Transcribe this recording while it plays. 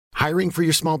Hiring for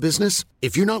your small business?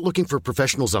 If you're not looking for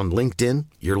professionals on LinkedIn,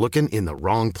 you're looking in the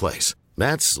wrong place.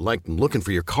 That's like looking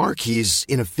for your car keys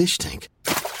in a fish tank.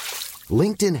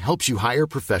 LinkedIn helps you hire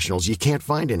professionals you can't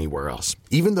find anywhere else,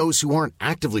 even those who aren't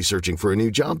actively searching for a new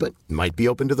job but might be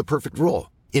open to the perfect role.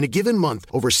 In a given month,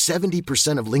 over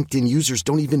 70% of LinkedIn users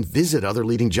don't even visit other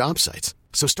leading job sites.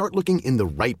 So start looking in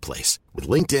the right place. With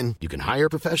LinkedIn, you can hire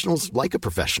professionals like a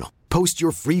professional. Post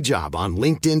your free job on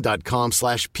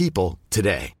linkedin.com/people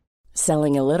today.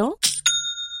 Selling a little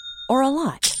or a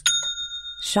lot?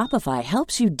 Shopify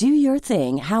helps you do your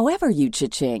thing however you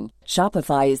cha-ching.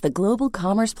 Shopify is the global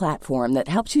commerce platform that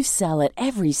helps you sell at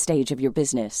every stage of your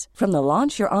business. From the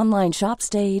launch your online shop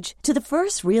stage to the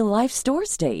first real-life store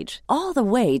stage, all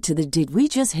the way to the did we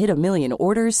just hit a million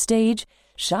orders stage.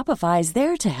 Shopify is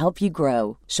there to help you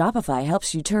grow. Shopify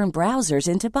helps you turn browsers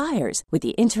into buyers with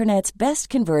the internet's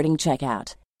best converting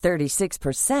checkout.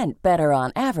 36% better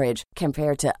on average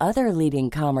compared to other leading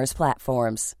commerce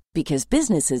platforms. Because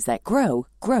businesses that grow,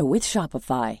 grow with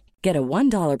Shopify. Get a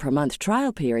 $1 per month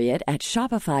trial period at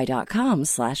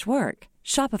shopify.com/work.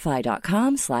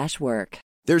 Shopify.com/work.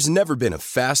 There's never been a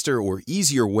faster or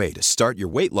easier way to start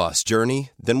your weight loss journey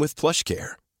than with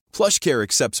PlushCare. PlushCare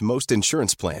accepts most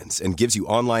insurance plans and gives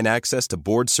you online access to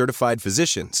board-certified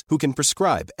physicians who can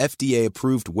prescribe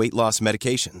FDA-approved weight loss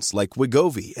medications like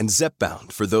Wegovy and Zepbound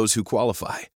for those who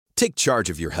qualify. Take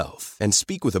charge of your health and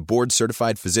speak with a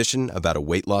board-certified physician about a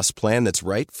weight loss plan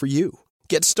that's right for you.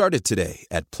 Get started today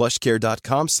at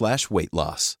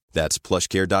plushcare.com/weightloss. That's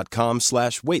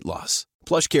plushcare.com/weightloss.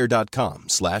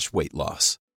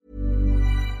 plushcare.com/weightloss.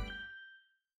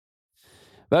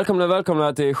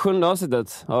 Välkomna till 7:e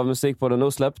avsnittet av Musikpodden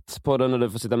Osläppt. Podden där du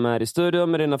får sitta med i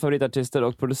studion med dina favoritartister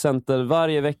och producenter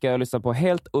varje vecka och lyssna på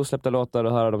helt osläppta låtar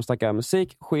och höra dem snacka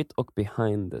musik, skit och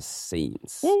behind the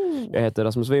scenes. Jag heter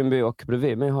Rasmus Wimby och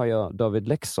bredvid mig har jag David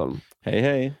Lexholm. Hej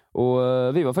hej. Och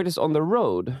vi var faktiskt on the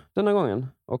road denna gången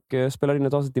och spelade in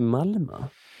ett avsnitt i Malmö.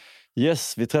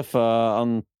 Yes, vi träffar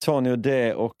Antonio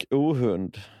D och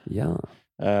Ohund. Ja.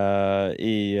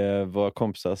 I våra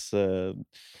kompisars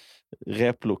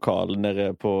replokal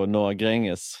nere på Norra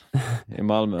Gränges i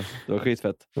Malmö. Det var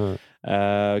skitfett.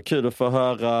 Kul att få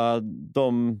höra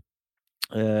dem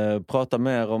prata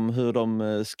mer om hur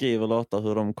de skriver låtar,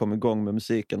 hur de kom igång med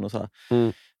musiken och så här.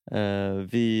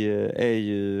 Vi är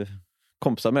ju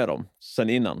kompisar med dem sen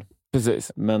innan.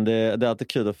 Precis. Men det är alltid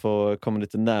kul att få komma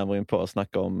lite närmare in på och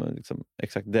snacka om liksom,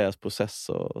 exakt deras process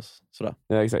och sådär.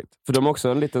 Ja, exakt. För de har också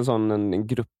en liten sån en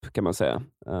grupp kan man säga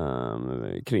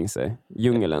kring sig.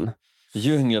 Djungeln.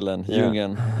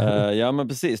 Ja men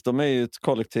precis, de är ju ett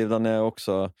kollektiv där nere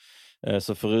också.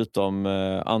 Så förutom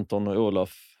Anton och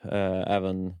Olof,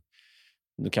 även,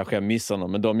 nu kanske jag missar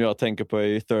någon, men de jag tänker på är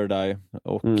ju Third Eye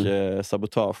och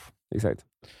Sabotage. Exakt.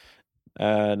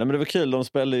 Nej, men det var kul, de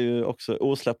spelar ju också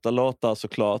osläppta låtar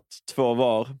såklart, 2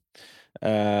 var.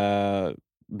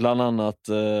 Bland annat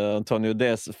Antonio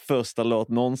D's första låt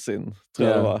någonsin, tror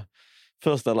jag det var.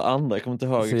 Första eller andra, jag kommer inte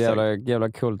ihåg. Så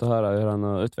jävla coolt att höra hur han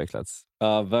har utvecklats.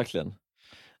 Ja, verkligen.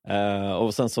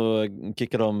 Och sen så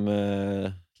kickar de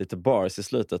lite bars i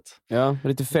slutet. Ja,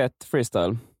 lite fett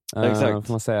freestyle. Exakt.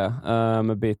 Får man säga.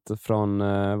 Med beat från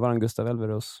varan Gustav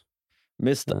Elveros.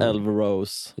 Mr.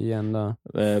 Elveros. Igen då.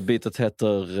 Beatet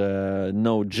heter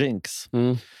No Jinx.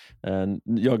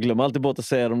 Jag glömmer alltid bort att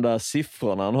säga de där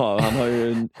siffrorna han har. Han har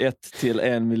ju 1 till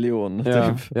 1 miljon. Ja,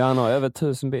 typ. ja, han har över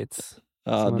 1000 beats.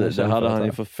 Ja, det hade han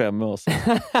ju för 5 år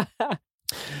sedan.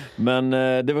 Men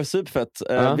det var superfett.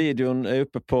 Videon är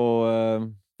uppe på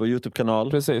vår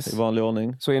YouTube-kanal. Precis. I vanlig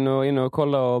ordning. Så in och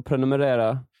kolla och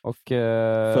prenumerera. Och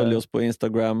följ oss på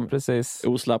Instagram. Precis.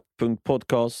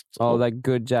 Oslapp.podcast. All that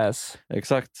good jazz.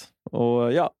 Exakt.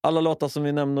 Och ja, alla låtar som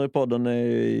vi nämner i podden är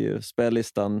i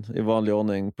spellistan i vanlig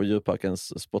ordning på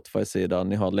Djurparkens Spotify-sida.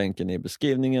 Ni har länken i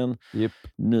beskrivningen. Yep.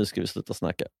 Nu ska vi sluta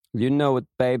snacka. You know it,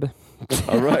 babe.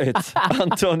 All right.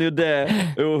 Antonio D.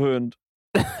 Ohund.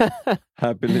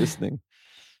 Happy listening.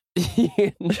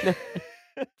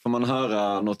 Får man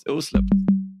höra något osläppt?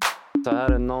 Så här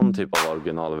är någon typ av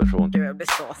originalversion. Gud, jag blir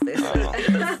ståsig.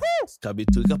 Ska vi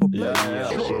trycka på play? Ja.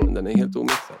 Den är helt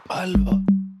omixad. Alva.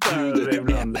 Ljudet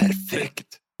är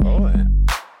perfekt. Oj.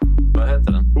 Vad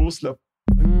heter den? Osläppt.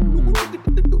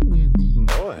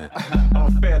 Oj. Ja,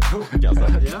 fet hook alltså.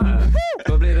 Yeah.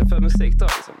 Vad blir det för musik då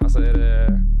liksom? Alltså är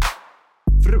det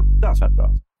fruktansvärt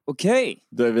bra. Okej.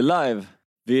 Då är vi live.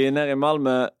 Vi är nere i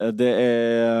Malmö. Det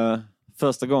är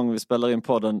första gången vi spelar in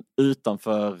podden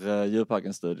utanför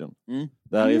Djurparken-studion.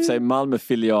 Det här är i och för sig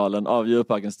Malmö-filialen av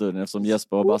Djurparken-studion, eftersom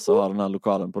Jesper och Basse har den här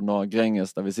lokalen på Norra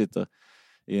Gränges där vi sitter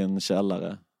i en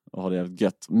källare och har det jävligt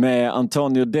gött. Med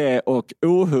Antonio D och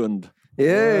Ohund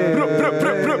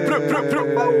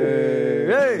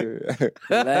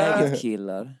Läget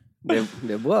killar. Det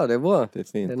är bra. Det är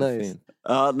fint. Det är nice.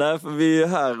 Ja, nej, för vi är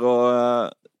här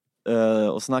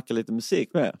och snackar lite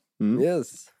musik med.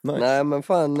 Yes. Nice. Nej men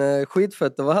fan,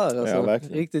 skitfett att vara här alltså. Ja,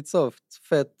 verkligen. Riktigt soft.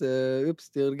 Fett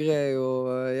uppstyrd grej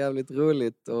och jävligt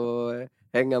roligt och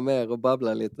hänga med och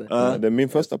babbla lite. Det är min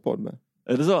första podd med.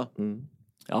 Är det så?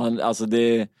 Ja, alltså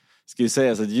det ska ju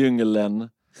sägas att djungeln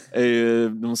är ju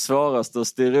de svåraste att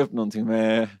styra upp någonting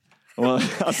med.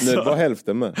 Alltså. Nu är det bara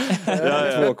hälften med.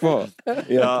 Ja. 2 kvar.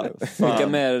 Ja, Vilka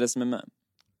mer är det som är med?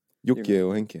 Jocke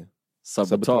och Henke.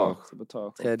 Sabotage.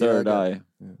 Third Eye.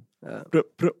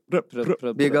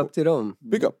 Big up till dem.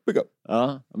 Big up.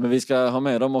 Ja, men vi ska ha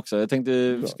med dem också. Jag tänkte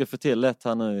vi ska få till lätt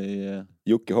här nu i...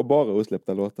 Jocke har bara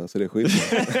osläppta låtar så det är skit.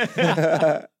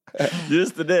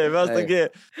 Just det är värsta grejen.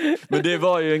 Men det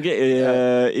var ju en grej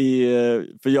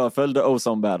för jag följde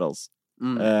Ozone Battles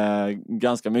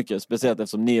ganska mycket, speciellt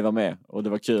eftersom ni var med och det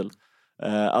var kul.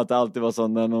 Att det alltid var så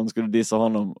när någon skulle dissa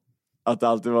honom, att det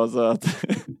alltid var så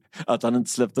att han inte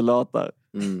släppte låtar.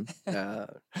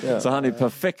 Så han är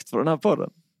perfekt för den här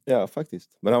podden. Ja,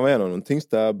 faktiskt. Men han var en av de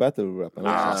tyngsta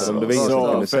battle-rapparna också. Så de bevisade så att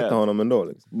de kunde fet. sätta honom ändå.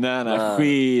 Liksom. Nej,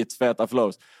 skitfeta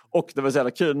flows. Och det var så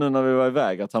jävla kul nu när vi var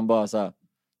iväg att han bara så här: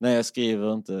 nej, jag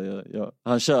skriver inte.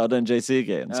 Han kör den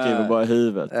JC-grejen. Skriver bara i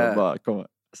huvudet och bara kommer.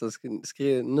 Så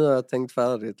nu har jag tänkt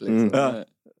färdigt liksom.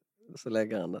 Så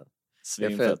lägger han det.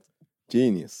 Svinfett.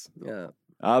 Genius.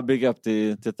 Ja, big up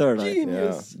till Third Eye.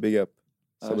 Ja, big up.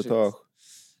 Sabotage.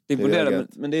 Det imponerar,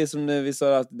 men det är som vi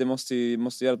sa att det måste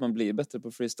göra att man blir bättre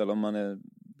på freestyle om man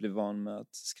blir van med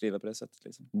att skriva på det sättet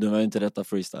liksom. Du var ju inte detta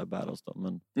freestyle battles då,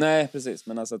 men... Nej, precis,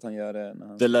 men alltså att han gör det när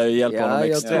han... Det lär ju hjälpa honom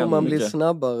extremt mycket. Jag tror man blir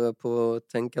snabbare på att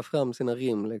tänka fram sina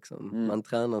rim liksom. Man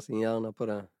tränar sin hjärna på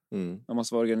det. Man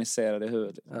måste vara organiserad i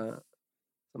huvudet. Liksom.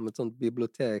 Som ett sånt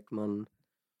bibliotek man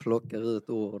plockar ut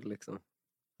ord liksom.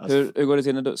 Alltså... Hur går det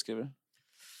till när du skriver?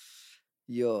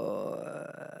 Ja,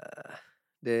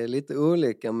 det är lite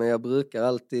olika, men jag brukar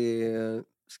alltid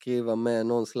skriva med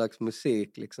någon slags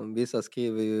musik liksom. Vissa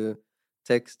skriver ju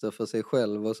texter för sig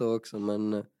själv och så också,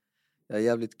 men jag är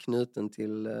jävligt knuten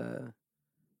till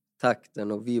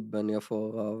takten och vibben jag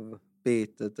får av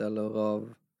beatet eller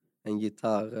av en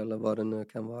gitarr eller vad det nu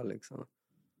kan vara liksom.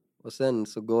 Och sen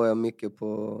så går jag mycket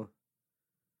på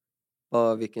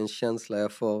bara vilken känsla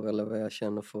jag får eller vad jag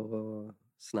känner för att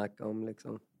snacka om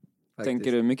liksom.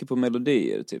 Tänker du mycket på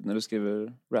melodier typ när du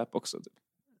skriver rap också typ?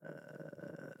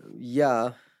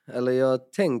 Ja, eller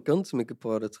jag tänker inte så mycket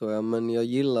på det tror jag, men jag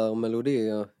gillar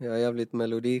melodier. Jag är jävligt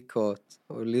melodikåt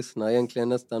och lyssnar egentligen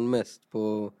nästan mest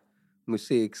på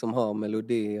musik som har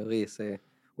melodier i sig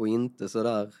och inte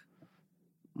sådär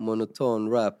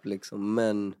monoton rap liksom,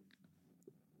 men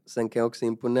sen kan jag också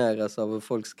imponeras av hur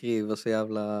folk skriver så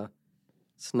jävla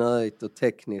snöigt och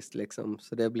tekniskt liksom,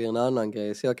 så det blir en annan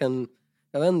grej. Så jag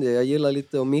vet inte, jag gillar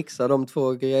lite att mixa de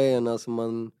två grejerna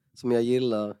som jag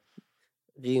gillar,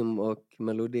 rim och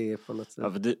melodi på något sätt.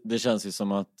 Ja, för det känns ju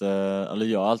som att, eller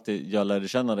jag lärde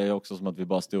känna det också som att vi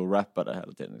bara stod och rappade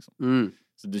hela tiden liksom.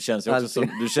 Så du känns ju också som,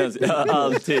 du känns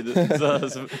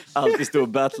alltid stod och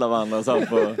battlade varandra så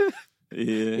här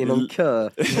i någon kö.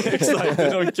 Exakt, i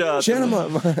någon kö. Tjena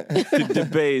man! Till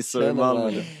Debaser i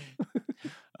Malmö.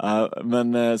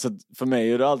 Men så för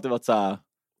mig har det alltid varit så här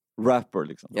rapper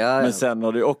liksom. Ja. Men sen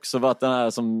har det också varit den här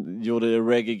som gjorde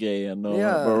reggae-grejen och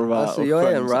alltså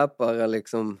jag är en rappare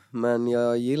liksom, men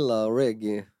jag gillar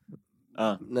reggae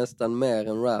nästan mer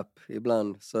än rap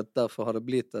ibland, så att därför har det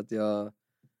blivit att det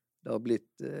har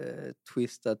blivit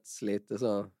twistats lite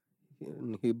så,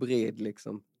 en hybrid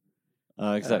liksom.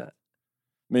 Ja, exakt.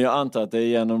 Men jag antar att det är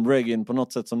genom reggae på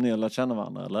något sätt som ni har lärt känna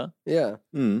varandra, eller? Ja,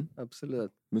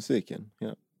 absolut. Musiken,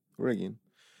 ja. Reggae.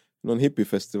 Någon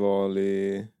hippiefestival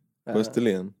på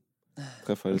Österlen.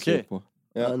 Träffades vi på.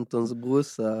 Ja. Antons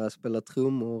brorsa spelar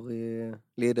trummor i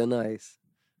Lide Nice.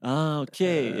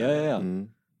 Okej. Ja.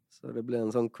 Så det blev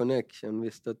en sån connection.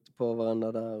 Vi stötte på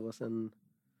varandra där och sen...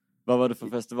 Vad var det för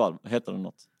festival? Heter det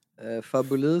något?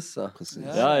 Fabulosa. Precis.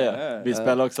 Ja. Vi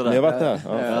spelar också där. Ni har varit där?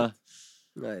 Ja.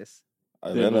 Nice.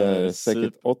 Det är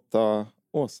säkert 8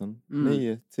 år sedan.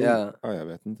 9, 10. Ja, jag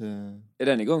vet inte. Är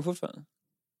den igång fortfarande?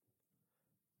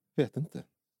 Vet inte.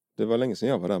 Det var länge sedan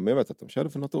jag var där, men jag vet att de körde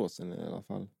för något år sedan i alla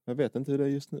fall. Jag vet inte hur det är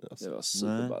just nu. Alltså. Det var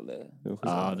superball.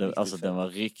 Den var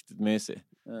riktigt mysig.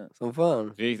 Ja. Som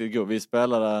fan. Riktigt god. Vi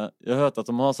spelade, jag har hört att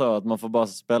de har så att man får bara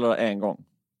spela det en gång.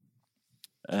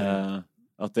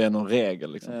 Att det är någon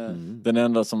regel liksom. Den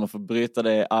enda som man får bryta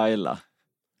det är Ayla.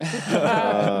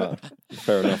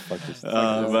 Fair enough faktiskt.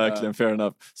 Ja, verkligen fair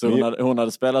enough. Så hon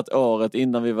hade spelat året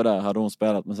innan vi var där, hade hon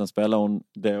spelat, men sen spelade hon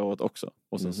det året också.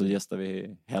 Och sen så gästade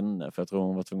vi henne, för jag tror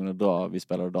hon var tvungen att dra. Vi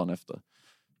spelade dagen efter.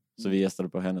 Så vi gästade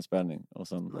på hennes spelning. Och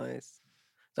sen... Nice.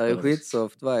 Det är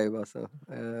skitsoft vibe alltså.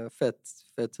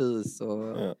 Fett hus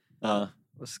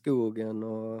och skogen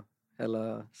och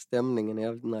hela stämningen är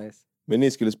jävligt nice. Men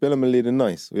ni skulle spela med Little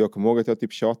Nice och jag kommer ihåg att jag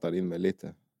typ tjatade in mig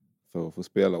lite för att få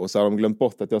spela. Och så har de glömt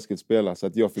bort att jag skulle spela så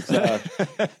att jag fick så här,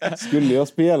 skulle jag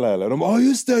spela eller? De bara,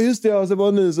 just det. Och så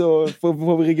bara nu så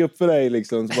får vi rigga upp för dig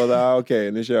liksom. Så bara,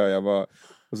 okej, nu kör jag bara.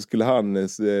 Och så skulle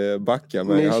Hannes backa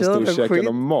mig. Han stod och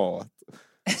käkade mat.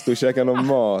 Stod och käkade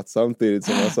mat samtidigt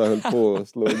som han så höll på att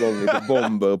slå igång lite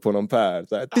bomber på någon pär.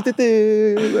 Så här,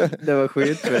 det var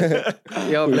skitfett.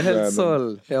 Jag blev helt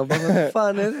såld. Jag bara, vad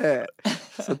fan är det?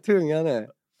 Så tung han är.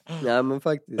 Ja men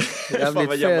faktiskt.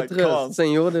 Jävligt fet röst.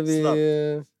 Sen gjorde vi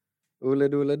Ole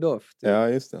Dole Doft. Ja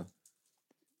just det.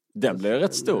 Den blev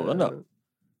rätt stor ändå.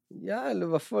 Ja, eller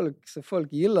vad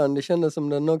folk gillar den. Det kändes som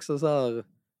den också så här.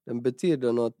 Den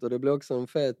betydde något och det blev också en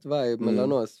fet vibe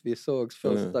mellan oss. Vi sågs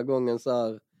första gången så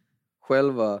här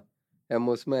själva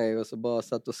hemma hos mig och så bara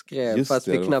satt och skrev just fast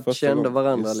vi knappt kände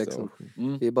varandra liksom.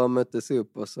 Vi bara möttes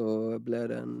upp och så blev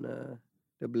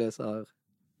det blev så här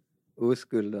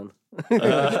oskulden.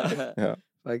 Ja.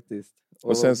 Faktiskt.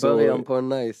 Och sen början så, på en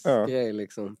nice grej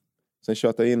liksom. Sen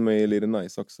tjötade jag in mig i Little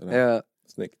Nice också. Ja.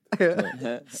 Snyggt.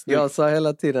 Jag sa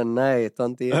hela tiden nej, ta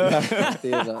inte in.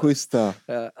 Schyssta.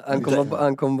 Han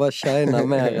kommer bara shina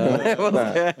mer.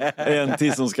 En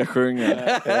till som ska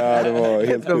sjunga. Ja, det var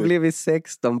helt då blir vi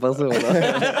 16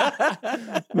 personer.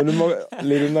 Men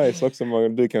Little Nice också,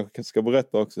 du kanske ska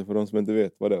berätta också för de som inte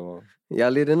vet vad det var. Ja,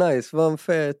 Little Nice var en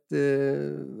fet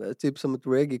typ som ett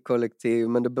reggae-kollektiv,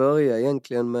 men det började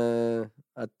egentligen med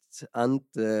att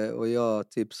Ante och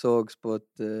jag typ sågs på ett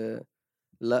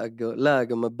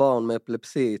läger med barn med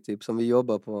epilepsi typ som vi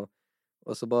jobbar på.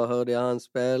 Och så bara hörde jag han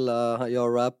spela,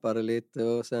 jag rappade lite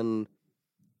och sen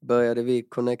började vi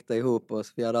connecta ihop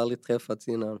oss. Vi hade aldrig träffats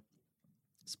innan.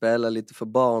 Spela lite för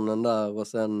barnen där och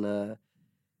sen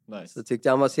så tyckte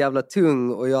jag han var så jävla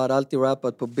tung och jag hade alltid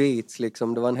rappat på beats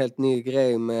liksom. Det var en helt ny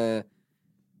grej med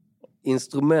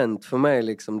instrument för mig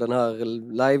liksom, den här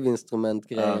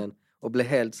live-instrument-grejen. Och blev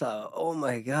helt så här, oh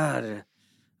my god.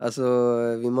 Alltså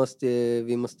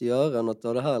vi måste göra något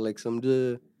av det här liksom.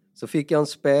 Så fick jag en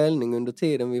spelning under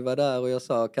tiden vi var där och jag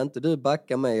sa, kan inte du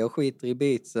backa mig? Jag skiter i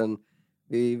beatsen.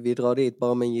 Vi drar dit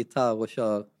bara med en gitarr och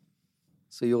kör.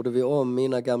 Så gjorde vi om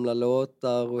mina gamla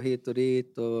låtar och hit och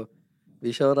dit och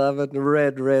vi körde även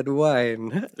Red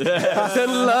Wine.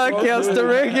 Den lökigaste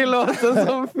reggae-låten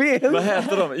som finns. Vad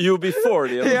heter de?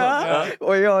 UB40? Ja,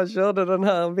 och jag körde den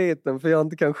här biten för jag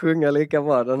inte kan sjunga lika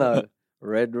bra den här.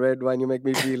 Red wine, you make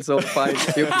me feel so fine.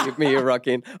 You keep me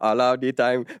rocking all of the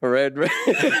time. Red.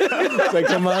 Sen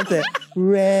kan man inte.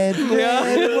 Red.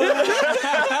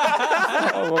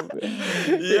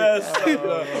 Yes.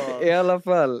 I alla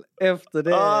fall, efter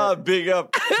det... big up.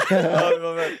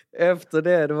 Efter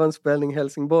det var en spelning i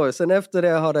Helsingborg. Sen efter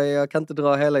det jag kan inte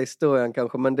dra hela historien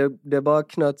kanske, men det bara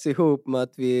knöts ihop med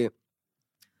att vi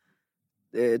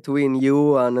tog in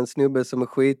Johan, en snubbe som är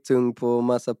skittung på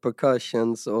massa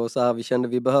percussions och så här, vi kände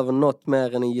vi behöver något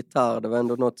mer än en gitarr, det var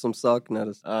ändå något som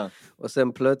saknades. Och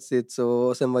sen plötsligt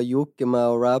och sen var Jocke med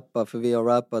och rappa, för vi har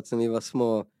rappat sen vi var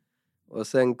små. Och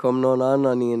sen kom någon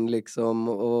annan in liksom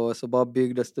och så bara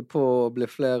byggdes det på och blev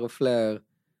fler och fler.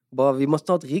 Bara vi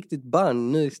måste ha ett riktigt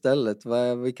band nu istället,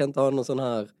 vi kan inte ha någon sån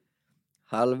här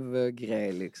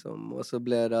halvgrej liksom. Och så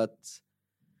blev det att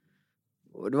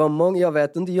och det var många, jag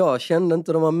vet inte, jag kände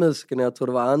inte de här musikerna, jag tror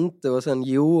det var Ante och sen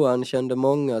Johan kände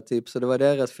många typ, så det var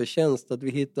deras förtjänst att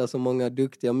vi hittade så många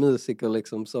duktiga musiker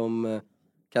liksom som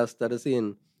kastades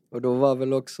in. Och då var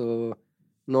väl också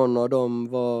någon av dem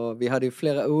vi hade ju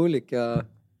flera olika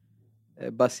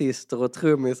basister och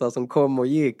trummisar som kom och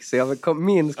gick, så jag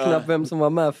minns knappt vem som var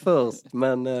med först,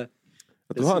 men att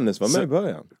Johannes var med i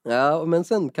början. Ja, men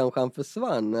sen kanske han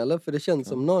försvann, eller? För det känns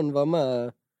som någon var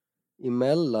med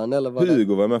emellan, eller vad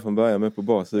Hugo var med från början, med på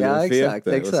bas. Ja, exakt.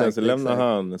 Och sen så lämnade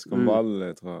han, så kom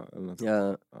Valle, tror jag. Eller något.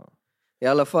 Ja. I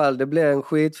alla fall, det blev en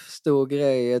skitstor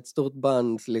grej, ett stort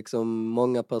band, liksom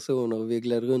många personer, och vi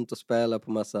gled runt och spelade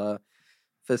på massa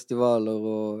festivaler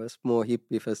och små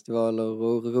hippiefestivaler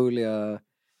och roliga.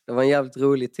 Det var en jävligt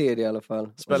rolig tid i alla fall.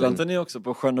 Spelade inte ni också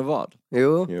på Sjönnevad?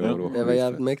 Jo, det var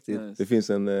jävligt mäktigt. Det finns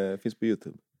på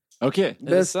YouTube. Okej.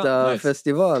 Bästa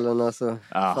festivalen alltså.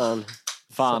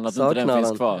 Fan att inte den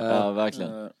finns kvar. Ja,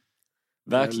 verkligen.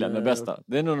 Verkligen det bästa.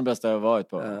 Det är nog den bästa jag har varit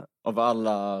på. Ja. Av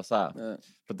alla så här.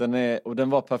 För den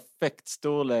var perfekt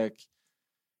storlek.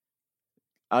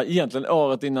 Egentligen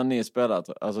året innan ni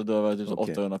spelade, alltså då var det typ så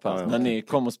Okej. 800 pers. Ja, När ni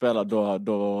kom och spelade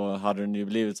då hade den ju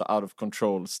blivit så out of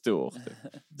control stor. Typ.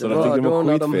 Det Så jag var tyckte det var då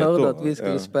när de skitfet hörde då. att vi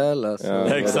skulle Ja. spela. Så.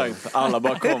 Ja. Exakt, alla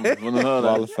bara kom och de hörde.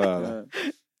 Vallfärd.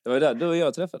 Det var där du och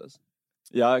jag träffades.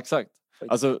 Ja, exakt.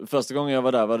 Alltså första gången jag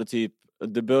var där var det typ,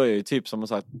 det började ju typ som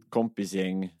sagt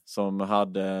kompisgäng som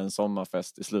hade en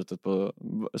sommarfest i slutet på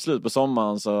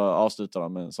sommaren, så avslutade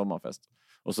de med en sommarfest.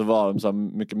 Och så var de så här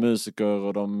mycket musiker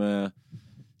och de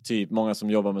typ många som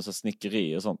jobbar med så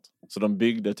snickeri och sånt. Så de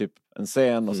byggde typ en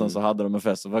scen och sen så hade de en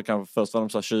fest. Först var de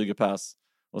så här 20 pers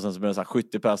och sen så blev det så här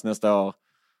 70 pers nästa år.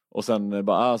 Och sen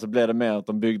bara, så blev det mer att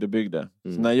de byggde.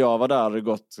 Så när jag var där hade det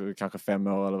gått kanske 5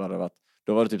 år eller vad det var.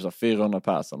 Då var det typ så 400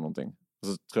 pers eller någonting. Och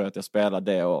så tror jag att jag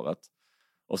spelade det året.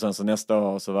 Och sen så nästa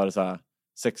år så var det så här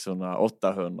 600,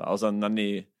 800. Och sen när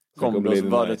ni kom då så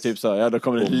var det typ så här, då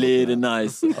kommer det lite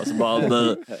nice. Och så bara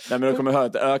nu. Nej men då kommer jag höra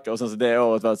att det ökar. Och sen så det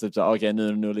året var det typ så här, okej, nu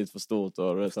är det nog lite för stort.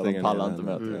 Och så de pallar inte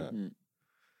med.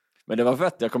 Men det var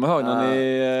fett, jag kommer ihåg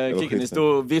när ni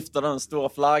stod och viftade den stora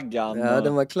flaggan. Ja,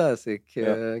 den var classic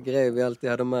grej vi alltid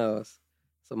hade med oss.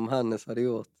 Som Hannes hade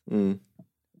gjort.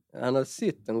 Han hade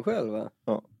sytt den själv, va?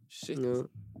 Ja. Shit. Ja.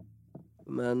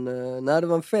 Men det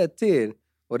var en fet tid.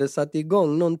 Och det satte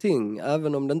igång någonting.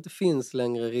 Även om det inte finns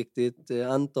längre riktigt.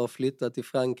 Ante har flyttat till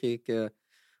Frankrike.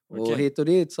 Och hit och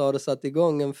dit så har det satt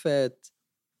igång en fet...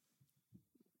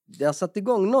 Det har satt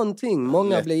igång någonting.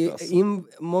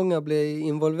 Många blir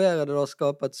involverade och har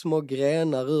skapat små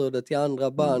grenar ur det till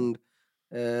andra band.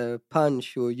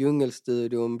 Pancho,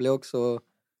 Djungelstudion, blir också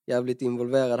jävligt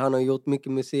involverad. Han har gjort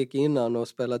mycket musik innan och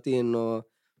spelat in.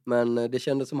 Men det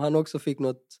kändes som han också fick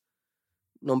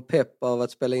någon pepp av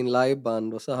att spela in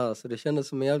liveband och så här. Så det kändes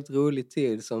som en jävligt rolig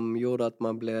tid som gjorde att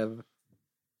man blev...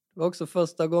 Det var också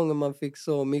första gången man fick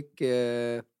så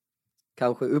mycket...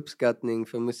 kanske uppskattning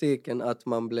för musiken, att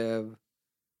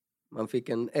man fick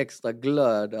en extra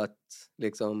glöd att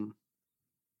liksom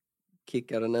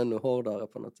kicka den ännu hårdare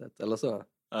på något sätt, eller så.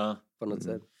 Ja. På något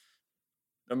sätt.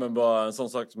 Ja, men bara en sån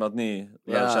sak som att ni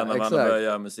lär känna varandra och börjar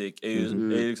göra musik är ju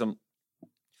liksom,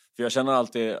 för jag känner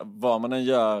alltid, vad man än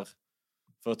gör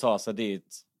för att ta sig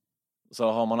dit,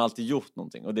 så har man alltid gjort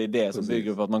någonting, och det är det som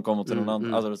bygger på att man kommer till någon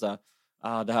annan, alltså så här,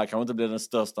 det här kan inte bli den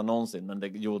största någonsin, men det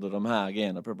gjorde de här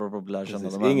grejerna.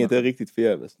 Inget är riktigt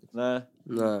förgäves. Nej.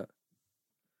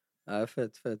 Ja,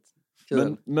 fett.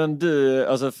 Kul. Men du,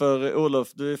 alltså för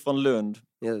Olof, du är från Lund.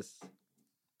 Yes.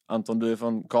 Anton, du är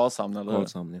från Karlshamn, eller hur?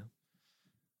 Karlshamn, ja.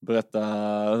 Berätta,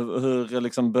 hur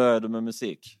liksom började du med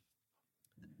musik?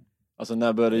 Alltså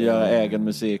när började du göra egen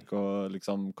musik och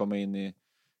liksom komma in i,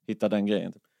 hitta den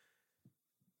grejen?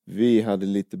 Vi hade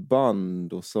lite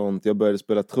band och sånt. Jag började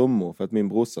spela trummor för att min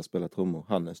brorsa spelar trummor.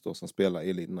 Hannes då, som spelar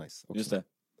Elite Nice också. Just det.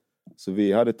 Så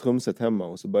vi hade trumset hemma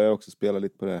och så började jag också spela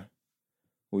lite på det.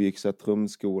 Och gick så här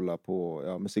trumskola på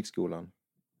musikskolan.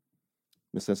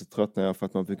 Men sen så tröttnade jag för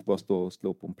att man fick bara stå och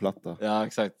slå på en platta. Ja,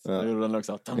 exakt. Ja. Jag gjorde den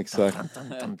också. Exakt.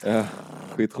 Ja,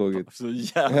 skittråkigt. Så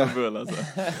jävla bull alltså.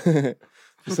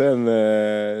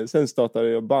 Sen startade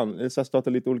jag band. Så jag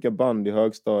startade lite olika band i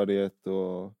högstadiet.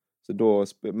 Och,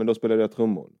 men då spelade jag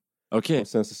trummor. Okej. Och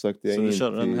sen så sökte jag så in du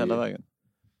körde till, den hela vägen?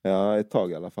 Ja, ett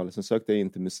tag i alla fall. Sen sökte jag in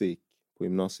till musik på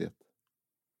gymnasiet.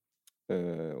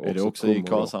 Är det också i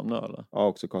Karlshamn då, eller? Ja,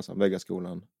 också Karlshamn,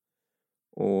 Väggaskolan.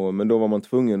 Men då var man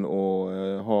tvungen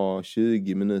att ha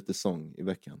 20 minuter sång i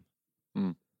veckan.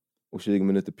 Och 20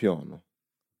 minuter piano.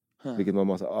 Vilket man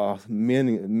bara så,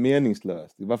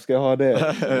 meningslöst. Varför ska jag ha det?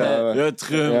 Jag är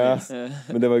trummis. Ja,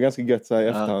 men det var ganska gött så här i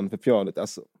efterhand för pianot.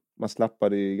 Alltså, man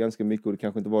slappade ju ganska mycket och det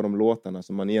kanske inte var de låtarna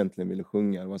som man egentligen ville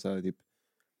sjunga. Det var så här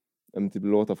typ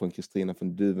låtar från Kristina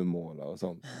från Duvemåla och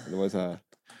sånt. Det var så här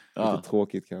lite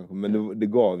tråkigt kanske. Men det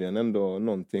gav en ändå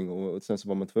någonting. Och sen så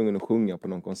var man tvungen att sjunga på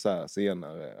någon konsert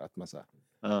senare. Att man så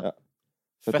här,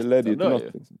 Så det ledde ju till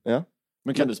något. Liksom. Ja.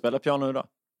 Men kan du spela piano idag?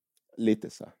 Lite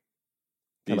så här.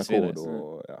 Kan ackord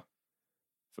och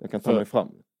jag kan ta mig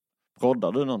fram.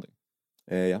 Proddar du någonting?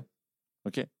 Ja.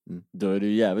 Okej. Då är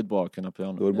du jävligt bra att kunna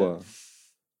piano. Då är det bra.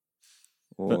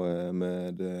 Och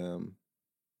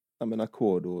med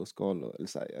ackord och skalor. Eller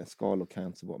så här, skalor kan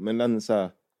inte så bra. Men den så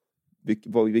här,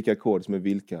 vilka ackord som är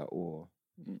vilka och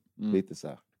lite så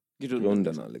här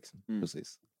grunderna liksom.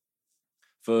 Precis.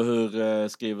 För hur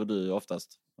skriver du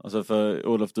oftast? Alltså för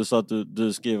Olof, du sa att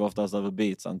du skriver oftast över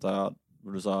beats, antar jag.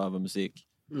 Du sa över musik.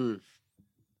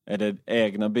 Är det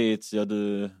egna beats?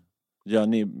 Gör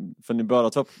ni, för ni båda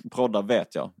två proddar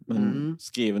vet jag. Men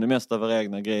skriver ni mest över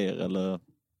egna grejer eller?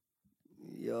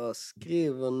 Jag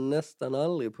skriver nästan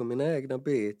aldrig på mina egna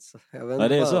beats. Jag vet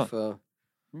inte varför.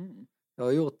 Jag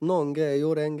har gjort någon grej. Jag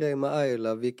gjorde en grej med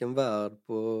Ayla, Vilken värld,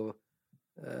 på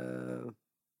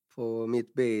på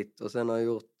mitt beat. Och sen har jag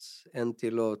gjort en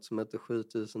till låt som heter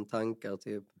 7000 tankar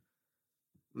typ.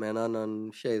 Med en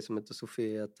annan tjej som heter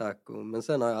Sofia Taco. Men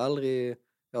sen har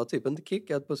jag har typ inte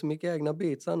kickat på så mycket egna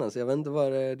beats annars. Jag vet inte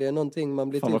vad det är någonting man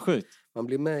blir Fan vad sjukt. jag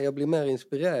blir mer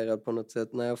inspirerad på något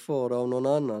sätt när jag får det av någon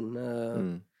annan.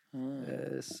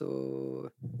 Så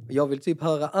jag vill typ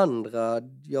höra andra.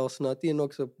 Jag har snöat in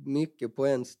också mycket på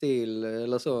en stil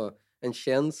eller så. En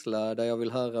känsla där jag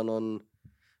vill höra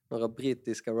några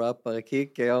brittiska rappare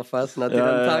kicka. Jag har fastnat i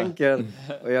den tanken.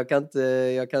 Och jag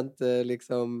kan inte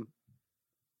liksom...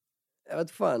 Jag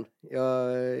vet fan.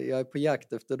 Jag är på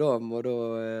jakt efter dem och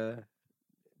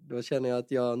då känner jag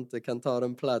att jag inte kan ta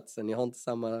den platsen. Jag har inte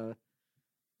samma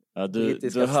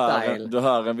brittiska style. Du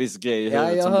hör en viss grej i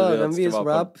huvudet jag som hör du vet en viss ska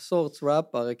vara sorts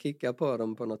rappare kicka på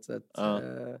dem på något sätt.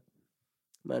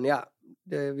 Men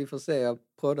vi får se. Jag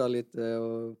proddar lite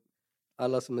och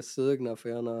alla som är sugna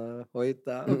får gärna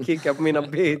hojta och kicka på mina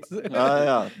beats.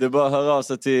 Ja. Det är bara att höra av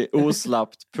sig till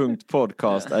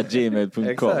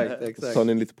oslappt.podcast@gmail.com. Exakt. Tar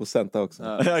ni lite procent där också?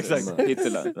 Ja, exakt. Nej,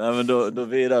 men då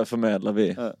vidareförmedlar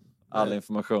vi all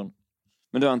information.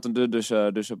 Men du Anton, du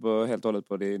kör på helt och hållet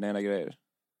på dina egna grejer?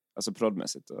 Alltså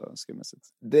proddmässigt och skrivmässigt?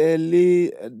 Det är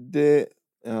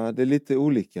lite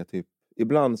olika typ.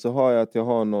 Ibland så har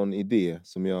jag någon idé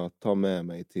som jag tar med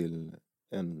mig till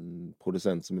en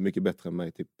producent som är mycket bättre än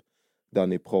mig, typ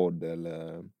Danny Prod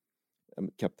eller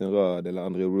Kapten Röd eller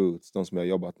André Roots, de som jag har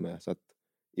jobbat med. Så att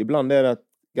ibland är det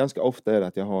ganska ofta är det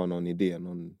att jag har någon idé,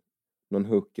 någon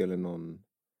hook eller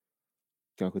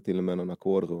kanske till och med någon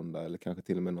ackordrunda eller kanske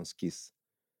till och med någon skiss.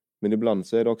 Men ibland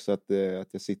så är det också att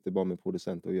jag sitter bara med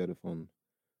producent och gör det från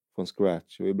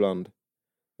scratch. Och ibland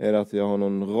är det att jag har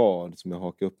någon rad som jag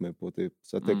hakar upp mig på typ.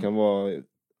 Så att det kan vara...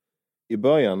 I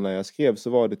början när jag skrev så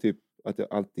var det typ att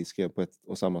jag alltid skrev på ett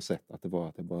och samma sätt. Att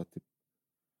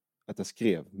jag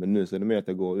skrev. Men nu så är det mer att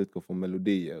jag utgår från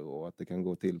melodier och att det kan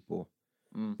gå till på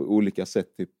olika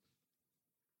sätt typ.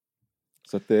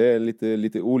 Så att det är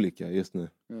lite olika just nu.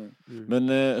 Men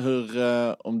hur,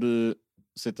 om du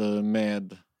sitter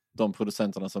med de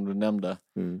producenterna som du nämnde,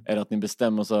 är det att ni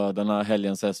bestämmer så den här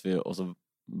helgen ses vi och så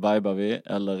vibar vi,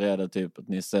 eller är det typ att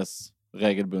ni ses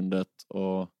regelbundet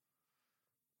och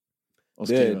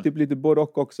skriver? Det är typ lite både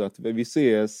och också, att vi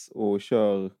ses och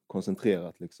kör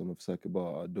koncentrerat liksom och försöker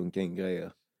bara dunka in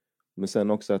grejer. Men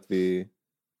sen också att vi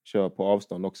kör på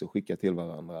avstånd också, skickar till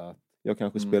varandra. Jag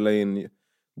kanske spelar in,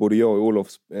 både jag och Olof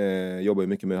jobbar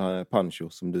mycket med Pancho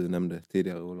som du nämnde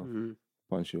tidigare, Olof.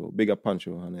 Pancho, Big Up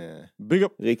Pancho, han är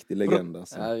riktig legend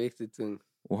alltså. Ja, riktigt tung.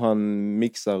 Och han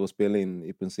mixar och spelar in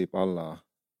i princip alla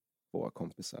våra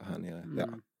kompisar här nere. Ja.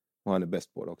 Och han är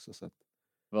bäst på det också. Så att...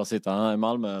 Var sitter han här i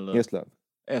Malmö? Eller? Eslöv.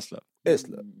 Yeah.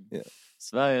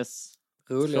 Sveriges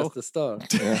roligaste stad.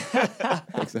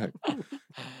 Exakt.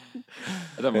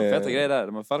 De har feta grejer där.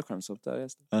 De har fallskärmshopp där.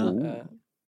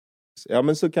 Ja,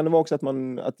 men så kan det vara också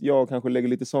att jag kanske lägger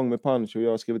lite sång med Pancho och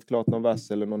jag har skrivit klart någon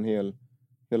vers eller någon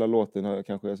hela låten här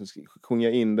kanske jag ska sjunga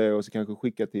in det och så kanske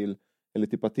skicka till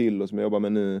Patillo som jag jobbar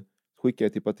med nu, skickar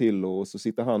jag till Patillo och så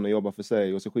sitter han och jobbar för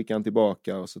sig och så skickar han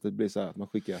tillbaka och så det blir så här att man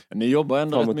skickar. Ni jobbar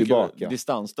ändå rätt mycket tillbaka.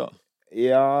 Distans då?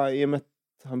 Ja, i och med att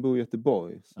han bor i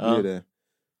Göteborg så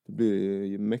blir det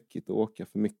ju mäckigt att åka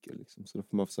för mycket liksom, så då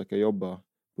får man försöka jobba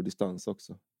på distans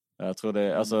också. Jag tror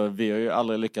det, alltså vi har ju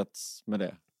aldrig lyckats med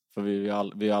det. För vi har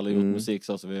aldrig gjort musik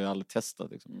så vi har aldrig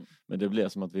testat liksom. Men det blir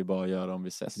som att vi bara gör det om vi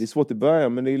ses. Det är svårt i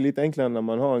början, men det är lite enklare när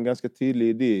man har en ganska tydlig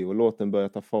idé och låten börjar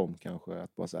ta form kanske.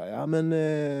 Att bara säga,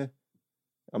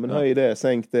 höj det,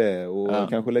 sänk det och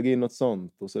kanske lägga in något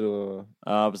sånt. Och så då,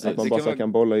 precis. Att man bara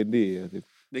kan bolla idéer. Typ.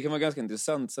 Det kan vara ganska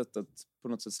intressant sätt att på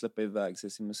något sätt släppa iväg sig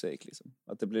sin musik. Liksom.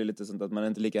 Att det blir lite sånt att man är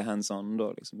inte lika hands-on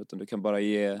då. Liksom, utan du kan bara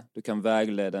du kan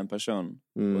vägleda en person.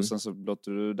 Och sen så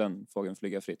låter du den fågeln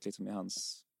flyga fritt liksom, i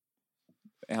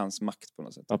hans makt på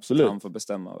något sätt. Absolut. Han får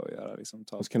bestämma och göra liksom,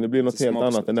 och så kan det bli något helt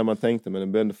annat än det man tänkte, men det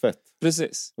blir ändå fett.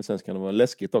 Precis. Och sen kan det vara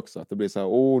läskigt också, att det blir så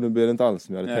här, nu blir det inte alls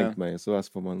som jag hade tänkt mig, så här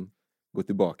får man gå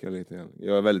tillbaka lite igen.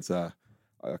 Jag är väldigt så här,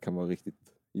 jag kan vara riktigt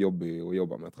jobbig att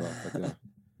jobba med, tror jag. För att jag...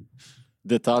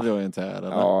 Detaljorienterad?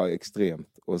 Eller? Ja,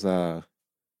 extremt. Och så här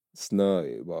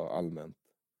snöig bara allmänt.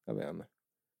 Jag vet inte.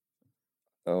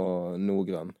 Ja,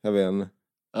 noggrann. Jag vet inte.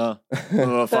 Ja, men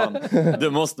vad fan.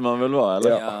 Det måste man väl vara, eller?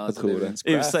 Ja, jag tror det.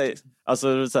 I och för sig,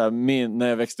 alltså så här, när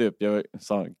jag växte upp, jag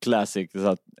sa classic, så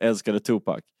att älskade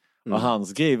Tupac. Och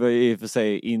hans grej var ju i och för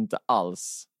sig inte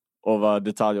alls att vara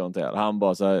detaljorienterad. Han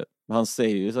bara så här, han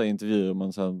säger ju så här i intervjuer,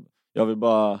 man så här,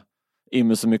 in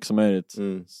med så mycket som möjligt.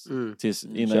 Tills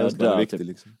innan jag dör. Viktig, typ.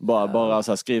 liksom. Bara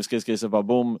så här, skriv så bara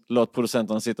boom, låt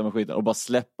producenterna sitta med skiten och bara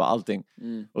släppa allting.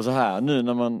 Och så här, nu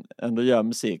när man ändå gör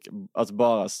musik, att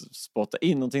bara spotta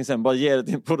in någonting sen, bara ge det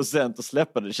till en producent och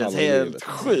släppa det känns helt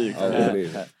sjukt.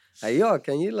 Jag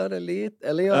kan gilla det lite,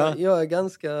 eller jag är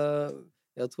ganska...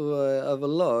 Jag tror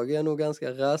överlag jag är nog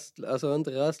ganska rastlös, alltså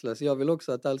inte rastlös. Jag vill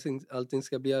också att allting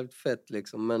ska bli jävligt fett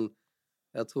liksom, men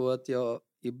jag tror att jag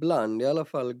ibland i alla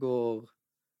fall går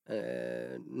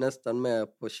nästan mer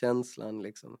på känslan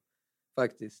liksom,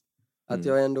 faktiskt. Att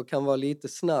jag ändå kan vara lite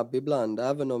snabb ibland,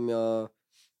 även om jag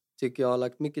tycker jag har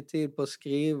lagt mycket tid på att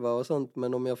skriva och sånt,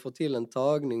 men om jag får till en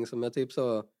tagning som jag typ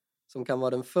så, som kan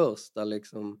vara den första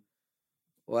liksom,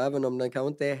 och även om den kanske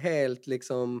inte är helt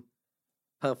liksom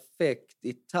perfekt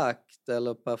i takt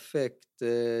eller perfekt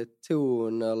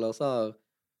ton eller så här,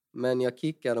 men jag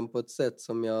kickar den på ett sätt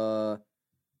som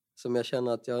jag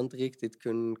känner att jag inte riktigt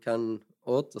kan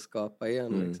återskapa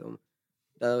igen liksom.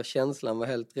 Där känslan var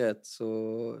helt rätt,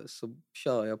 så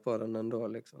kör jag på den ändå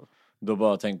liksom. Då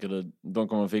bara tänker du, de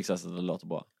kommer att fixa så att det låter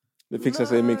bra. Det fixar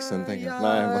sig i mixen, tänker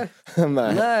jag.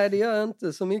 Nej, det gör jag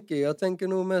inte så mycket. Jag tänker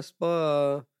nog mest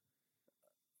bara...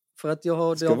 För att jag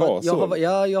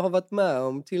har varit med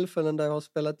om tillfällen där jag har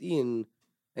spelat in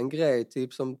en grej,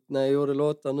 typ som när jag gjorde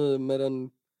låtar nu med den,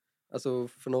 alltså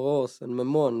för några år sedan med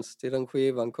Måns till den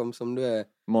skivan Kom som du är.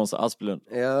 Måns Asplund.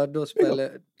 Ja, då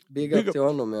spelade Big up till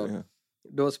honom, ja.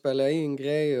 Då spelade jag in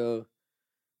grejer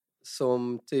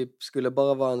som typ skulle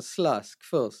bara vara en slask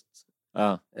först.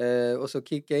 Och så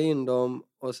kickade jag in dem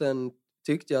och sen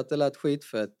tyckte jag att det lät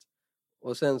skitfett.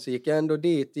 Och sen så gick jag ändå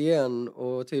dit igen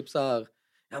och typ så här,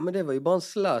 ja men det var ju bara en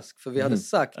slask, för vi hade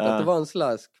sagt att det var en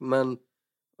slask, men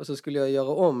och så skulle jag göra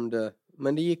om det,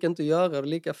 men det gick inte att göra det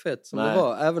lika fett som det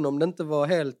var, även om det inte var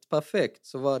helt perfekt,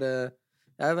 så var det,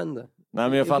 jag vet inte. Nej,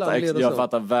 men jag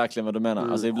fattar verkligen vad du menar.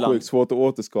 Alltså ibland sjukt svårt att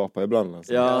återskapa ibland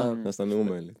alltså. Nästan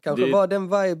omöjligt. Kanske var den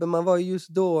viben man var just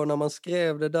då när man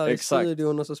skrev det där i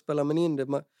studion, och så spelar man in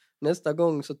det. Nästa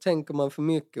gång så tänker man för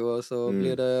mycket och så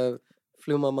blir det,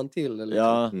 flummar man till det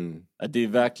liksom. Det är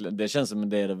verkligen, det känns som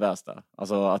det är det värsta.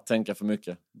 Alltså att tänka för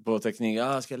mycket på teknik.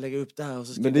 Ska jag lägga upp där och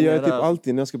så ska. Men det gör jag typ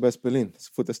alltid när jag ska börja spela in.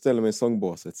 Så fort jag ställer mig i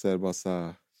sångbåset så är det bara så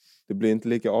här, det blir inte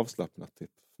lika avslappnat typ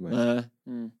för mig.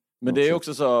 Men det är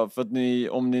också så, för att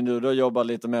om ni nu då jobbar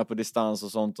lite mer på distans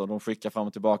och sånt, och de skickar fram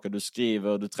och tillbaka, du skriver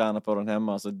och du tränar på den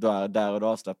hemma, så där är du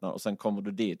avslappnad, och sen kommer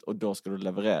du dit och då ska du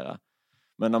leverera.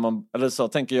 Men när man, eller så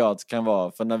tänker jag att det kan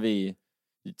vara, för när vi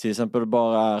till exempel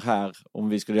bara är här, om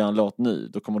vi skulle göra en låt nu,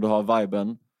 då kommer du ha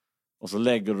viben, och så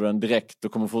lägger du den direkt, då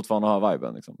kommer du fortfarande ha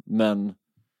viben liksom. Men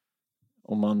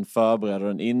om man förbereder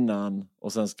den innan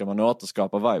och sen ska man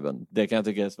återskapa viben, det kan jag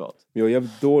tycka är svårt. Jag är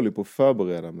jävligt dålig på att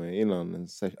förbereda mig innan en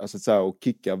alltså så här, och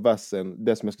kicka versen,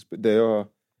 det som jag ska spela,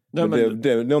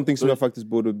 det är någonting som jag faktiskt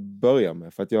borde börja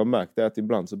med, för att jag har märkt det att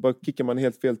ibland så bara kickar man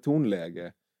helt fel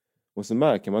tonläge. Och så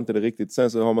märker man inte det riktigt.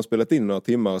 Sen så har man spelat in några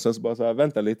timmar och sen så bara så här,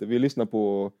 vänta lite, vi lyssnar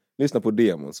på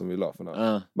demon som vi la för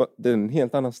några. Det är en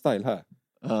helt annan style här.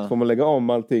 Så får man lägga om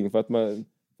allting för att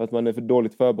man är för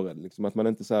dåligt förberedd. Liksom. Att man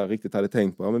inte så här riktigt hade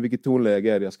tänkt på men vilket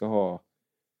tonläge är det jag ska ha.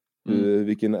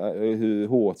 Hur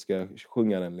hårt ska jag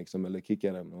sjunga den liksom, eller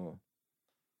kicka den.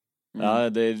 Ja,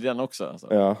 det är den också. Alltså.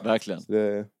 Ja, verkligen. Det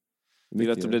är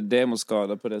att det blir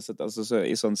demoskada på det sättet. Alltså, så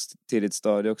i sånt tidigt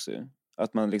stadie också.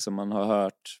 Att man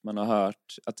har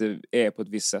hört att det är på ett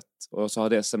visst sätt, och så har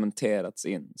det cementerats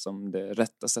in som det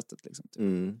rätta sättet liksom,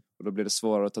 typ. Och då blir det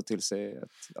svårare att ta till sig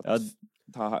att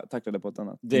tackla det på ett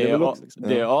annat. Det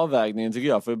är avvägningen tycker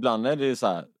jag, för ibland är det ju så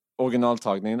här,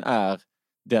 originaltagningen är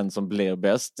den som blir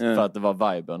bäst för att det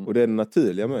var viben. Och det är den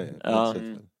naturliga med.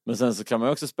 Men sen så kan man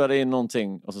också spela in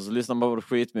någonting och så lyssnar man på det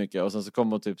skitmycket, och sen så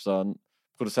kommer typ så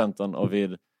producenten och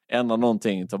vill ändra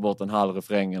någonting, ta bort en halv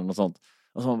refrängen och sånt.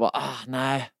 Och så man bara,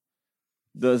 nej.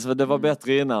 Det var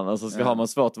bättre innan. Och så har man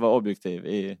svårt att vara objektiv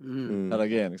i hela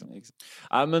grejen. Liksom.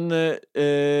 Men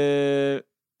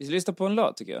vi ska lyssna på en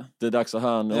låt tycker jag. Det är dags att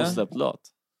höra en osläppt låt.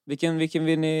 Vilken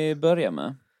vill ni börja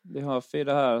med? Vi har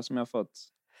 4 här som jag har fått.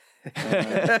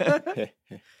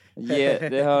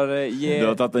 Du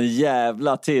har tagit en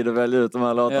jävla tid att välja ut de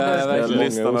här låtarna. Det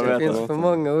finns för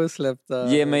många osläppta.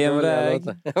 Ge mig en väg.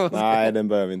 Nej, den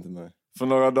börjar vi inte med. För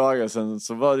några dagar sedan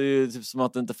så var det ju typ som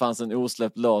att det inte fanns en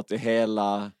osläppt låt i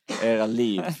hela era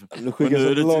liv. Nu skickar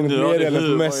så långt meddelande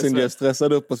på Messenger,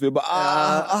 stressade upp oss. Vi bara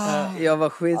Jag var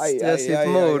skitstressigt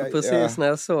mode precis när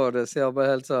jag såg det, så jag bara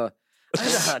helt så.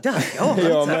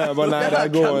 Jag bara, nej, det här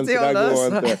går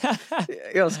inte.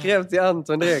 Jag skrev till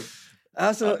Anton direkt.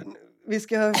 Alltså, vi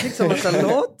ska fixa massa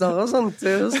låtar och sånt.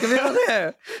 Hur ska vi göra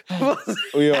det?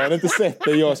 Och jag hade inte sett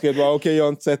det. Jag skrev bara, okej, jag har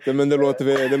inte sett det, men det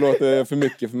låter för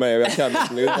mycket för mig. Jag kan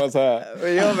inte bara så här.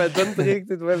 Jag vet inte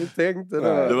riktigt vad vi tänkte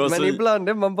då. Men så... ibland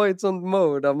är man bara i ett sånt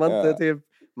mode där man inte typ...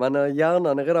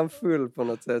 hjärnan är redan full på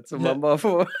något sätt, så man bara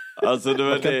får... Alltså,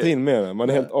 man kan inte in med det. Man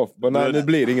är helt off. Nej, nu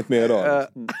blir det inget mer idag.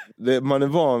 Man är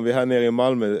van vid här nere i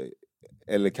Malmö,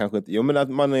 eller kanske inte... Jo, men att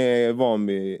man är van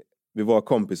vid våra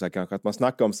kompisar kanske, att man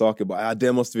snackar om saker bara,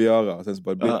 det måste vi göra, och sen så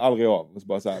bara, blir det aldrig av, och så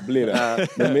bara så här, blir det.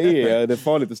 Men med er, det är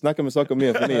farligt att snacka med saker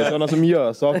mer, för ni är sådana som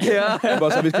gör saker. Bara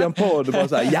så här, vi ska göra en podd, och bara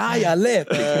så här, jag lätt,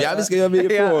 vi ska göra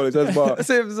video på, liksom. Så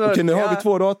bara, okej, nu har vi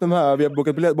 2 datum här, vi har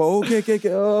bokat biljett, bara okej,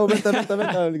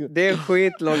 vänta. Det är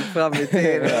skitlångt fram i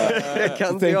tiden. Det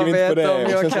kan inte jag veta om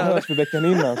jag kan. Sen så hörs vi veckan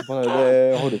innan, så bara,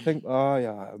 har du tänkt,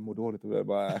 jag mår dåligt, och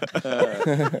bara...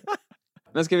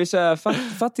 Men ska vi köra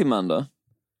Fattigman då?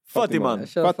 Fattigman.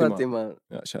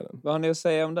 Ja, kör den. Vad har ni att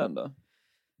säga om den då?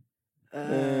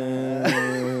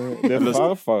 Det är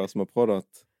farfar som har proddat.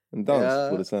 En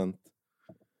dansproducent.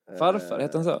 Farfar,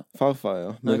 heter han så? Farfar,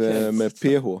 ja. Med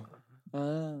PH.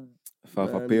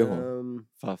 Farfar PH.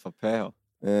 Farfar PH.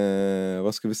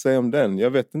 Vad ska vi säga om den? Jag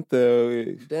vet inte.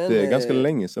 Det är ganska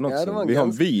länge sedan också. Vi har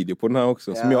en video på den här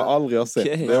också, som jag aldrig har sett.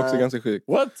 Det är också ganska sjukt.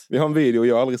 What? Vi har en video och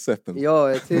jag har aldrig sett den.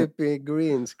 Jag är typ i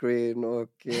green screen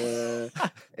och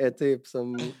är typ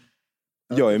som...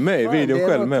 Jag är med i videon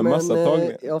själv med massa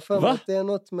tagningar. Jag har för mig att det är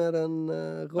något med en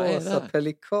rosa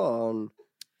pelikan.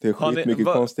 Det är skitmycket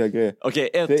konstiga grejer. Okay,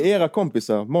 det är era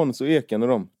kompisar, Måns och Eken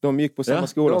och de gick på samma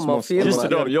skola som oss. Just det,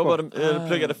 de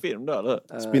pluggade film där,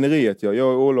 eller? Spinneriet, ja.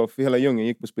 Jag och Olof, hela gängen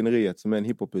gick på Spinneriet, som är en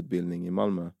hiphoputbildning i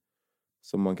Malmö.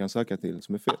 Som man kan söka till,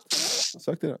 som är fet.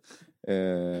 Sök till det.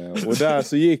 Och där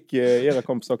så gick era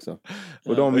kompisar också.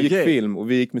 Och de gick film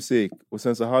och vi gick musik. Och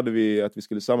sen så hade vi att vi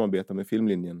skulle samarbeta med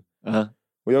filmlinjen.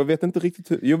 Och jag vet inte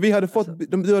riktigt hur... Jo, du hade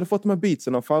fått de här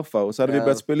beatsen av farfar, och så hade vi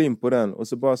börjat spela in på den. Och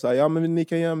så bara så här, men ni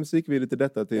kan göra musikvideo till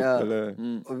detta typ. Eller...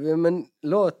 Men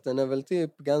låten är väl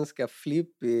typ ganska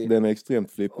flippig. Den är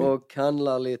extremt flippig. Och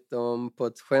handlar lite om, på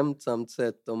ett skämtsamt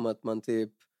sätt, om att man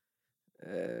typ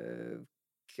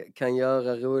kan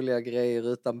göra roliga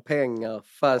grejer utan pengar.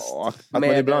 Fast att man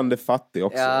ibland är fattig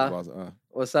också. Ja.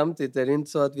 Och samtidigt är det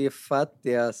inte så att vi är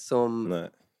fattiga som... Nej.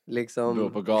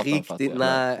 Liksom på gatan riktigt, fattiga,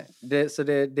 nej,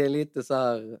 det är lite så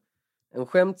här en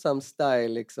skämtsam style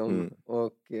liksom,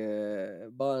 och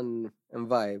bara en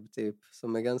vibe typ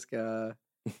som är ganska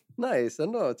nice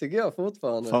ändå, tycker jag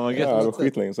fortfarande. Fan vad gött. Ja, det var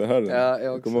skitlänge så jag hörde det.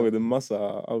 Jag kommer ihåg att det är massa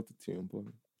autotune på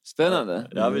den. Spännande.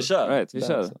 Ja, vi kör. Right, vi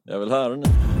kör. Jag vill höra nu.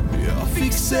 Jag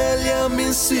fick sälja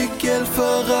min cykel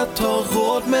för att ha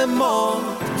råd med mat.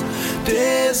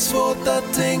 Det är svårt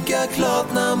att tänka klart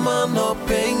när man har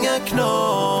pengar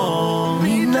knar.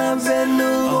 Mina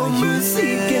vänner och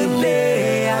musiken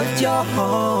är allt jag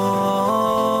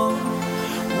har.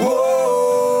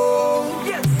 Wow.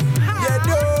 Yeah,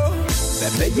 då.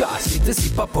 Vem är jag? Sitter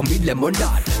sippar på min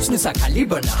lemonad. Snusar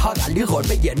kaliberna, har aldrig råd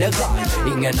med general.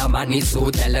 Ingen har man i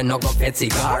sot eller någon fet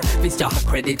cigarr. Visst jag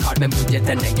har credit card men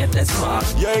budgeten är jättesmart.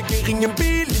 Jag äger ingen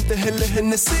bil, inte heller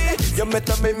Hennessy. Jag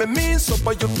mättar mig med min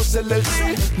soppa, gjort på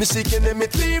selleri. Musiken är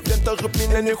mitt liv, den tar upp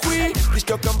min energi. Visst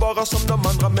jag kan vara som de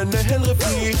andra men är hellre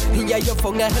fri. Ja, jag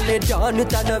fångar hellre dagen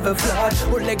utan överflöd.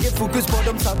 Och lägger fokus på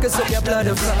de saker som jag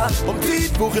blöder för. Om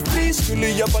tid vore fri skulle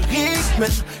jag vara rik.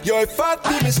 Men jag är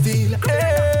fattig med stil.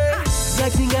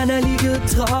 Räkningarna ligger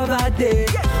travade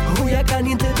och jag kan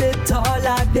inte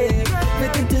betala det.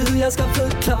 Vet inte hur jag ska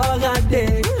förklara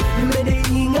det, men det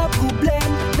är inga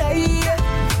problem, nej.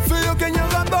 För jag kan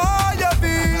göra vad jag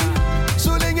vill,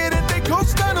 så länge det inte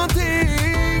kostar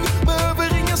någonting.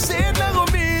 Behöver inga sedlar och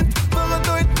mynt för att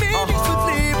ha ett meningsfullt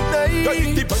liv, nej. Jag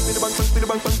gick till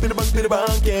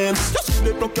banken. Jag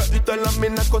skulle plocka ut alla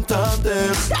mina kontanter.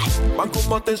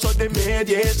 Bankomaten sa det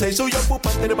medger sig, så jag får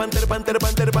banter.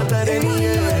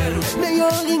 Nej,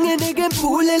 jag har ingen egen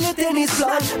pool eller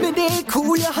tennisplan, men det är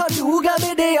cool, jag har noga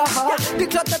med det jag har. Det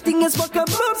är klart att ingen smakar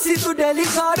mumsigt och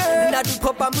delikat när du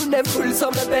proppar munnen full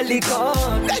som en pelikan.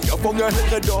 Nej, jag fångar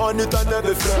hellre dagen utan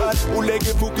överflöd och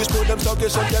lägger fokus på de saker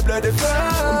som jag blöder för.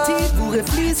 Om tid vore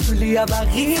fri skulle jag vara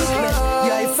rik, men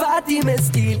jag är fattig med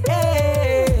stil.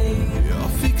 Jag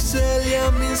fick sälja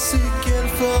min cykel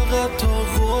för att ha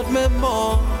råd med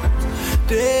mat.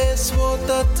 Det är svårt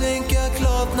att tänka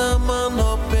klart när man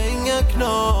har pengar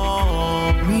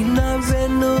knar. Mina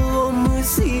vänner och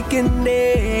musiken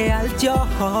är allt jag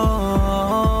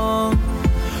har.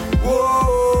 Wow.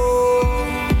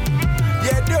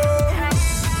 Yeah, då.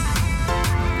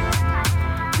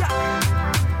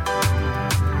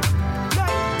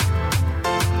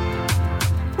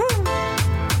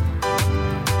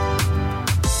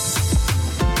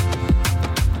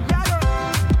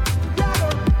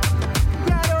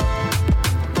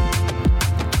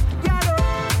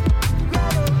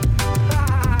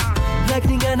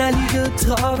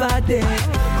 förtrava det.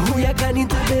 Och jag kan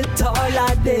inte betala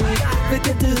det. Vet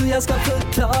inte hur jag ska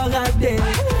förklara det.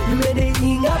 Men det är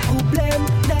inga problem,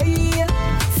 nej.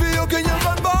 För jag kan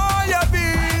göra vad jag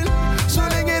vill, så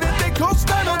länge det inte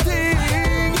kostar någonting.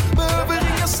 Behöver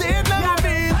inga sedlar och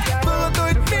vill, för att ha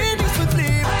ett meningsfullt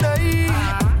liv, nej.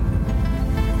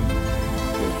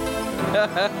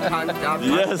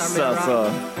 Yes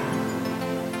alltså.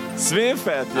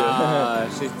 Svinfett ju.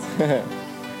 Shit.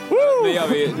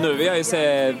 Nu vill jag ju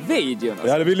se videon.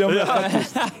 Ja, det vill jag med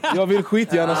faktiskt. Jag vill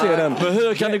skitgärna se den. Men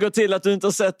hur kan det gå till att du inte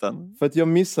har sett den? För att jag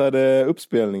missade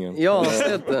uppspelningen. Jag har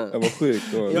sett den. Jag var sjuk.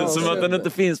 Det är som att den inte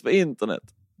finns på internet.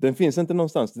 Den finns inte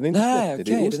någonstans. Den är inte Nej, släppt.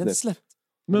 okej, den är inte släppt.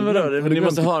 Men vadå? Ni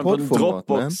måste ha den på en poddformat,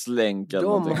 Dropbox-länk eller De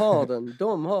någonting. har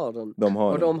den.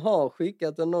 Och de har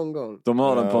skickat den någon gång. De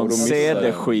har den på en och de missar den.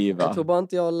 CD-skiva. Jag tror bara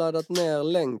inte jag har laddat ner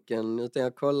länken, utan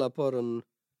jag kollar på den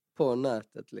på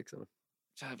nätet liksom.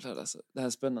 Jävlar alltså, det här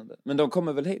är spännande. Men de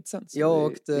kommer väl hit sen? Så Jag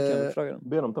vi kan väl åkte... fråga dem.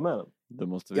 Be dem ta med den. Det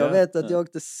måste vi Jag göra. vet att jag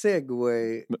åkte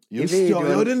segway Just i videon.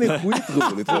 ja, den är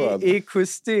skitrolig tror jag. I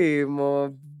kostym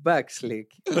och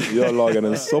backslick. Jag lagade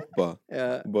en soppa.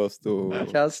 Ja. Bara stå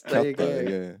och Kasta i katta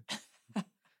grejer.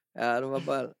 Ja, det var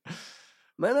bara...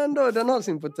 Men ändå, den har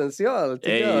sin potential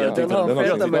tycker jag. jag Den tycker har den har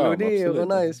feta sin melodier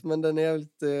charm, och nice, men den är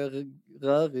jävligt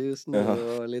rörig just nu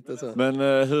och lite så. Men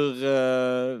hur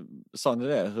sa ni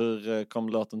det? Hur kom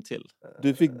låten till?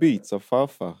 Du fick beats av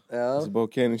farfar. Ja. Så bara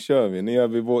okej, nu kör vi. Nu gör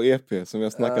vi vår EP som vi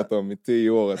har snackat om i 10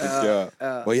 år. Att vi ska göra.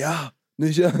 Ja. Bara, ja,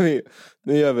 nu kör vi.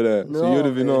 Nu gör vi det. Nu Så har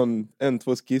gjorde vi vi.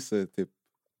 2 skisser typ.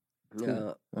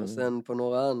 Ja, och sen på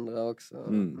några andra också.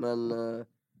 Mm. Men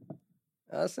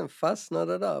sen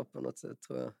fastnade det där på något sätt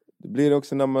tror jag. Det blir det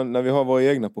också när vi har våra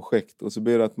egna projekt. Och så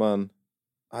blir det att man...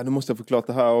 nu måste jag förklara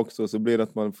det här också. Så blir det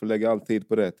att man får lägga all tid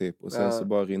på det typ. Och sen så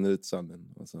bara rinner ut sanden.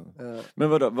 Och så. Ja. Men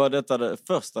vadå, var detta det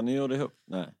första ni gjorde ihop?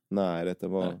 Nej, Detta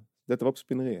var på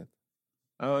spinneriet.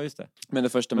 Ja, just det. Men det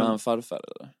första med han farfar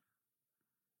eller?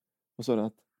 Vad sa du?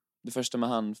 Det första med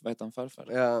han, vad heter han, farfar?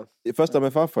 Ja. Det första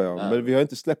med farfar, ja. Ja. Men vi har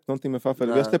inte släppt någonting med farfar.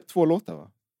 Vi har släppt 2 låtar,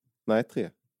 va? Nej, 3.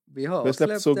 Vi har släppt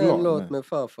släppt Så glad en låt med. med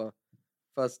farfar.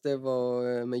 Fast det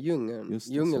var med djungeln. Just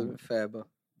det, Djungelfeber.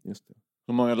 Just det.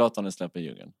 Hur många låtar ni släpper i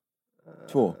djungeln?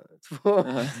 2. Det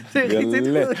är Vi har riktigt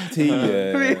lätt sjukt.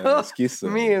 10 Vi har skisser.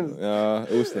 minst. Ja,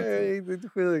 Det är osläppt.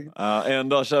 riktigt sjukt. Ja, en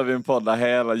dag kör vi en podd där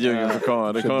hela djungeln får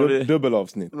komma. Det kommer bli...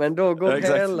 Dubbelavsnitt. Men då går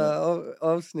Exakt. hela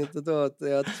avsnittet åt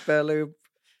att spela upp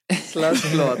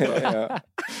slasklåtar.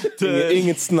 Ja.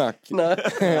 Inget snack. Nej.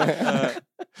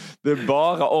 Det är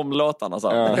bara om låtarna. Så.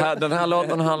 Ja. Den här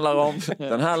låten handlar om...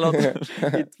 Den här låten...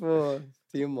 I 2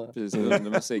 timmar. Precis, under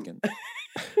musiken.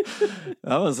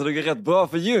 Ja, men så det går rätt bra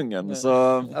för djungeln. Så...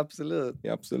 Absolut.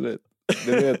 Ja, absolut.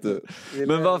 Det vet du.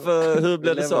 Men varför, hur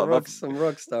blev det så? Som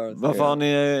rockstars. Varför har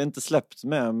ni inte släppt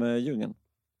med djungeln?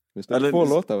 Vi släppte 2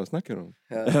 låtar, vad snackar du om?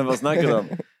 Ja. Vad snackar du om?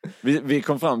 Vi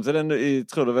kom fram till det nu,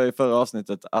 tror det var i förra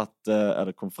avsnittet,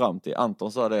 eller kom fram till,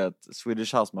 Anton sa det att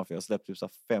Swedish House Mafia släppt typ så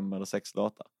 5 eller 6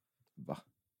 låtar. Va?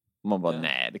 Man bara,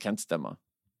 nej det kan inte stämma.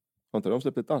 Har inte de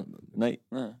släppt ett album? Nej.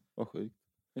 Vad sjukt.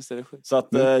 Visst är det sjukt. Så att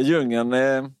djungeln,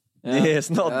 ni är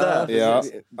snart där. Ja,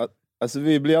 alltså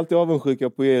vi blir alltid avundsjuka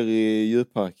på er i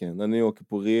djurparken. När ni åker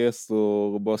på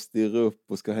resor och bara stirrar upp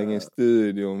och ska hänga i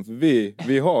studion. För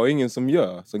vi har ingen som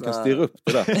kan stirra upp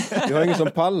det där. Vi har ingen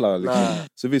som pallar liksom.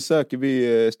 Så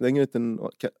vi slänger ut en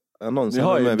annons. Vi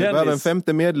behöver en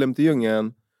 5:e medlem till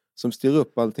djungeln som styr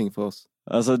upp allting för oss.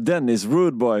 Alltså Dennis,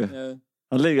 rude boy.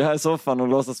 Han ligger här i soffan och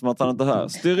låtsas som att han inte hör.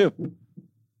 Styr upp.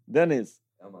 Dennis.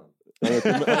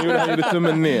 Han gjorde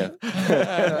tummen ner.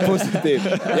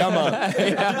 Positivt. Ja, man.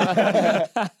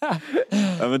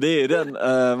 Ja, men det är ju den.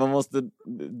 Man måste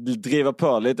driva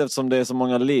på lite eftersom det är så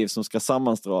många liv som ska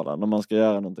sammanstråla när man ska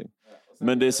göra någonting.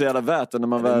 Men det är så jävla värt det när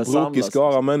man väl samlas. Brokig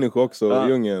skara människor också i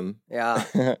djungeln. Ja.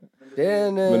 Det är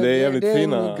en, men det är jävligt en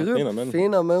fina grupp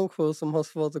fina människor som har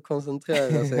svårt att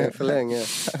koncentrera sig för länge.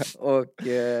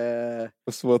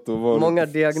 Och svårt att vara många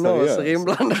diagnoser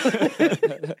inblandade.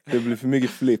 Det blir för mycket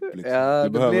flipp liksom. Ja,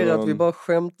 det blir att vi bara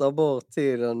skämtar bort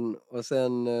tiden. Och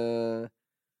sen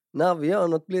när vi gör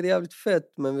något blir det jävligt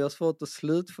fett, men vi har svårt att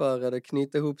slutföra det,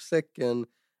 knyta ihop säcken.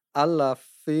 Alla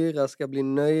 4 ska bli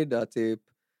nöjda typ.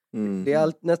 Det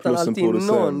är nästan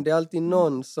alltid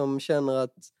någon som känner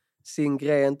att sin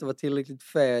grej inte var tillräckligt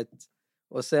fet,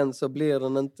 och sen så blir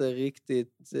den inte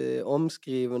riktigt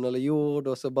omskriven eller gjord,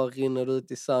 och så bara rinner det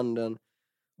ut i sanden.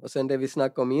 Och sen det vi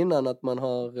snackade om innan, att man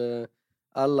har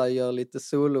alla gör lite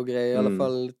sologrejer, i alla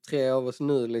fall 3 av oss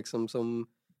nu liksom, som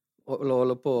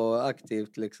håller på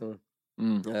aktivt liksom.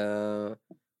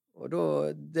 Och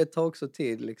då det tar också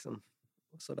tid liksom,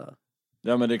 och sådär.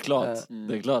 Ja, men det är klart.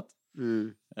 Det är klart.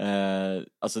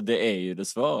 Alltså det är ju det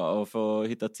svåra att få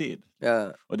hitta tid.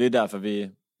 Ja. Och det är därför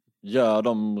vi gör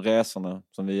de resorna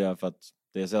som vi gör, för att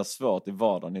det är så svårt i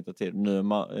vardagen att hitta tid. Nu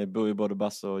bor ju både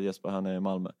Basse och Jesper här nere i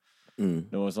Malmö.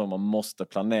 Det är så man måste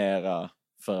planera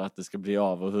för att det ska bli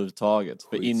av överhuvudtaget.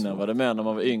 För innan var det mer när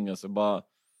man var yngre så bara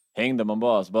hängde man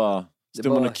bara, så bara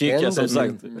stod man och kickade som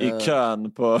sagt i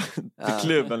kön på till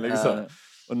klubben liksom.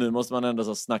 Och nu måste man ändå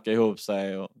så snacka ihop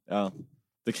sig och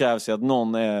det krävs ju att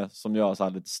någon är som jag så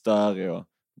här lite störig och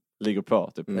ligger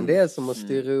på typ. Men det är som att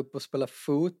styra upp och spela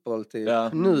fotboll typ.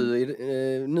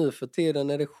 Nu för tiden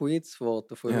är det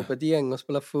skitsvårt att få ihop ett gäng och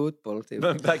spela fotboll typ.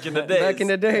 Men back in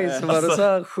the days så var det så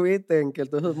här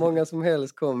skitenkelt och hur många som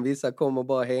helst kom. Vissa kom och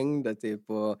bara hängde typ,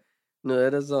 och nu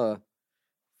är det så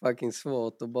fucking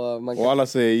svårt och bara och alla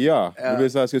säger ja. Det blir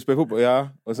så här, ska vi spela fotboll? Ja.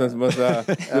 Och sen så bara så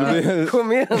här,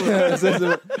 kom igen.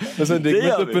 sen det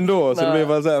går upp ändå, så det blir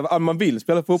bara så här, man vill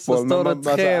spela fotboll. Så står det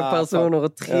 3 personer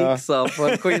och trixar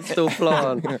på en skitstor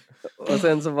plan. Och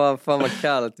sen så bara, fan vad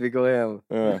kallt, vi går hem.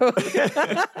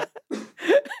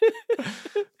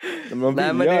 Man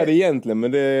vill göra det egentligen,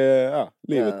 men det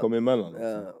livet kommer emellan.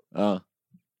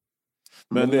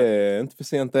 Men det är inte för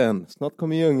sent än. Snart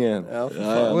kommer djungeln.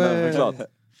 Klart.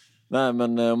 Nej,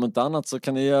 men om inte annat så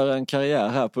kan ni göra en karriär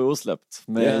här på Osläppt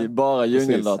med bara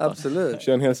djungeldata. Absolut.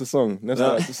 Kör en hel säsong.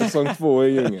 Nästa säsong 2 är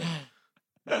djungeln.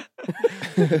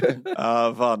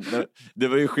 Fan. Det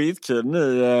var ju skitkul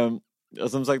nu.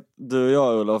 Som sagt, du och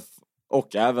jag, Olof,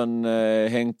 och även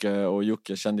Henke och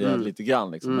Jocke kände jag lite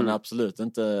grann liksom, men absolut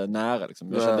inte nära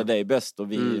liksom. Jag kände dig bäst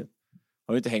och vi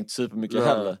har ju inte hängt supermycket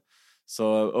heller. Så,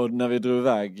 och när vi drog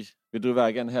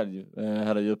iväg en helg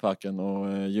här i djurparken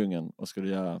och djungeln och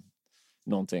skulle göra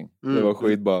någonting. Det var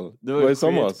skitball. Det var i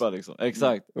somras liksom.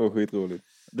 Exakt. Det var skitroligt.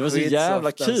 Det var så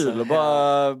jävla kul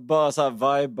att bara så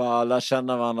här viba, lära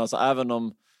känna varandra, så även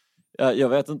om jag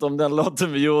vet inte om den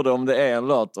låten vi gjorde, om det är en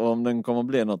låt och om den kommer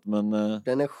bli något, men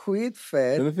den är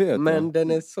skitfet, men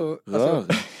den är så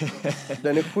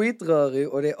den är skitrörig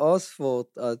och det är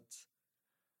asvårt att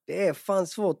det är fan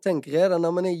svårt. Tänk redan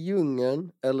när man är i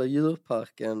djungeln eller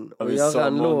djurparken och göra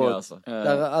en låt alltså.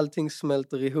 Där allting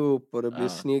smälter ihop och det blir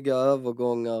snygga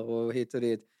övergångar och hit och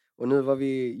dit. Och nu var vi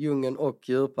i djungeln och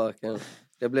djurparken.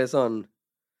 Det blev sån...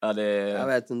 jag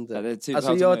vet inte. det är typ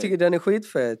alltså jag tycker den är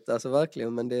skitfett, alltså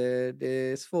verkligen. Men det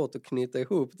är svårt att knyta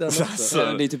ihop den också. Alltså,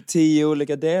 det är typ 10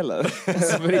 olika delar.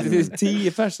 Alltså, det är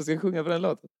 10 personer som ska sjunga på den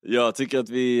låten. Jag tycker att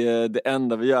det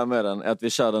enda vi gör med den är att vi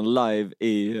kör den live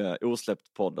i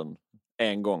Osläppt-podden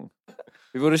en gång.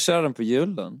 Vi borde köra den på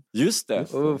julen. Just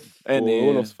det.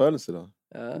 Olofs födelsedag.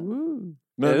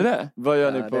 Men är det? Vad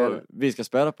gör ni på? Vi ska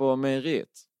spela på mejeriet.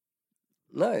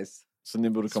 Nice. Så ni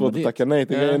borde komma dit. Svårt att tacka nej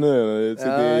till grejer nu.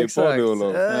 Sitter i podd,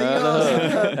 Olof.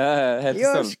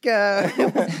 Jag ska...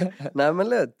 Nej, men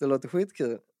lätt. Det låter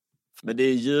skitkul. Men det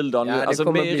är juldagen. Ja, det alltså,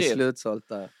 kommer bli slutsålt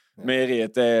där.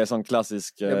 Mejeriet är sån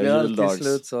klassisk juldags. Det blir alltid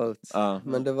slutsålt.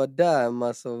 Men det var där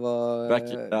alltså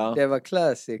det var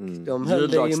classic. De höll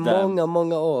det i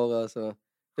många år alltså.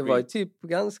 Det var ju typ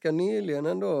ganska nyligen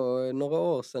ändå, några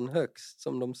år sedan högst,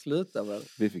 som de slutade väl.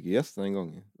 Vi fick gästa en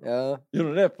gång. Ja.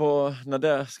 Gjorde det på när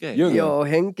det skrev? Ja, och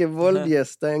Henke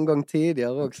våldgästade en gång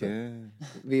tidigare också.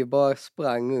 Vi bara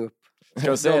sprang upp.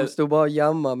 De stod bara och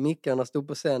jammade, mickarna stod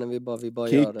på scenen, vi bara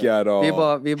gör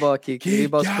det. Vi bara kickar, vi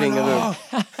bara springer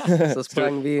runt. Så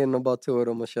sprang vi in och bara tog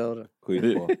dem och körde.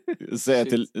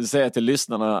 Säg till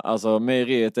lyssnarna, alltså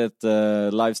mejeriet är ett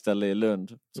liveställe i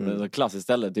Lund som är ett klassiskt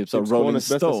ställe, typ så Rolling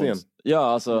Stones. Ja,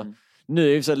 alltså nu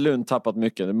är ju så Lund tappat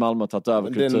mycket, Malmö har tagit över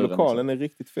kulturen. Den lokalen är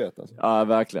riktigt fet alltså. Ja,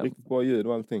 verkligen. Riktigt bra ljud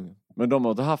och allting. Men de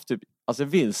har haft typ, alltså jag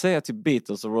vill säga typ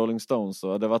Beatles och Rolling Stones,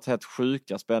 och det har varit helt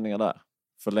sjuka spänningar där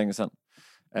för länge sedan.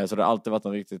 Så det har alltid varit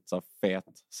en riktigt så fet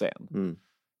scen.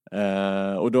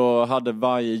 Och då hade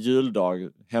varje juldag,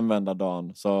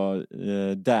 hemvändardagen, så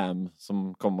Damn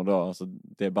som kommer då, alltså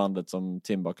det bandet som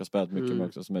Timbuk har spelat mycket med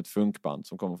också, som är ett funkband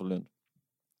som kommer från Lund.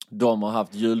 De har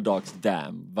haft juldags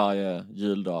Damn varje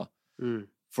juldag.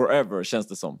 Forever känns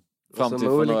det som. Fram till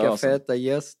olika feta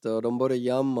gäster, och de både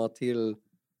jammar till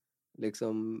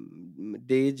liksom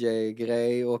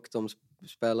DJ-grej och de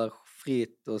spelar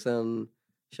fritt, och sen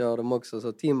kör de också,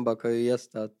 så Timbuk har ju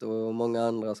gästat och många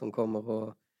andra som kommer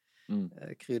och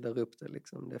kryddar upp det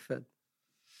liksom. Det är fett.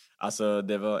 Alltså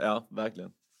det var,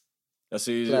 verkligen. Jag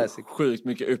ser ju sjukt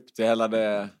mycket upp till hela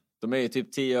det. De är ju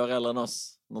typ 10 år äldre än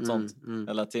oss, något sånt.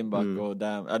 Eller Timbuk och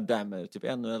Damn är typ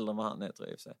ännu äldre än vad han är, tror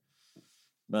jag i och för sig.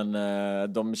 Men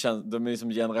de är som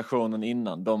generationen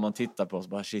innan. De man tittar på så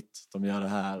bara shit, de gör det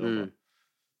här. Och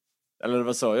eller det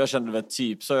var så, jag kände väl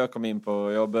typ så jag kom in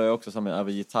på, jag började också samma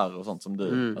över gitarr och sånt som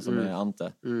du, alltså med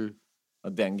Ante.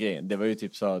 Att den grejen, det var ju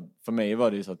typ så, för mig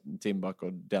var det ju så att Timbuk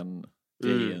och den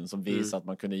grejen som visade att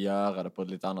man kunde göra det på ett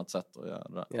lite annat sätt och göra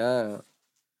det. Ja.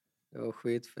 Det var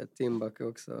skitfett. Timbuk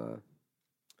också.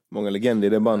 Många legender i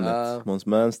det bandet. Måns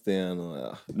Mernsten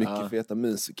och mycket feta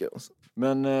musiker. Och så.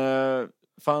 Men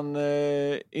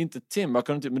inte Timbuk,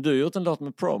 men du har gjort en låt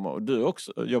med promo. Du har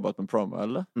också jobbat med promo,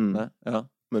 eller? Nej? Ja.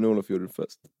 Men Olof gjorde det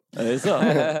först. Är det så?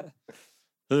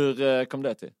 Hur kom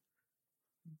det till?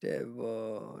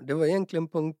 Det var egentligen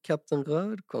på en Kapten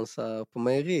Röd-konsert på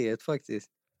mejeriet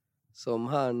faktiskt. Som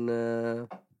han...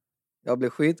 jag blev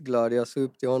skitglad, jag såg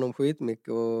upp till honom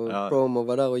skitmycket och promo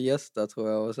var där och gästade tror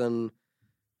jag. Och sen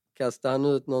kastade han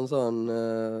ut någon sån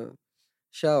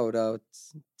shoutout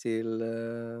till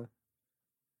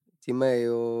mig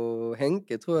och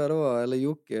Henke tror jag det var, eller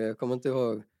Jocke, jag kommer inte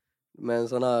ihåg. Men en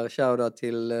sån här shoutout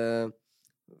till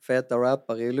feta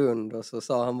rappare i Lund och så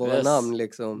sa han våra namn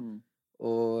liksom.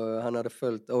 Och han hade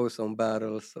följt Ozone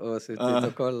Battles och suttit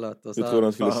och kollat. Och så du trodde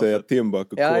han skulle säga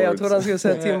Timbuk och Chords? Ja, jag trodde han skulle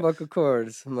säga Timbuk och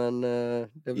Chords. Men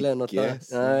det blev något annat.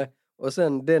 Nej. Och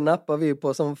sen det nappade vi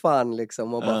på som fan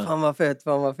liksom. Och bara, fan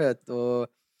vad fett. Och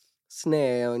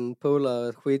Snä, en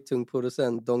polare, skittung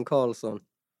producent, Don Karlsson.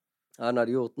 Han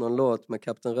hade gjort någon låt med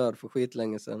Kapten Röd för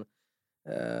skitlänge sedan.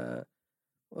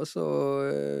 Och så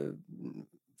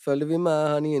följde vi med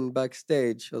han in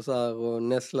backstage och så här och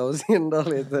nässlade oss in där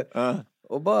lite.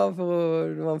 Och bara för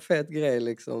att det var en fet grej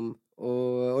liksom.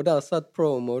 Och där satt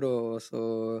promo då och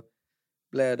så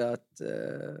blev det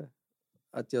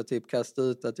att jag typ kastade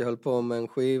ut att jag höll på med en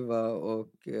skiva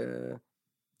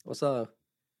och så här.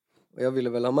 Och jag ville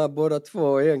väl ha med båda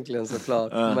två egentligen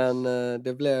såklart. Men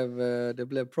det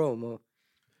blev promo.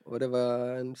 Och det var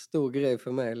en stor grej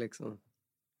för mig liksom.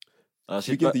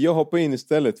 Fick inte jag hoppa in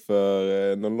istället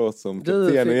för någon låt som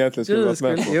kaptenen egentligen skulle varit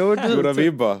med på? Goda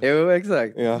vibbar. Jo,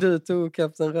 exakt. Ja. Du tog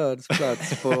Kapten Röds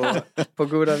plats på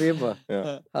Goda vibbar.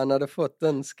 Ja. Han hade fått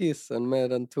den skissen med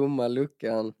den tomma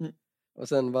luckan. Och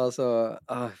sen bara så,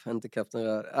 inte Kapten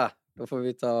Röd. Då får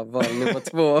vi ta val nummer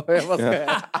 2. Jag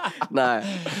bara nej,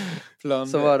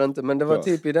 så var det inte. Men det var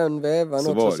typ i den vävan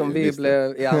så också som vi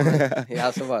blev...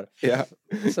 Ja, så var det. Ja,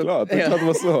 så, klart. Det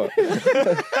var så.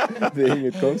 Det är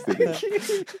inget konstigt.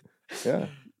 Ja.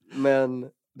 Men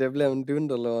det blev en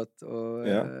dunderlåt och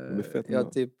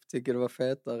jag tycker det var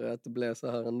fetare att det blev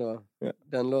så här ändå. Ja.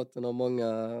 Den låten har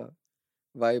många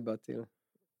vibar till.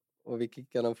 Och vi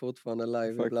kickar den fortfarande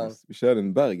live faktiskt. Ibland. Vi körde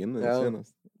den Bergen nu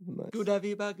senast. Nice. Goda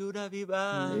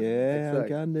vibbar. Yeah, jag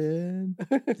kan den.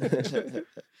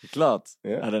 Klart.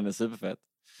 Ja, den är superfett.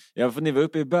 Ja, för ni var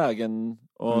uppe i Bergen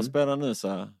och spelade nu så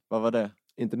här. Vad var det?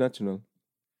 International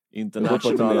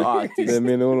Artist. Det är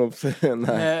min Olof.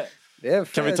 Nej.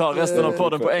 Kan vi ta resten av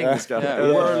podden på engelska?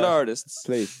 World Artists.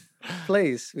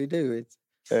 Please, we do it.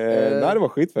 Nej, det var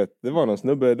skitfett. Det var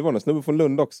någon snubbe från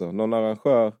Lund också. Någon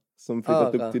arrangör som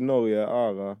flyttat upp till Norge,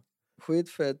 Ara.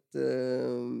 Skitfett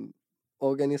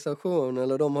organisation,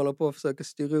 eller de håller på att försöka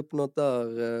styra upp något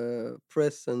där.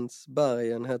 Presence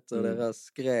Bergen heter deras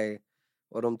grej.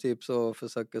 Och de typ så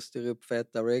försöker styra upp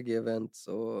feta reggae-events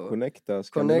och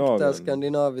connecta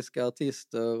skandinaviska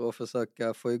artister och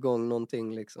försöka få igång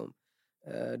någonting liksom.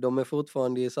 De är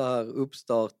fortfarande i så här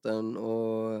uppstarten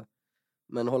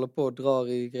men håller på att dra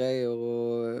i grejer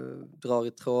och drar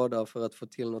i trådar för att få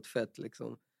till något fett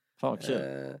liksom.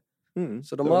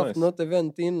 Så de har haft något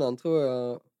event innan tror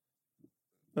jag.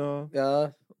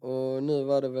 Ja, och nu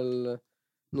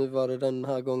var det den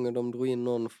här gången de drog in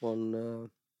någon från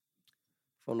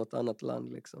något annat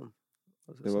land liksom.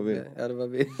 Det var vi. Ja, det var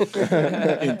vi.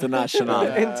 International.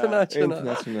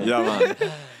 Ja, man.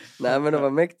 Nej, men det var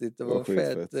mäktigt. Det var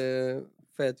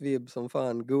fet vibb som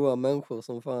fan. Goa människor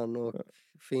som fan och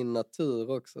fin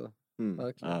natur också.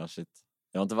 Verkligen. Shit.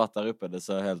 Jag har inte varit där uppe, det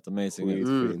ser helt amazing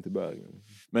ut. Fint i Bergen.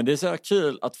 Men det är så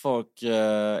kul att folk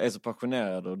är så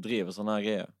passionerade och driver såna här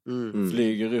grejer.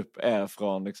 Flyger upp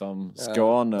från liksom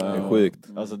Skåne. Det är sjukt.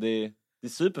 Alltså det är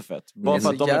superfett. Bara för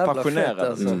att de är passionerade. Fett,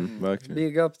 alltså. Verkligen.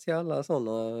 Big up till alla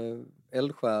såna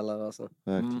eldsjälar alltså.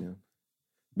 Verkligen.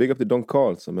 Big up till Don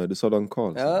Karlsson. Du sa Don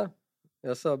Karlsson. Ja,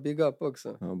 jag sa big up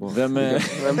också. Ja, vem är...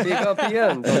 Men big up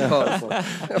igen, Don Karlsson.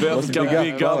 Vem kan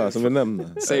big up? Som vi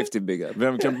nämnde. Safety big up.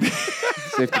 Vem kan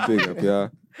Safety big up, ja.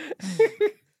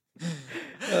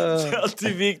 Det är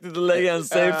alltid viktigt att lägga en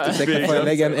safety big up. Får jag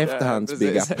lägga en efterhands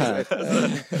big up här.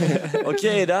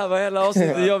 Okej, det här var hela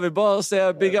avsnittet. Jag vill bara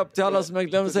säga big up till alla som jag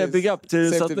glömde säga big up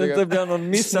till. Så att det inte blir någon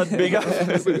missad big up.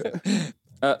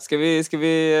 Ska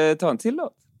vi ta en till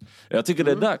då? Jag tycker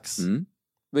det är dags.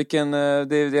 Vilken,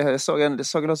 jag såg en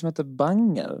låt som heter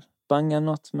Banger. Banger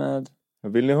något med...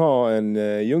 Vill ni ha en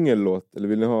djungellåt eller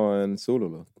vill ni ha en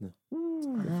sololåt?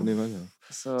 Det får ni välja.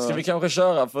 Så... Ska vi kanske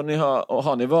köra, för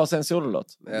har ni varsin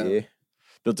sololåt? Ja.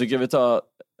 Då tycker jag vi tar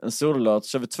en sololåt,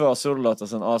 kör vi 2 sololåtar,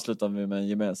 sen avslutar vi med en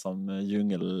gemensam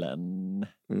djungeln.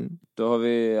 Då har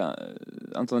vi,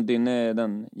 Anton, din är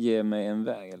den Ge mig en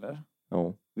väg, eller?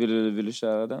 Ja. Vill du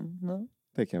köra den? Nej.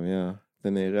 Det kan vi göra.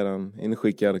 Den är redan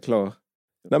inskickad, klar.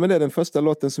 Nej, men det är den första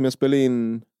låten som jag spelade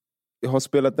in. Jag har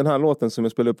spelat den här låten som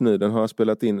jag spelar upp nu. Den har jag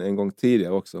spelat in en gång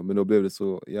tidigare också. Men då blev det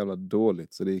så jävla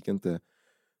dåligt så det gick inte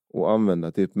att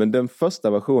använda typ. Men den första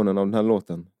versionen av den här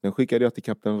låten, den skickade jag till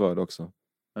Kapten Röd också.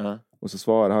 Och så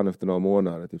svarade han efter några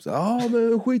månader typ så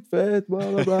men skitfett,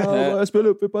 jag spelade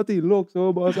upp ett par till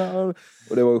också bara så här.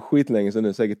 Och det var skitlänge sedan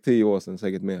nu, säkert 10 år sedan,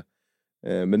 säkert mer.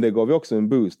 Men det gav ju också en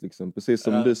boost liksom, precis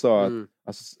som du sa att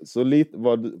alltså, så lite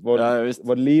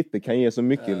vad lite kan ge så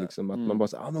mycket liksom, att man bara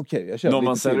säger okej, jag kör någon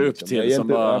man ser upp liksom. till som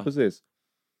bara... Ja, precis.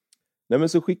 Nej, men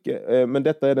så men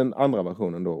detta är den andra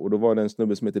versionen då, och då var det en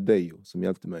snubbe som heter Dejo som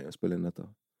hjälpte mig att spela in detta.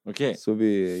 Okej. Så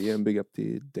vi ger en big up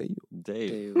till Dejo.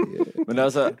 Men det är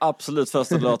alltså absolut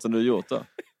första låten du gjort då?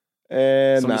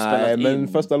 Nej, men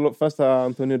första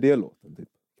Antonio D-låten typ.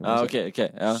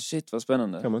 Okej. Ja. Shit, vad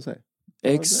spännande. Kan man säga.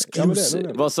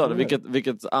 Exclusive. Vad sa du?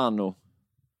 Vilket anno?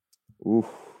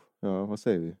 Ja, vad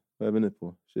säger vi? Vad är vi nu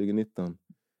på? 2019.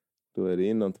 Då är det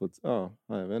innan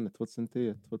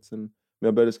 2010, 2000. Men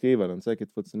jag började skriva den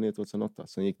säkert 2009, 2008.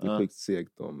 Sen gick det sjukt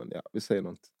segt då. Men ja, vi säger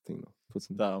någonting då.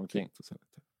 2000, där omkring. 2008.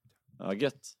 Ja,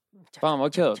 gött. Fan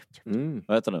vad kul.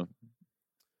 Vad heter den?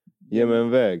 Ge mig en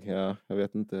väg. Ja, jag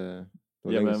vet inte. Det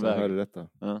var länge sedan jag hörde detta.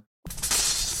 Ja.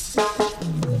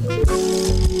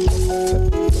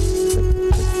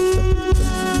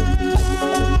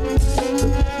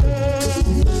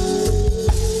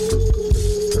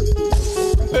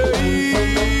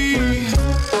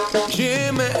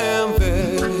 Ge mig en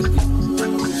väg.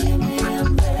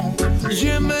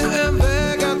 Ge mig en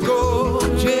väg att gå.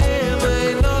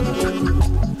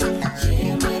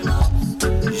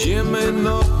 Ge mig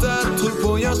något att tro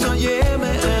på. Jag ska ge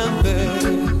mig en väg.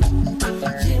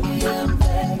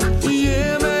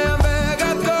 Ge mig en väg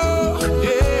att gå.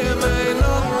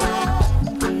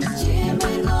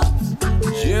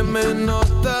 Ge mig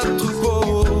något att tro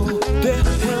på. Det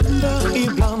händer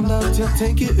ibland att jag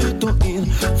tänker ut och in.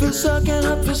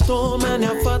 Försöker att förstå men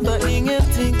jag fattar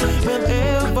ingenting. Men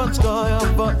vart ska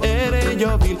jag? Vad är det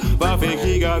jag vill? Varför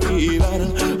krigar vi i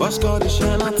världen? Vad ska det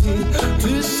tjäna till?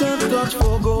 Tusentals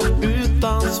frågor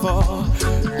utan svar.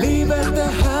 Livet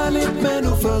är härligt men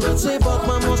oförutsägbart.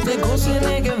 Man måste gå sin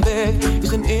egen väg i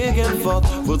sin egen fart.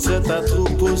 Fortsätta tro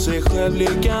på sig själv.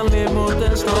 Lyckan led mot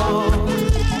en start.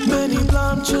 Men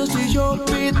ibland känns det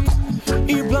jobbigt.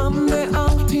 Ibland är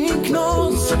allting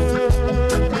knas.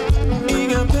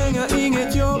 Inga pengar,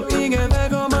 inget jobb, ingen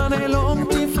väg och man är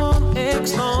långt ifrån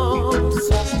extras.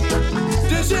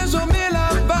 Det känns som hela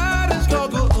världen ska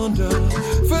gå under.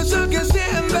 Försöker se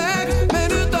en väg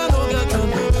men utan några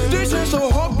grunder. Det känns så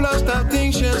hopplöst,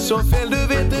 allting känns så fel. Du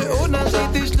vet det ordnar sig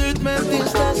till slut men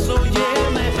tills dess så ge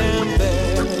mig en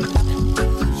väg.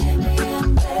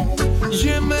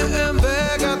 Ge mig en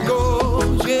väg att gå.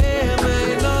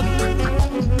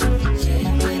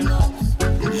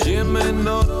 Ge mig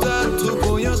något att tro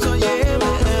på. Jag ska ge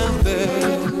mig en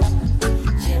väg.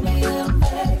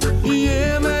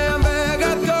 Ge mig en väg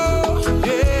att gå.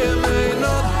 Ge mig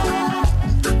något.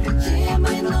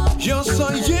 Jag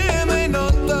sa ge mig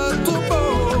något att tro på.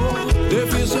 Det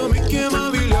finns så mycket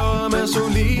man vill göra med så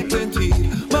liten tid.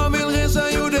 Man vill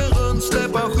resa jorden runt,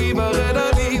 släppa skiva,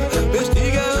 rädda liv.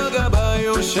 Bestiga höga berg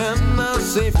och känna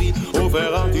sig fri. Och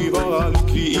för alltid vara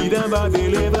lycklig i den värld vi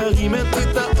lever i. Men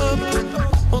titta upp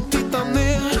och titta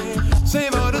ner. Säg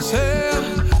vad du ser.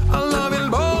 Alla vill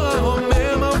bara ha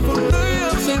mer. Man får nöja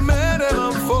sig med det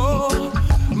man får.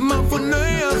 Man får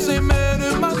nöja sig med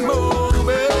det man mår.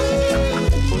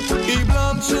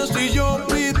 Ibland känns det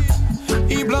jobbigt.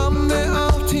 Ibland är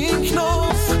allting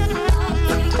knas.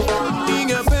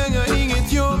 Inga pengar,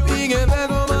 inget jobb, ingen väg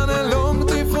och man är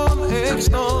långt ifrån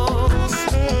extras.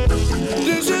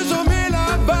 Det känns som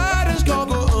hela världen ska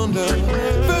gå under.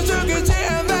 Försöker se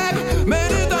en väg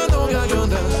men utan några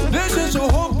grunder. Det känns så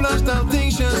hopplöst,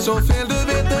 allting känns så fel. Du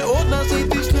vet det ordnar sig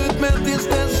till slut men tills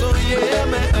dess så ge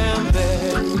mig en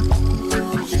väg.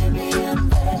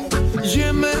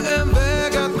 Ge mig en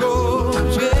väg att gå.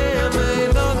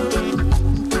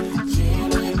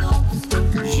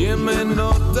 Ge mig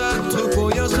något att tro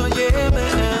på. Jag ska ge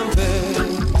mig en väg.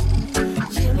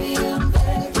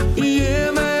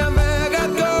 Ge mig en väg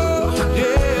att gå.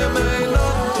 Ge mig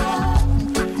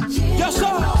något. Jag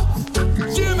sa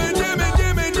ge mig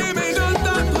något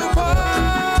att tro på.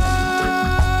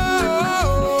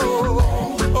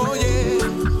 Oh yeah.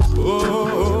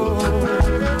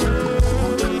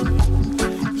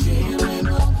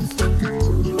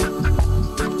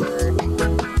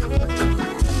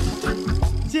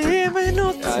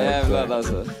 något. Ja, jävlar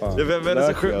alltså. Vem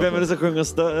är det som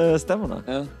sjunger stämmorna?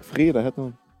 Ja. Frida heter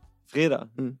hon. Frida?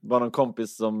 Bara någon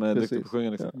kompis som är duktig på att sjunga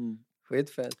liksom.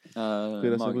 Skitfett.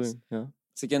 Frida Sabrin, ja.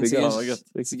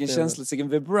 Sicken känsla, sicken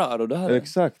vibrato det här.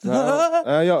 Exakt.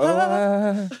 Ja,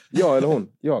 eller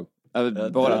hon. Jag.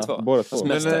 Båda två. Båda två.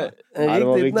 Men, det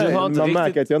var riktigt, man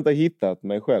märker att jag inte har hittat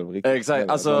mig själv riktigt. Exakt,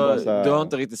 alltså du har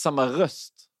inte riktigt samma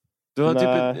röst. Du har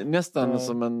typ nästan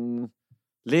som en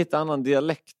lite annan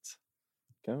dialekt.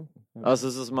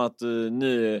 Alltså så som att du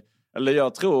nu, eller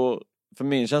jag tror, för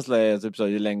min känsla är typ så,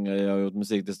 ju längre jag har gjort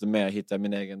musik desto mer hittar jag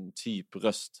min egen typ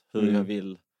röst, hur jag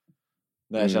vill,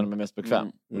 när jag känner mig mest bekväm.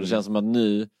 Och det känns som att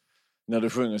nu när du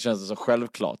sjunger känns det så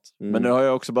självklart. Men nu har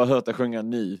jag också bara hört dig sjunga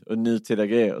och nutida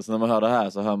grejer. Och så när man hör det här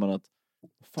så hör man att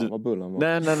fan vad bullen var.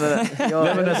 Nej. Nej,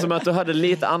 men det är som att du hade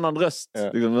lite annan röst.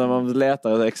 Liksom, när man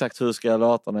letar exakt hur ska jag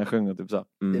låta när jag sjunger typ så.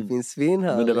 Det finns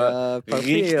svinhärliga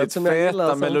partier som jag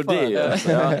gillar melodier.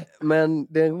 Ja. Men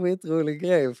det är en skitrolig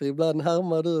grej, för ibland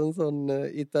härmar du en sån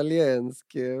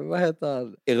italiensk, vad heter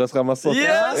han? Eros Ramazzotti.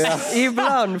 Yes!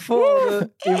 Ibland får du,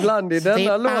 ibland i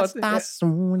denna låt.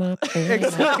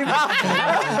 Exakt.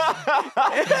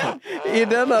 I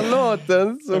denna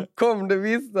låten så kom det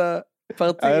vissa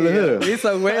partier,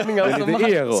 vissa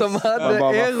meningar som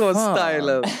hade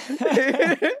Eros-stylen.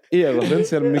 Eros, det är inte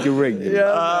så mycket reggae.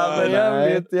 Ja,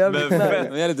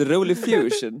 men jävligt rolig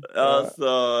fusion. Alltså,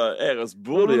 Eros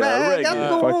borde göra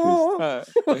reggae.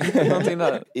 Faktiskt. Någonting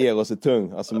där. Eros är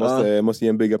tung. Alltså måste ge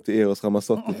en big up till Eros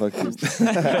Ramazzotti faktiskt.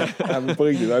 Men på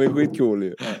riktigt, han är skitcool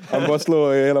ju. Han bara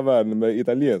slår i hela världen med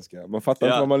italienska. Man fattar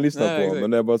inte vad man lyssnar på,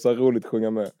 men det är bara så roligt att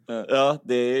sjunga med. Ja,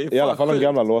 det är i alla fall de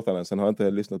gamla låtarna, sen har jag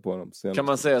inte lyssnat på dem. Kan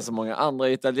man säga så många andra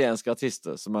italienska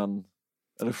artister som man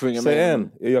sjunger säg med?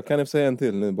 En. Jag kan säga en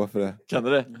till nu bara för det. Kan du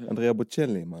det? Andrea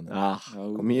Bocelli, man.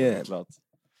 Kom igen. Klart.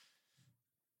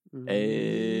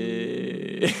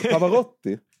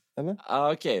 Pavarotti, eller?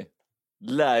 Okej.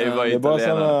 Lär ju vara italienare. Det är bara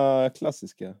såna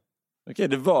klassiska. Okej,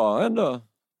 det var ändå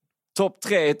topp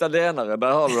 3 italienare,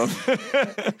 där har du dem.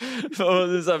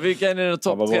 Så vilka är de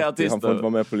topp 3 artister? Han får inte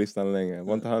vara med på listan längre.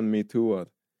 Var inte han MeToo?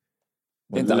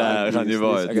 Inte lär han ju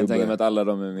vara. Jag kan tänka mig att alla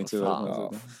de är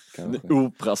MeToo.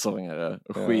 Operasångare,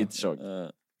 skittjock.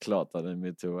 Klart att det är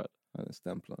MeToo. Han är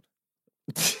stämplad.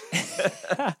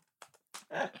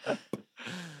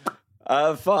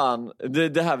 Fan,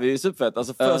 det här var ju superfett.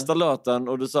 Alltså första låten,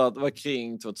 och du sa att det var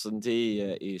kring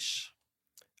 2010-ish.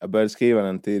 Jag började skriva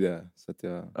den tidigare, så att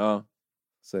jag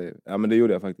säger. Ja, men det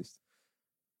gjorde jag faktiskt.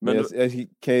 Men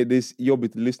det är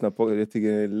jobbigt att lyssna på. Jag tycker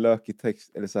det är lökig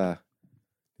text, eller så här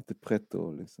lite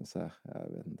pretto liksom så här,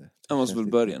 jag vet inte. Jag måste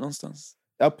väl börja någonstans.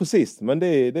 Ja, precis, men det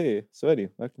är så är det ju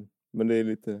verkligen. Men det är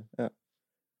lite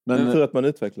men jag tror att man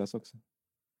utvecklas också.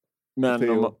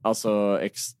 Men alltså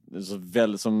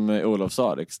som Olof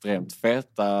sa, det extremt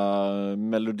feta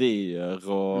melodier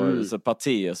och så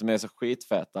partier som är så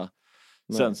skitfeta.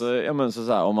 Sen så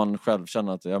så här, om man själv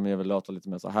känner att jag vill låta lite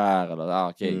mer så här, eller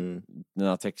den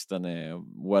här texten är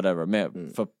whatever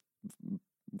med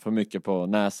för mycket på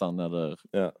näsan, eller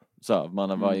så här,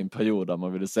 man var i en period där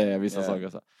man ville säga vissa saker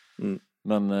så här.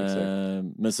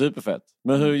 Men superfett.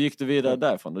 Men hur gick du vidare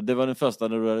därifrån? Det var den första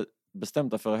när du hade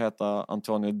bestämt dig för att heta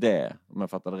Antonio D, om jag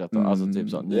fattade rätt. Alltså typ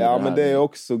så. Men det är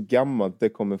också gammalt. Det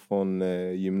kommer från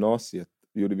gymnasiet.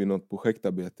 Gjorde vi något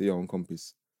projektarbete, jag och en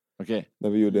kompis. Okej. Där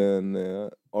vi gjorde en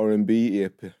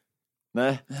R&B-EP.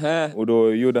 Nej. Och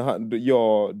då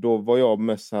då var jag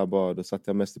mest så här bara, då satt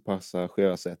jag mest i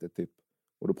passagerarsätet typ.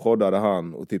 Och då proddade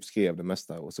han och typ skrev det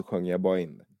mesta, och så sjöng jag bara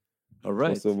in det. All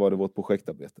right. Och så var det vårt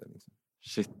projektarbete liksom.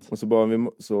 Shit. Och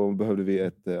så behövde vi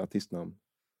ett artistnamn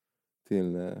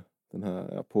till den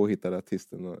här påhittade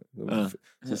artisten.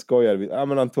 Så skojade vi.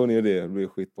 Men Antonio det blir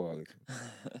skitbra liksom.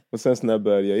 Och sen när jag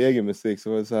började göra egen musik så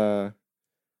var det så här.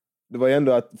 Det var ju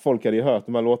ändå att folk hade hört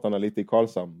de här låtarna lite i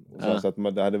Karlshamn. Så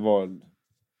att det hade varit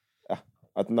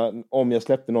att om jag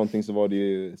släppte någonting så var det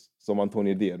ju som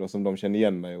Antonio D då, som de kände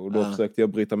igen mig. Och då försökte jag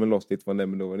bryta mig loss lite från det,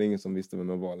 men då var det ingen som visste vem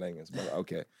jag var längre. Så bara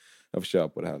okej, jag får köra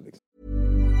på det här liksom.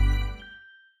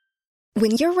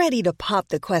 When you're ready to pop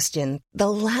the question, the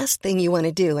last thing you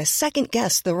want to do is second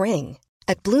guess the ring.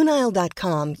 At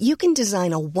BlueNile.com you can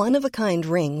design a one-of-a-kind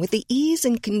ring with the ease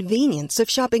and convenience of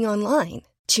shopping online.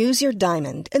 Choose your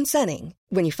diamond and setting.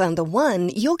 When you find the one,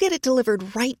 you'll get it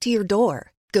delivered right to your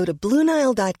door. Go to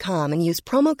BlueNile.com and use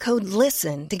promo code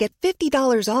LISTEN to get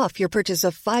 $50 off your purchase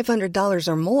of $500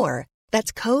 or more.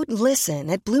 That's code LISTEN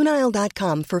at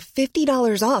BlueNile.com for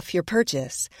 $50 off your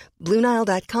purchase.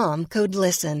 BlueNile.com, code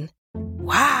LISTEN.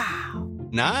 Wow!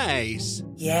 Nice!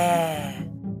 Yeah!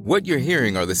 What you're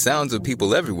hearing are the sounds of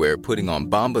people everywhere putting on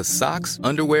Bombas socks,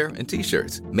 underwear, and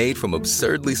T-shirts made from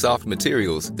absurdly soft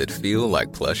materials that feel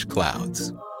like plush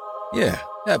clouds. Yeah,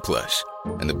 that plush.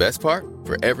 And the best part?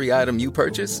 For every item you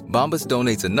purchase, Bombas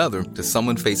donates another to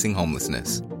someone facing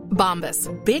homelessness. Bombas.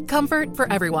 Big comfort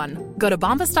for everyone. Go to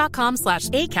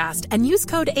bombas.com/ACAST and use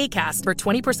code ACAST for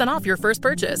 20% off your first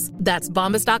purchase. That's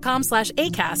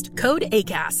bombas.com/ACAST. Code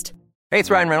ACAST. Hey, it's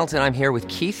Ryan Reynolds, and I'm here with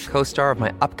Keith, co-star of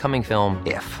my upcoming film,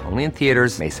 If, only in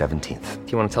theaters May 17th.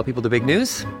 Do you want to tell people the big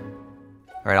news?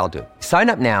 All right, I'll do it. Sign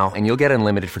up now and you'll get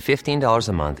unlimited for $15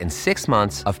 a month and 6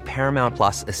 months of Paramount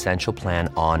Plus Essential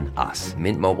Plan on us.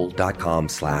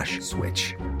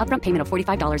 MintMobile.com/switch. Upfront payment of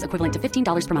 $45 equivalent to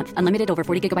 $15 per month. Unlimited over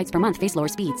 40 gigabytes per month. Face lower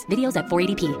speeds. Videos at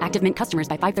 480p. Active Mint customers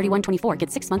by 531.24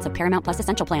 get 6 months of Paramount Plus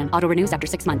Essential Plan. Auto renews after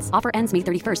 6 months. Offer ends May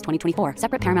 31st, 2024.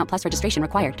 Separate Paramount Plus registration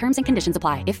required. Terms and conditions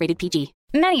apply if rated PG.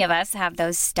 Many of us have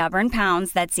those stubborn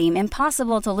pounds that seem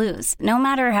impossible to lose, no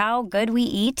matter how good we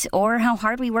eat or how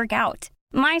hard we work out.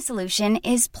 My solution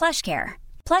is PlushCare.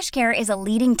 PlushCare is a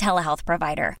leading telehealth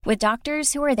provider with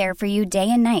doctors who are there for you day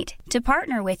and night to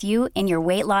partner with you in your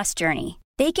weight loss journey.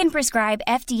 They can prescribe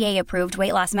FDA-approved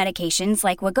weight loss medications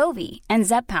like Wegovy and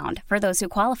Zepbound for those who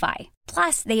qualify.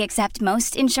 Plus, they accept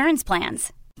most insurance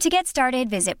plans. To get started,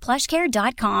 visit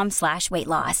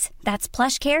plushcare.com/weightloss. That's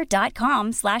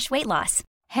plushcare.com/weightloss.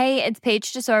 Hey, it's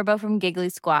Paige DeSorbo from Giggly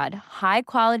Squad. High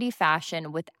quality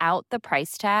fashion without the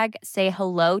price tag. Say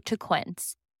hello to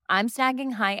Quince. I'm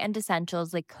snagging high-end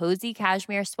essentials like cozy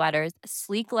cashmere sweaters,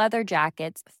 sleek leather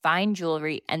jackets, fine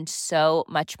jewelry, and so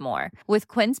much more. With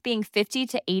Quince being 50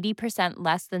 to 80%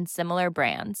 less than similar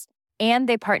brands. And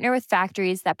they partner with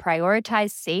factories that prioritize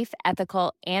safe,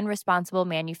 ethical, and responsible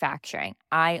manufacturing.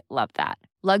 I love that.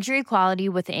 Luxury quality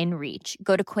within reach.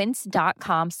 Go to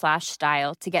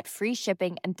quince.com/style to get free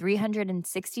shipping and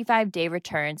 365-day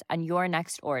returns on your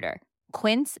next order.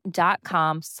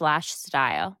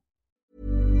 Quince.com/style.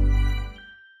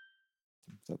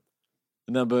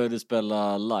 När började du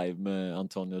spela live med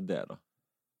Antonio D då?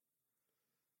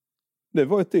 Det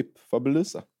var ju typ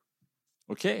Fabulosa.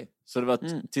 Okej, så det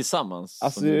var tillsammans?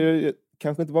 Alltså, jag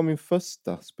kanske inte var min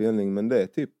första spelning, men det är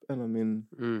typ en av min...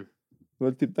 Det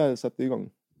var typ där jag satte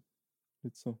igång.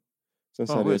 Lite så. Sen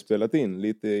så hade jag spelat in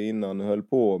lite innan och höll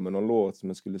på med någon låt som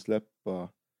jag skulle släppa.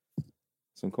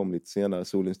 Som kom lite senare,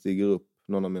 Solen stiger upp.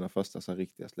 Någon av mina första så här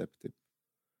riktiga släpp typ.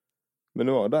 Men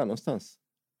det var där någonstans.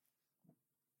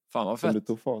 Fan vad fett. Det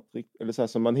tog fart. Eller så här,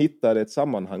 så man hittade ett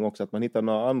sammanhang också. Att man hittade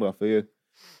några andra. För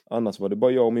annars var det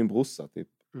bara jag och min brorsa typ.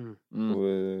 Och,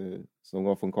 som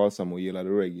var från Karlshamn och gillade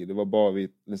reggae. Det var bara vi,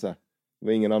 så här, det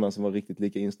var ingen annan som var riktigt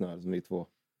lika insnöad som vi två.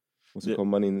 Och så kom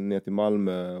man in ner till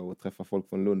Malmö och träffar folk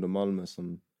från Lund och Malmö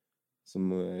som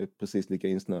är precis lika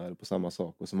insnöade på samma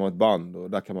sak. Och som har ett band och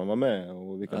där kan man vara med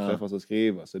och vi kan träffas och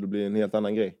skriva. Så det blir en helt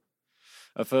annan grej.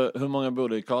 Ja, för hur många bor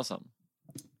du i Karlshamn?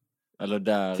 Eller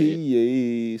där 10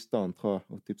 i stan tror jag.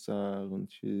 Och typ så här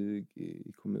runt 20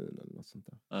 i kommunen eller något sånt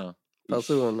där. Ja.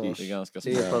 Personer. Det är ganska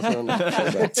 10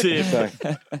 personer.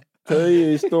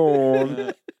 10 i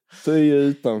stan. 10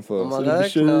 utanför. Om man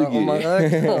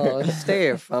räknar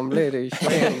Stefan blir det ju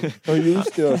 21. Ja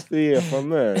just det, Stefan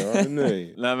med. Ja,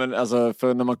 nej. Nej men alltså,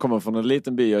 för när man kommer från en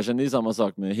liten by, jag känner ju samma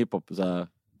sak med hiphop så här,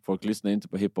 folk lyssnar inte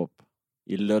på hiphop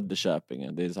i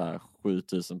Löddeköpingen. Det är så här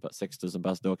 6,000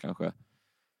 pers då kanske.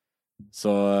 Så,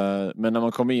 men när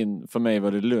man kommer in, för mig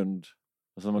var det Lund.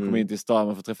 Alltså när man kommer in till stan,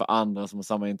 man får träffa andra som har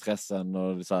samma intressen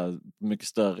och det är så här, mycket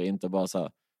större, inte bara så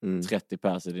här 30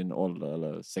 pers i din ålder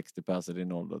eller 60 pers i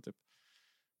din ålder typ.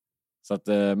 Så att,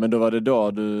 men då var det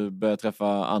då du började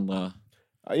träffa andra?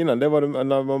 Ja, innan det var det,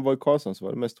 när man var i Karlshamn så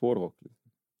var det mest hårdrock.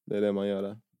 Det är det man gör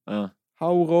där. Ja.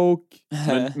 Howrock.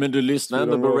 Men du lyssnar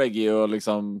ändå på reggae och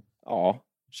liksom... Ja,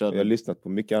 jag har lyssnat på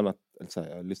mycket annat. Eller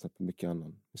jag har lyssnat på mycket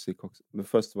annan musik också. Men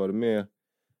först var det mer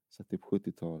så typ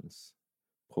 70-tals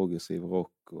progressiv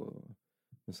rock och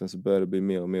sen så började det bli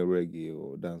mer och mer reggae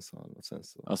och dancehall och sen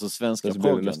så. Alltså svenska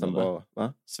proggen nästan bara,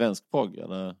 va? Svensk progg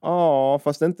eller? Ja,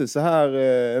 fast inte så här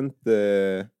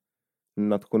inte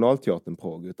Nationalteatern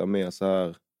progg utan mer så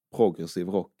här progressiv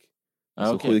rock.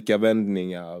 Alltså sjuka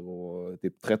vändningar och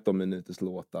typ 13 minuters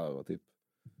låtar och typ.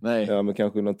 Nej. Ja, men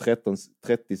kanske någon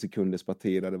 30 sekunders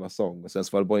parti där det var sång och sen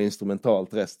så var det bara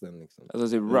instrumentalt resten liksom. Alltså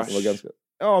typ Rush. Var ganska...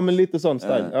 Ja, men lite sån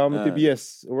style. Ja, men typ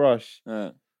Yes och Rush.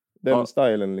 Den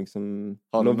stylen liksom.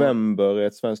 November är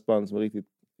ett svenskt band som var riktigt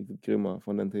grymma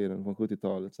från den tiden, från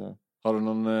 70-talet så här. Har du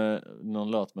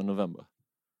någon låt med November?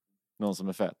 Någon som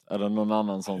är fet? Eller någon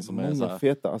annan sån som är så här?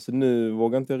 Feta. Alltså nu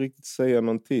vågar inte jag riktigt säga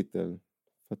någon titel.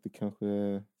 För att det kanske...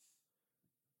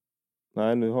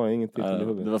 Nej, nu har jag ingen titel i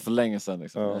huvudet. Det var för länge sedan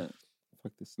liksom. Ja.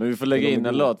 faktiskt. Men vi får lägga in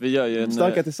en låt. Vi gör ju en...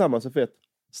 Starka tillsammans är fett.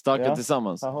 Starka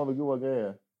tillsammans. Här har vi goda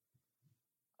grejer.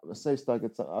 Säg starka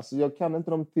tillsammans. Alltså jag kan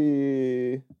inte dem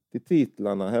till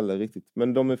titlarna heller riktigt.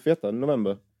 Men de är feta i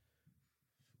november.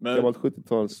 Men det var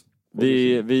 70-tals.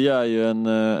 Vi gör ju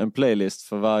en playlist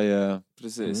för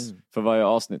varje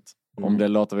avsnitt. Om det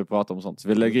låter vi pratar om sånt. Så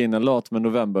vi lägger in en låt med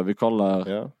november. Vi kollar.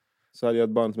 Ja. Så hade jag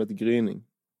ett band som heter Gryning.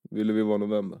 Ville vi vara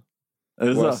november. Är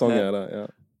det så? Sångare där, ja.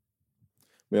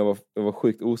 Men jag var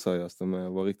sjukt oseriös. Men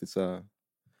jag var riktigt så här...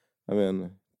 Jag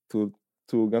vet,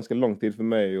 tog ganska lång tid för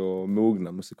mig att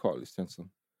mogna musikaliskt, känns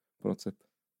som. På något sätt.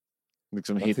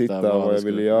 Liksom hitta vad jag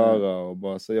ville göra.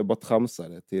 Och jag bara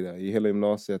tramsade tidigare. I hela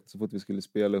gymnasiet, så fort vi skulle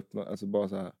spela upp. Alltså bara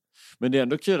så här. Men det är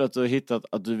ändå kul att du har hittat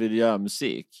att du vill göra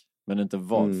musik. Men inte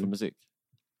vad för musik.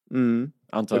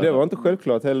 Och det var inte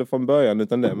självklart heller från början.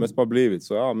 Utan det mest bara blivit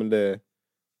så. Ja, men det...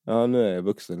 Ja, nu är jag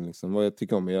vuxen liksom. Vad jag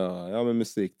tycker om att göra. Ja, men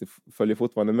musik, det följer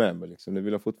fortfarande med mig liksom. Det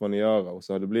vill jag fortfarande göra. Och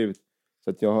så har det blivit så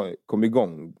att jag kom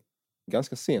igång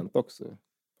ganska sent också.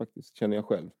 Faktiskt, känner jag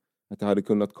själv. Att jag hade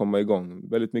kunnat komma igång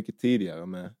väldigt mycket tidigare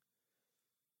med.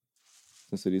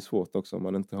 Sen så är det svårt också om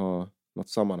man inte har något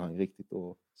sammanhang riktigt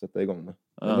att sätta igång med.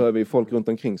 Då behöver vi folk runt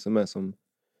omkring som är som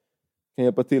kan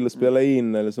hjälpa till att spela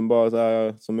in. Eller som bara så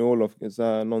här, som i Olof, så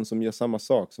här, någon som gör samma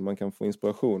sak som man kan få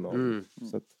inspiration av.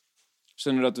 Så att,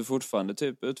 känner du att du fortfarande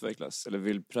typ utvecklas? Eller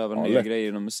vill pröva nya grejer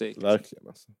inom musik? Verkligen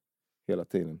alltså. Hela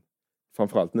tiden.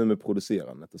 Framförallt nu med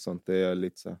producerandet och sånt. Det är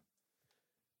lite så här,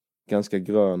 ganska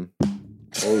grön.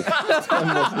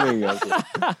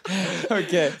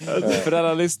 Okej. För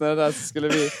alla lyssnare där så skulle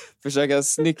vi försöka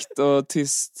snyggt och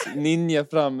tyst ninja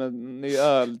fram en ny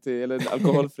öl eller en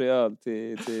alkoholfri öl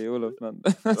till Olof.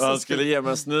 Han skulle ge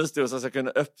mig en snusdos så att jag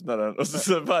kunde öppna den. Och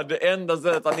så bara det enda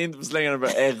sättet han inte får slänga den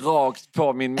är rakt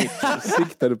på min mick.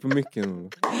 Siktade på micken.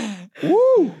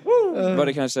 Var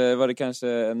det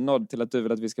kanske en nod till att du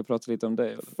vill att vi ska prata lite om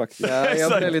dig? Eller? Faktiskt. Ja,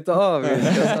 jag blev lite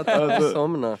avis. Jag satt och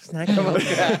somnade.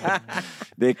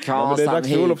 Det är Karlsson det är dags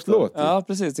för Olofs låt. Ja,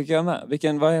 precis, tycker jag med.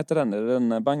 Vad heter den? Är det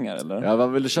en bangar eller? Ja,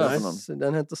 vad vill du köra för någon?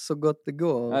 Den heter Så gott det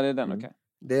går. Ja, det är den, okej.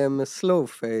 Det är med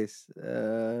Slowface.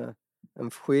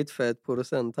 En skitfet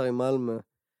producent här i Malmö.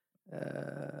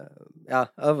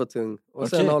 Övertung. Och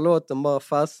sen har låten bara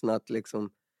fastnat liksom.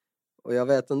 Och jag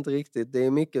vet inte riktigt. Det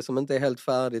är mycket som inte är helt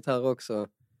färdigt här också.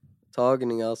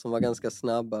 Tagningar som var ganska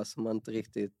snabba som man inte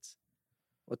riktigt...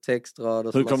 Och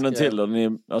textrader. Hur kom den till då?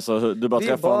 Du bara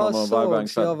träffade honom och bara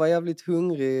jag var jävligt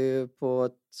hungrig på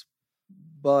att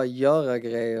bara göra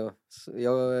grejer.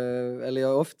 Jag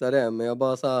är ofta det, men jag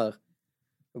bara så här.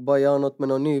 Jag bara gör något med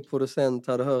någon ny producent.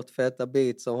 Hade hört feta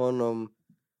beats av honom.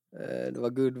 Det var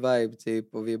good vibe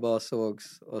typ. Och vi bara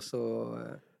sågs. Och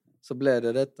så blev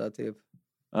det detta typ.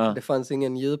 Det fanns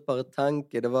ingen djupare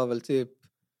tanke. Det var väl typ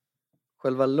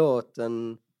själva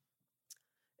låten.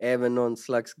 Även någon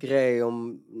slags grej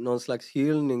om någon slags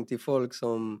hyllning till folk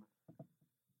som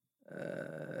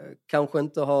kanske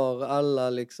inte har alla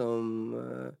liksom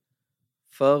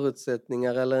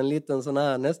förutsättningar. Eller en liten sån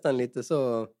här, nästan lite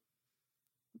så...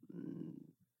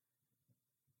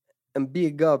 En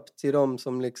big up till dem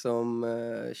som liksom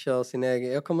kör sin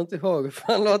egen... Jag kommer inte ihåg hur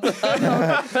fan låter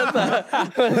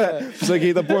det. Försök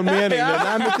hitta på en mening.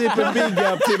 Nej, men typ en big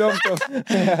up till dem som...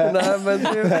 Nej, men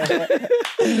typ...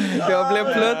 Jag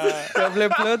blev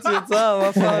plötsligt så här,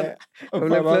 vad fan... Jag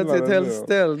blev plötsligt helt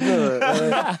ställd nu.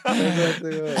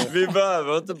 Vi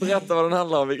behöver inte berätta vad den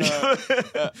handlar om.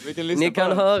 Ni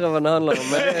kan höra vad den handlar om.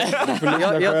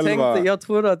 Jag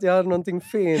trodde att jag hade någonting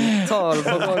fint tal på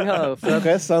gång här. För att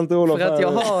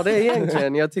jag har det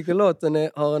egentligen. Jag tycker låten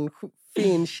har en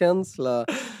fin känsla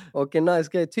och en nice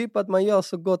grej. Typ att man gör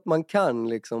så gott man kan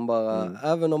liksom bara.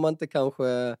 Även om man inte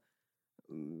kanske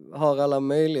har alla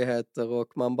möjligheter och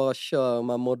man bara kör,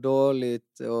 man mår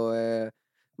dåligt och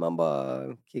man bara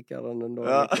kickar den ändå.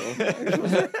 Men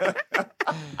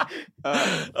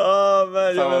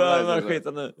jag vill ha den här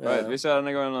skiten nu. Vi kör den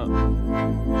igång nu.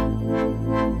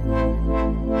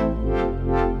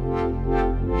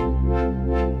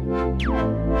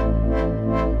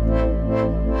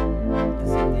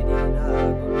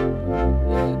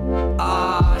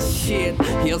 Shit,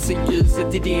 jag ser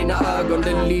ljuset i dina ögon.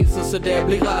 Det lyser så det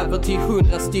blir över till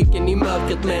 100 stycken i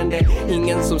mörkret. Men det är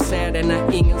ingen som ser det, nej,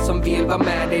 ingen som vill vara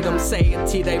med dig. De säger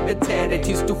till dig, bete dig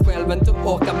tills du själv inte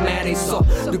orkar med dig. Så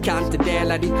du kan inte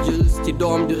dela ditt ljus till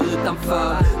dem du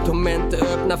utanför. De är inte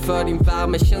öppna för din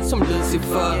värme, känns som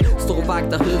Lucifer. Står och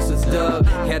vaktar husets dörr,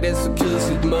 ja det är så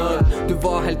kusligt mörkt. Du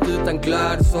var helt utan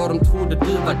glöd, så de trodde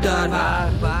du var död.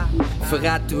 För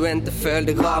att du inte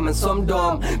följde ramen som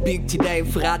dem. Bygg till dig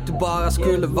för att du bara skulle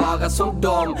skulle vara som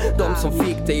dem. De som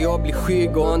fick dig att bli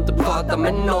skygg och inte prata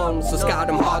med någon. Så ska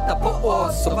de hata på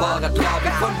oss och bara dra vi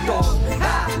från dem.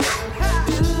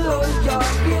 Du och jag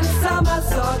vill samma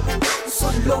sak, så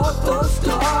låt oss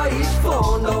dra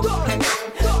ifrån dem.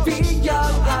 Vi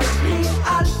gör aldrig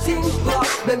allting bra,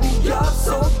 men vi gör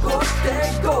så gott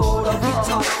det går. Och vi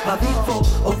tar vad vi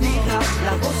får och vi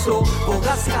ramlar och slår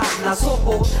våra skallar så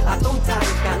hårt att de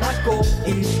tankarna går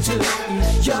i tur.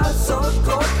 Gör så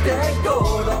gott det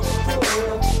går.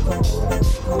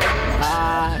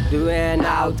 Du är en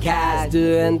outcast,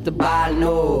 du är inte ball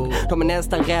nog. De är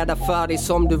nästan rädda för dig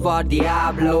som du var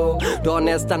Diablo. Du har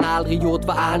nästan aldrig gjort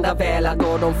vad andra velat.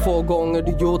 Och de få gånger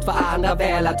du gjort vad andra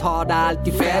velat har det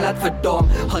alltid felat för dem.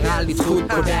 Har aldrig trott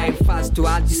på dig fast du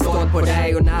alltid stått på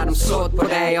dig. Och när de slått på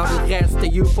dig har du rest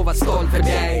dig upp och var stolt för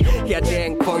dig. Ja, det är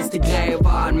en konstig grej att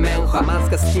vara en människa. Man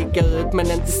ska sticka ut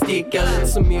men inte sticka ut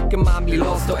så mycket man blir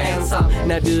lost och ensam.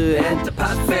 När du är inte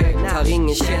perfekt, har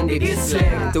ingen känd i din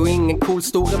släkt. Och ingen cool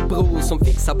storebror som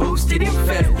fixar boost till din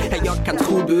fest. Jag kan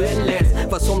tro du är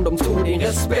lätt, vad som de tog din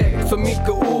respekt. För mycket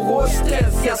oro och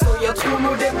stress, ja så jag tror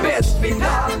nog det är bäst vi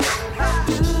där.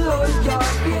 Du och jag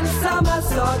vill samma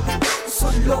sak, så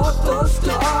låt oss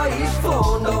dra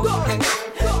ifrån dem.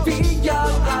 Vi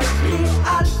gör aldrig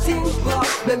allting bra,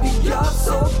 men vi gör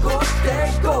så gott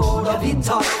det går. Och vi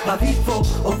tar vad vi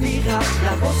får och vi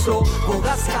ramlar och slår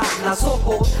våra skallar så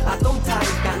hårt att de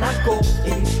tankarna går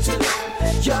i tur.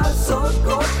 Gör så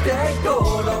gott det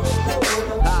går.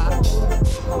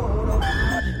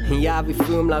 Ja, vi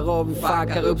fumlar och vi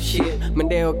fuckar upp shit. Men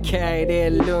det är okej, det är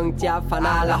lugnt, ja fan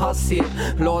alla har sitt.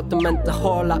 Låt dem inte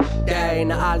hålla dig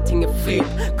när allting är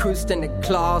fritt. Kusten är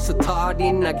klar så ta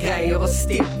dina grejer och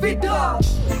stick. Vi drar!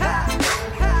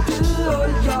 Du och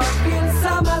jag vill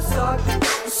samma sak,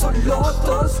 så låt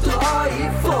oss dra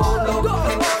ifrån dem.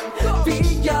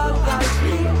 Vi gör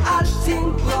aldrig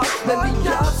allting bra, men vi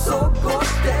gör så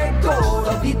gott det går.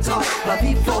 Och vi tar vad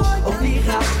vi får och vi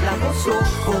ramlar och slår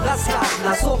våra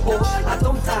skallar så hårt att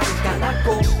de tankarna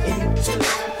går i tur.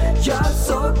 Gör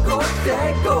så gott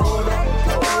det går.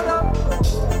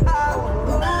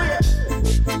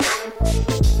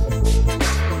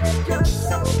 Gör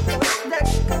så gott det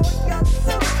går.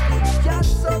 Gör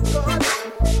så gott.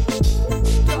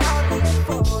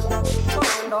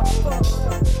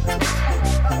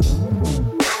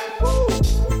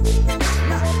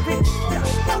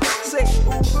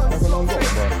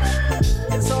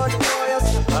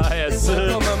 Dra ifrån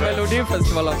dem.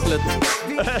 Melodifestivalavslut.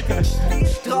 Vi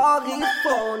drar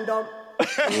ifrån dem.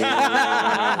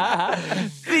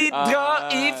 Vi drar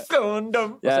ifrån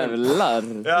dem. Jävlar.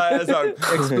 Ja, jag sa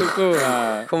explosion.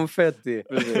 Konfetti.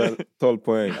 12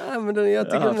 poäng. Ja, men jag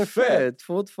tycker den är fet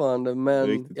fortfarande.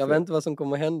 Men jag vet inte vad som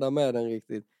kommer hända med den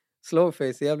riktigt.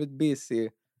 Slowface är jävligt busy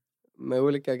med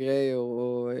olika grejer.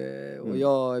 Och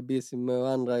jag är busy med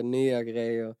andra nya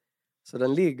grejer. Så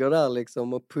den ligger där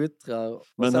liksom och puttrar. Och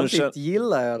men samtidigt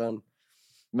gillar jag den.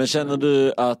 Men känner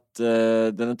du att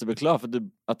den inte blir klar för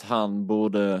att han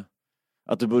borde...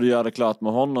 Att du borde göra det klart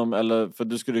med honom? Eller för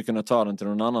du skulle kunna ta den till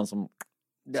någon annan som...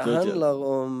 Det handlar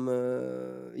om...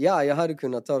 ja, jag hade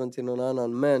kunnat ta den till någon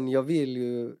annan. Men jag vill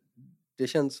ju... Det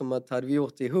känns som att hade vi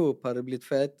gjort det ihop hade det blivit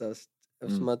fetast.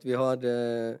 Eftersom att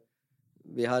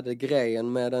vi hade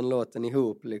grejen med den låten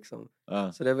ihop liksom.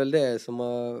 Så det är väl det som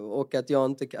och att jag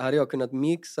inte hade jag kunnat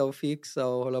mixa och fixa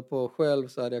och hålla på själv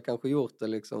så hade jag kanske gjort det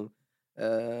liksom.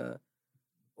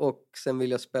 Och sen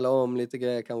vill jag spela om lite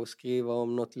grejer, kanske skriva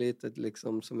om något litet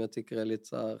liksom som jag tycker är lite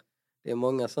så här. Det är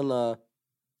många såna.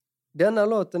 Denna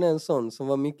låten är en sån som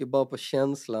var mycket bara på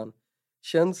känslan.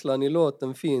 Känslan i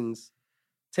låten finns.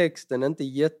 Texten är inte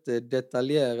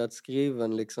jättedetaljerat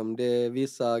skriven liksom. Det är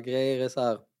vissa grejer så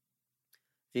här.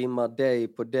 Rimmar dig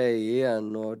på dig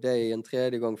igen och dig en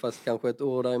tredje gång fast kanske ett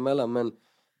ord däremellan. Men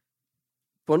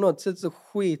på något sätt så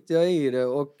skiter jag i det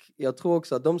och jag tror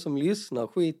också att de som lyssnar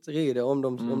skiter i det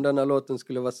om den här låten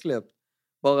skulle vara släppt.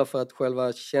 Bara för att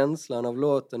själva känslan av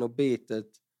låten och beatet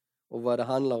och vad det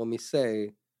handlar om i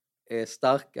sig är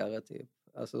starkare typ.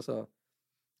 Alltså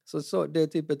så det är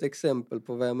typ ett exempel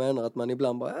på vad jag menar att man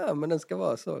ibland bara men den ska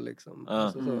vara så liksom.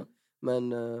 Alltså, så. Men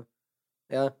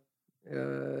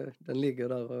den ligger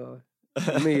där och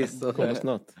myser. Kommer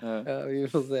snart. Ja, vi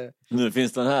får se. Nu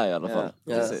finns den här i alla fall.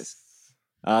 Ja. Precis.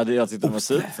 Ja, jag tyckte det var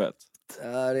superfett.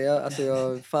 Ja, det är,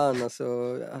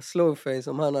 alltså, Slowface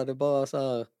om han hade bara så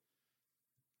här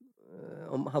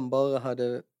om han bara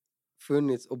hade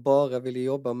funnits och bara ville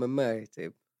jobba med mig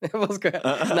typ. Vad ska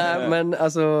jag? Nej, men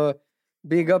alltså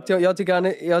big up till, jag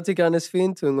tycker han är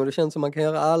svintung och det känns som man kan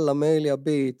göra alla möjliga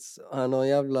beats. Han har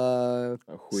jävla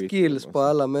skills på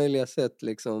alla möjliga sätt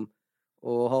liksom.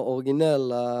 och har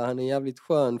originella, han är en jävligt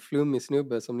skön, flummig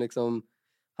snubbe som liksom,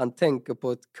 han tänker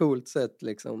på ett coolt sätt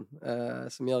liksom,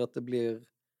 som gör att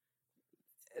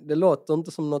det låter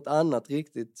inte som något annat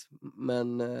riktigt,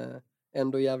 men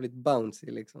ändå jävligt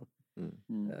bouncy liksom.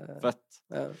 Fett.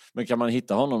 Ja. Men kan man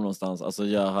hitta honom någonstans? Alltså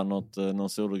gör han någon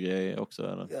sologrej också?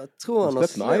 Eller? Jag tror han har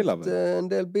släppt en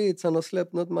del beats. Han har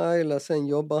släppt något med Ayla. Sen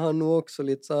jobbar han nog också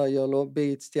lite så här, gör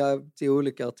beats till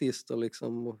olika artister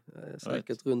liksom.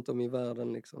 Säkert runt om i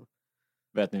världen liksom.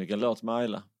 Vet ni vilken låt med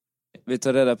Ayla? Vi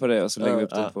tar reda på det och så lägger vi upp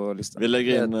det på listan. Vi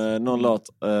lägger in någon låt.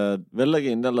 Vi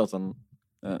lägger in den låten.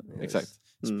 Exakt.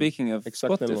 Speaking of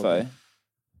Spotify.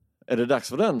 Är det dags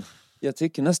för den? Jag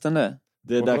tycker nästan det.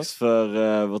 Det är dags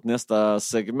för vårt nästa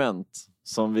segment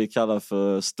som vi kallar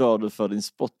för Står du för din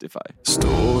Spotify?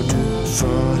 Står du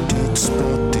för ditt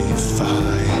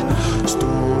Spotify?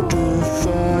 Står du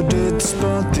för ditt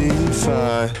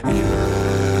Spotify?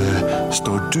 Yeah.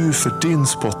 Står du för din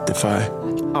Spotify?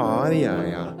 Ja.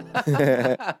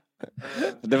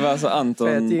 Det var alltså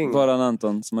Anton, bara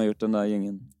Anton som har gjort den där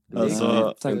gängen.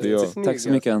 Alltså, tack så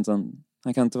mycket Anton.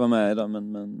 Han kan inte vara med idag,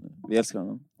 men vi älskar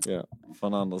honom. Ja,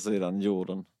 från andra sidan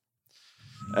jorden.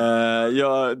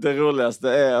 Det roligaste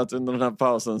är att under den här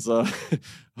pausen så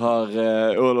har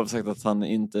Olof sagt att han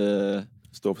inte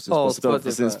står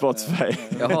för sin Spotify.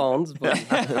 Jag har inte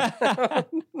Spotify.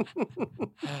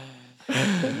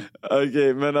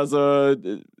 Okej, men alltså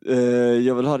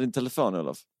jag vill ha din telefon,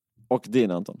 Olof. Och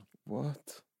din, Anton.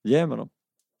 What? Ge mig dem.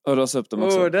 Och lås upp dem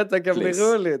också. Detta kan bli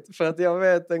roligt, för att jag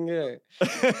vet en grej.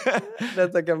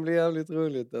 Detta kan bli jävligt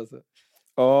roligt alltså.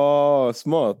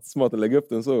 Smart att lägga upp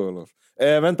den så, Olof.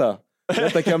 Vänta.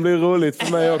 Detta kan bli roligt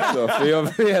för mig också, för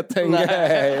jag vet en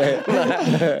grej.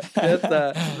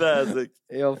 Detta,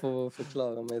 jag får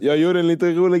förklara mig. Jag gjorde en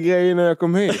lite rolig grej när jag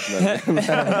kom hit.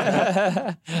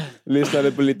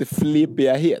 Lyssnade på lite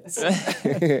flippiga hits.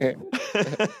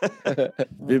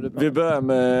 Vi börjar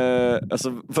med...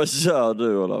 Alltså, vad gör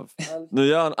du, Olof? Nu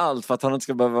gör han allt för att han inte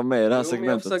ska behöva vara med i det här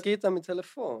segmentet. Jag försöker hitta min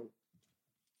telefon.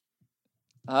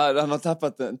 Han har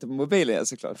tappat den till mobilen,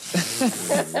 såklart.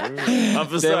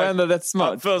 Det var ändå rätt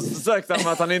smart. Först försökte han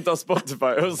med att han inte har Spotify.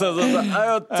 Och sen så jag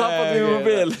har tappat min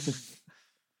mobil.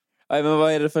 Nej, men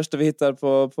vad är det första vi hittar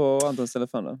på Antons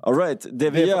telefon då? All right.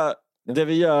 Det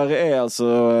vi gör är alltså,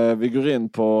 vi går in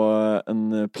på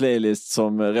en playlist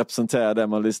som representerar det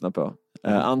man lyssnar på.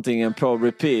 Antingen på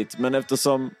repeat, men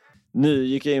eftersom nu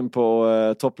gick jag in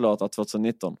på topplåtar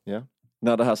 2019. Yeah.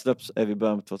 När det här släpps är vi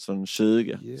början på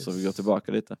 2020. Yes. Så vi går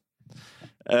tillbaka lite.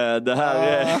 Det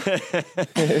här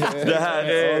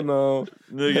är no.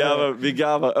 Vi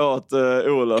garvar åt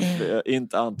Olof,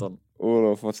 inte Anton.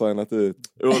 Olof har signat ut.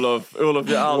 Olof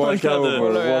gör allt han kan nu.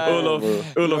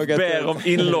 Olof ber om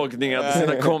inloggningar till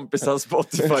sina kompisar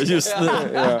Spotify just nu.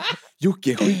 Ja.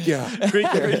 Jocke, skicka.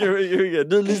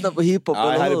 Du lyssnar på hiphop.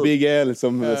 Ja, jag hade Big L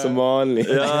som vanligt.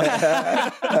 Ja.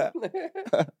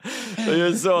 Jag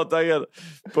är så taggad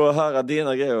på att höra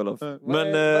dina grejer, Olof. Men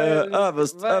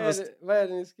överst... Vad är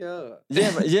det ni ska göra?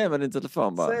 Ge mig din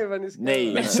telefon bara. Säg vad ni ska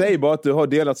göra. Men säg bara att du har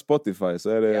delat Spotify så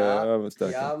är det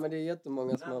överstökat. Ja, men det är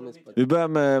jättemånga som har min Spotify. Vi börjar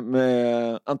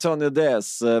med Antonio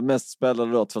Dez mest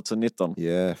spelade låt 2019.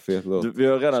 Fet låt. Vi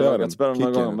har redan råkat spela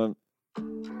några gånger, men...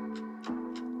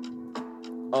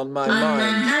 On My Mind.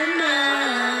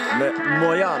 Med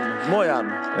Mojan.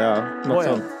 Ja, något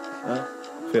sånt. Ja.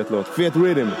 Fet låt. Fet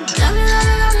rhythm.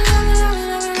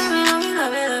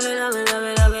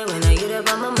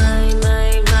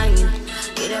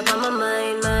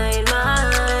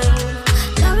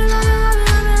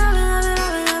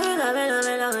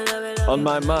 On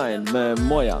My Mind med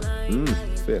Mojan.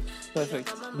 Fet.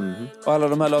 Perfekt. Och alla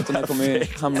de här låtarna kommer ju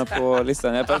hamna på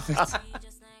listan. Ja, perfekt.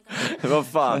 Vad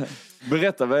fan.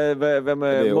 Berätta, vem är det är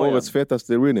Mojan? Årets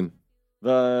fetaste rhythm.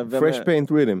 Fresh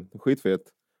Paint Rhythm. Skitfet.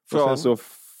 Och sen så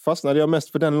fastnade jag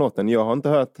mest för den låten. Jag har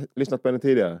inte lyssnat på henne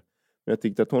tidigare. Men jag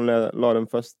tyckte att hon la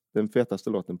den fetaste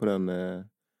låten på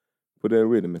det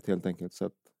rhythmet helt enkelt. Så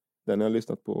att den jag har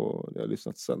lyssnat på, jag har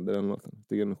lyssnat sönder den låten. Jag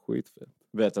tycker den är skitfet.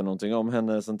 Vet du någonting om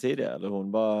henne sen tidigare? Eller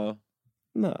hon bara...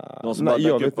 Nej,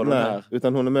 jag vet inte.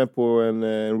 Utan hon är med på en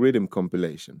rhythm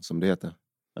compilation, som det heter.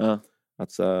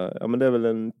 Alltså, men det är väl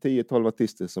en 10-12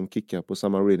 artister som kickar på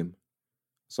samma rhythm.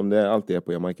 Som det alltid är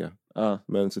på Jamaica.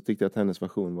 Men så tyckte jag att hennes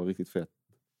version var riktigt fet.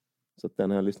 Så att den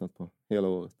har jag lyssnat på hela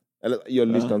året. Eller jag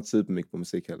lyssnar inte supermycket på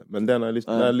musik heller. Men den har jag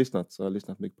när jag har lyssnat så har jag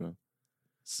lyssnat mycket på den.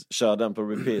 Kör den på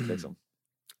repeat liksom?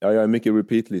 Ja, jag är mycket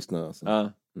repeat-lyssnare.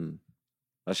 Alltså.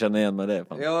 Jag känner igen med det.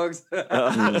 Jag också.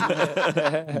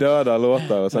 Döda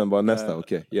låtar och sen bara nästa.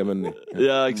 Okej, ge mig en ny.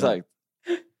 Ja, exakt.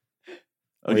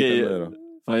 Okej.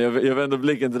 Jag vänder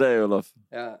blicken till dig, Olof.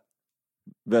 Ja.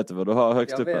 Vet du vad du har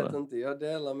högst upp? Jag vet inte, jag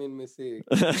delar min musik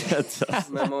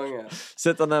med många.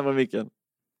 Sätt den närmare micken.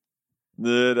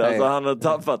 Nu, alltså, han har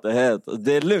tappat det helt.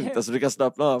 Det är lugnt, alltså, du kan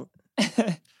slappna av.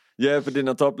 Jag är på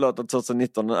dina topplåtar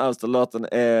 2019. Den äldsta låten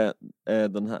är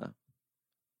den här.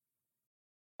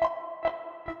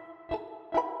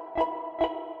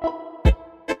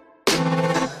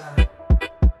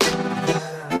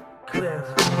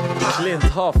 Clint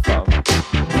Hoffa.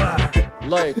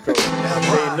 Lyco.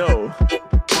 They know.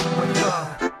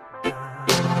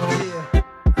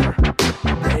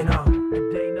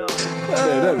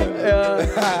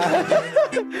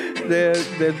 Det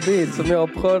är ett beat som jag har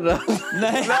proddat.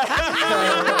 Nej.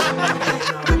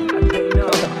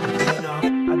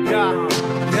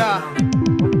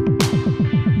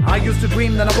 I used to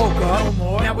dream that I woke up.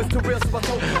 Now it's too real, so I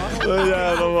told her.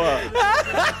 Jävlar bra.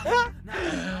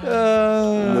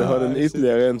 Nu har den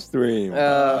ytterligare en stream.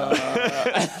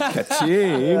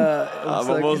 Kaching.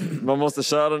 Man måste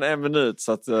köra den 1 minut.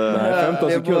 Så att, nej,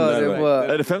 15 sekunder.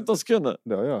 Är det 15 sekunder?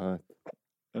 Det har jag hört.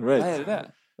 Right. Är det?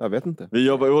 Jag vet inte. Vi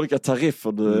jobbar i olika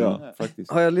tariffer, du och jag.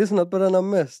 Faktiskt. Har jag lyssnat på denna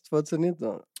mest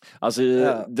 2019? Alltså,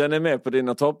 den är med på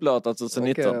dina topplåtar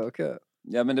 2019. Okay.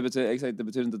 Ja, men det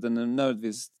betyder inte att den är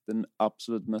nödvändigtvis den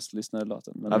absolut mest lyssnade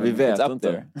låten. Men ja, vi vet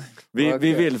inte.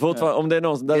 Vi vill fortfarande, om det är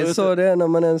någon där ute. Det är så det är när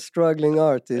man är en struggling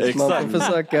artist. Exakt. Man får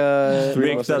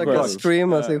försöka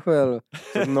streama sig själv.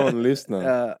 Så någon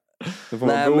lyssnar.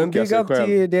 Nej, men big up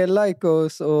till det är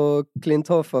Lycos och Clint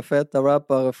Hoffa, feta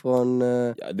rappare från...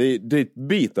 Ja, det är ett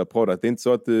bit av produkt. Det är inte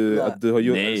så att du har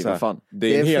gjort nej, så här. Fan.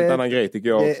 Det är en helt annan grej tycker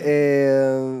jag också. Det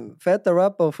är feta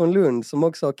rappare från Lund som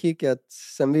också har kickat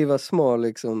sen vi var små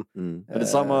liksom. Är det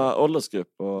samma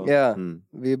åldersgrupp? Och... Ja,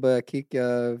 vi började kicka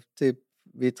typ,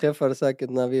 vi träffade säkert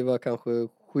när vi var kanske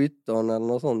 17 eller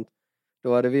något sånt.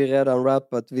 Då hade vi redan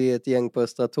rappat, vi ett gäng på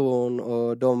Östra Torn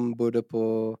och de bodde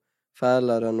på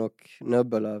Fäladen och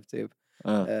Nöbbelöv typ.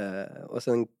 Och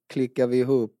sen klickade vi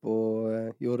ihop och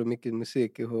gjorde mycket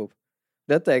musik ihop.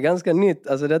 Detta är ganska nytt,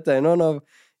 alltså detta är någon av,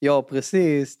 jag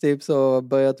precis typ så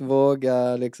börjat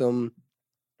våga liksom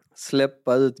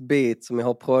släppa ut beat som jag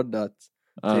har proddat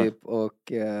typ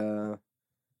och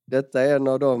detta är en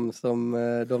av dem som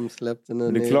de släppte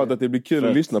nu. Det är klart att det blir kul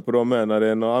att lyssna på dem med när det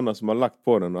är någon annan som har lagt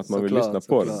på den och att man vill lyssna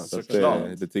på den. Så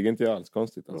det tycker inte jag alls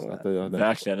konstigt. Alltså, att det gör det.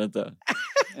 Verkligen inte.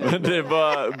 Men det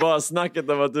är bara snacket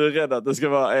om att du är rädd att det ska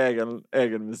vara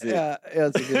egen musik. Ja,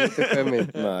 jag tycker det är lite skämmigt.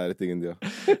 Nej, det tycker inte jag.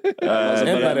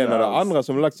 Enda det är några andra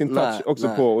som har lagt sin touch också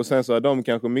på och sen så har de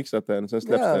kanske mixat den, sen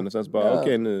släpps den och sen så bara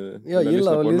okej, nu jag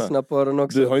gillar att lyssna på den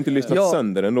också. Du har inte lyssnat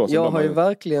sönder den då. Jag har ju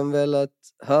verkligen velat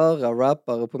höra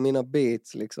rappare på mina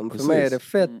beats liksom. För mig är det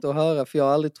fett att höra, för jag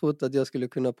har aldrig trott att jag skulle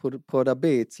kunna prodda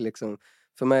beats liksom.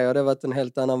 För mig har det varit en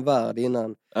helt annan värld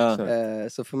innan.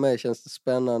 Så för mig känns det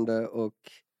spännande och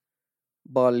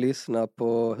bara lyssna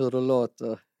på hur det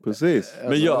låter. Precis.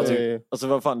 Men jag tycker, alltså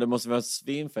vad fan, det måste vara en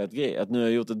svinfett grej att nu har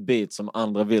jag gjort ett beat som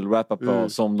andra vill rappa på,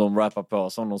 som de rappar på,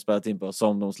 som de spelat in på,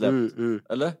 som de släppt.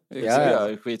 Eller? Det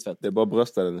är skitfett. Det är bara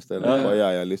brösta den istället.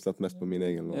 Jag har lyssnat mest på min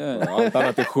egen låt. Allt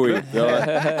annat är skit.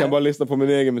 Jag kan bara lyssna på min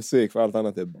egen musik, för allt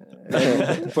annat är...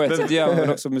 På ett sätt gör man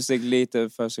också musik lite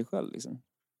för sig själv liksom.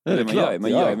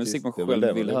 Man gör musik man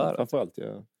själv vill höra. Framförallt,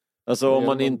 Alltså om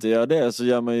man inte gör det så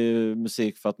gör man ju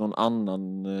musik för att någon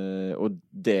annan, och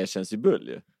det känns ju bull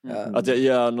ju. Att jag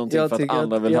gör någonting för att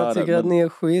andra vill höra. Jag tycker att ni är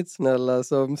skitsnälla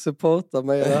som supportar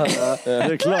mig i det här.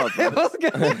 Det är klart.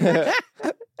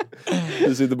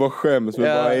 Du sitter bara och skäms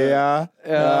med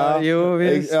bara jo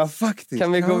visst. Ja, faktiskt.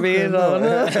 Kan vi gå vidare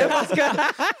nu?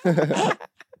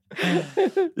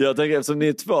 Jag tänker eftersom ni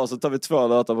är 2 så tar vi 2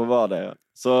 låtar på vardera.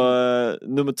 Så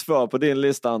nummer 2 på din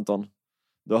lista, Anton.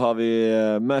 Då har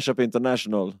vi Mashup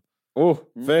International.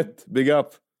 Fett. Big up.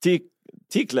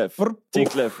 T-Clef.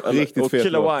 Riktigt och fet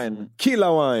Killa Wine.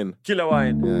 Killa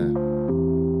Wine. Yeah.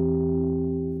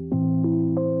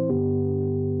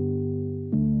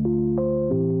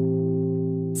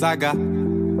 Saga.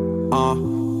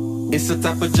 It's the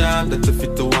type of jam that you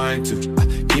fit the wine to.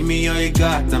 Give me all you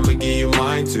got, I'ma give you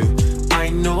mine too. I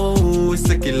know it's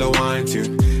a killer wine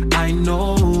tune. I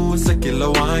know it's a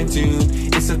killer wine tune.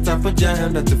 It's the type of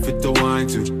jam that you fit the wine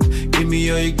to. Give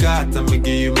me all you got, I'ma give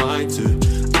you mine too.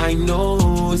 I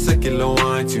know it's a killer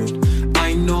wine tune.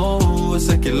 I know it's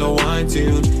a killer wine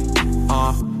tune.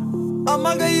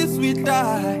 I'ma get you sweet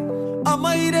die.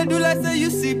 I'ma eat it do like say you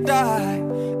sip die.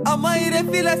 I'ma eat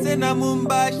it feel like say na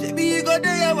Mumbai. Baby you go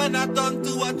there when I turn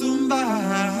to a tumba.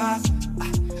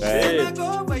 Hey.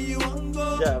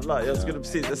 Jävlar, jag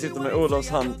sitter med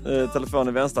Olofs telefon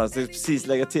i vänster. Jag skulle precis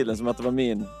lägga till den som att det var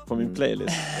min på min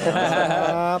playlist.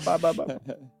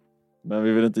 Men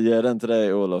vi vill inte ge den till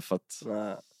dig, Olof, för att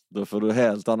Då får du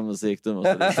helt annan musik. Du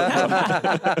måste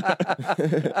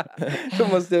Då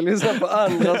måste jag lyssna på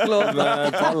andra låtar.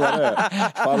 Nej,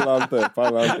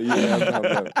 pallar inte. Ge inte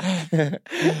handen.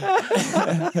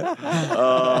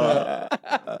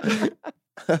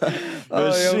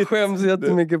 Jag skäms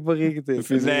jättemycket på riktigt.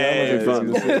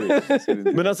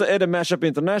 Men alltså är det Mashup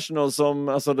International som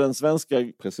alltså den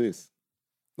svenska? Precis.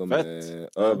 De är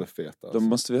överfeta. Alltså. De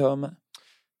måste vi höra med.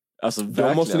 Alltså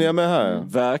de måste ni ha med här.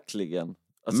 Verkligen.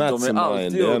 Alltså,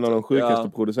 Mastermind, det är en av de sjukaste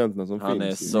producenterna som han finns.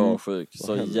 Han är så sjuk,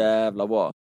 så jävla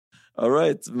bra. All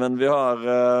right, men vi har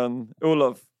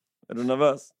Olof. Är du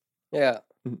nervös? Ja.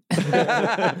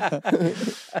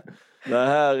 Det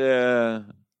här är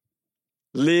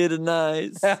Little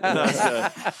Nice.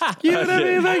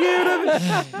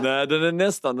 Nej, den är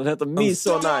nästan. Den heter Me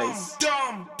So Nice.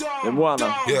 Det är Moana.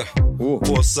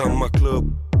 På samma klubb,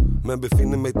 men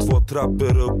befinner mig 2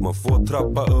 trappor upp. Man får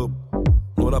trappa upp.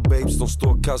 Några babes de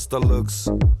står och kastar lux.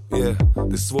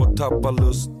 Det är svårt tappa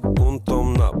lust. Ont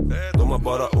om napp. De har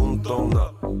bara ont om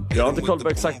napp. Jag har inte koll på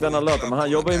exakt denna låten, men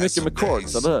han jobbar ju mycket med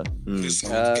chords, eller hur?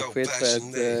 Ja,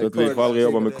 skitfett. Så att vi får aldrig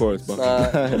jobba med chords bara.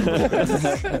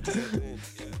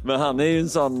 Men han är ju en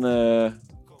sån...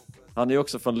 han är ju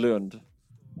också från Lund.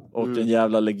 Och en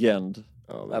jävla legend.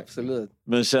 Absolut.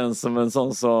 Men känns som en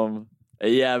sån som är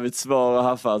jävligt svår att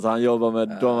haffa. Alltså han jobbar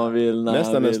med dem man vill när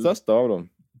nästan han vill. Den största av dem.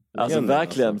 Alltså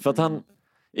verkligen, för att han...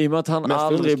 I och med att han mest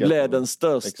aldrig blev den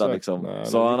största. Exakt. Liksom. Nej,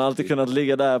 så har han alltid kunnat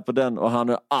ligga där på den. Och han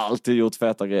har alltid gjort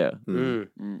feta grejer.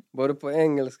 Både på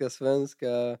engelska,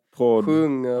 svenska, Prod,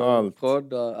 sjunger, allt.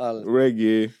 proddar, allt.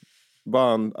 Reggae,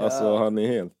 band, alltså han är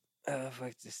helt... Ja,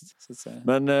 faktiskt. Så att säga.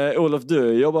 Men Olof, du har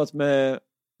jobbat med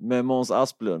Måns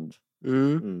Asplund.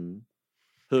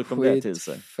 Hur kom det till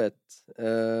sig? Fett.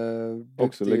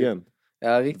 Också legend.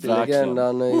 Ja, riktig legend.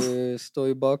 Han står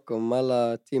ju bakom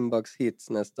alla Timbuk's hits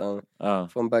nästan.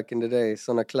 Från back in the day.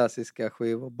 Såna klassiska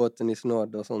skivor. Botten i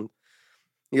snåd och sånt.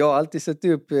 Jag har alltid sett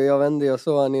upp. Jag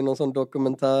såg han i någon sån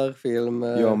dokumentärfilm.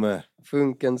 Jag med.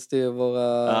 Funken styr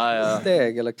våra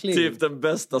steg eller klipp. Typ den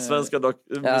bästa svenska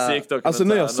musikdokumentären. Alltså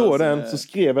när jag såg den så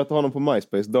skrev jag till honom på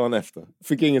MySpace dagen efter.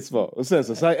 Fick inget svar. Och sen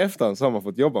så här efterhand så har man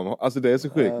fått jobba med. Alltså det är så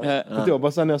sjukt. För jag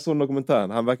bara så när jag såg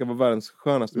dokumentären. Han verkar vara världens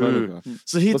skönaste människa.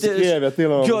 Så skrev jag till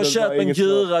honom. Gå och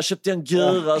köpte en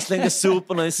gura. Slängde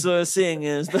soporna i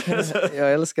sängen.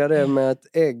 Jag älskar det med att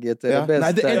ägget är det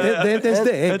bästa. Nej, det är inte ens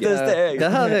det ägget. Det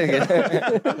här ägget.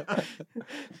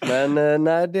 Men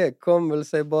nej, det kom väl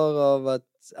sig bara av att,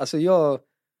 alltså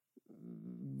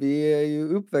vi är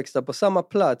ju uppväxta på samma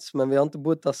plats, men vi har inte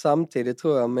bott där samtidigt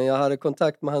tror jag. Men jag hade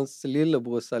kontakt med hans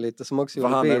lillebrorsa lite som också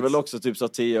gjorde han beats. är väl också typ så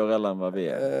 10 år äldre än vad vi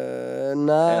är?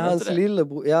 Nej, hans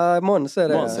lillebror, ja Måns är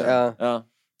det. Måns, ja.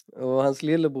 Och hans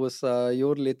lillebrorsa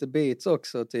gjorde lite beats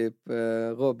också, typ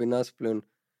Robin Asplund.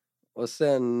 Och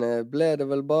sen blev det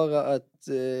väl bara att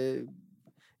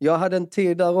jag hade en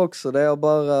tid där också där jag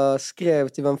bara skrev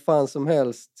till vem fan som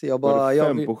helst. Jag bara,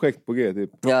 5 projekt på G typ.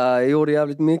 Ja, jag gjorde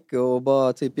jävligt mycket och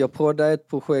bara typ jag proddade ett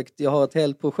projekt. Jag har ett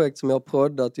helt projekt som jag har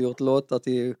proddat och gjort låtar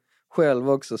till själv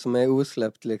också som är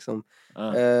osläppt liksom.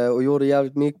 Och gjorde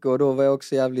jävligt mycket och då var jag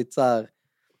också jävligt så här.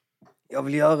 Jag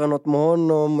vill göra något med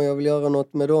honom och jag vill göra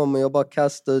något med dem och jag bara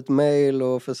kastade ut mail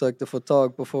och försökte få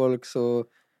tag på folk så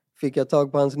fick jag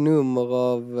tag på hans nummer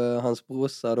av hans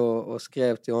brorsa då och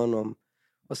skrev till honom.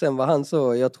 Och sen var han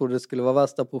så, jag trodde det skulle vara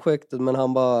värsta projektet men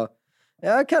han bara,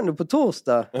 ja kan du på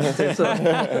torsdag? Typ så.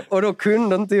 Och då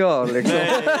kunde inte jag liksom.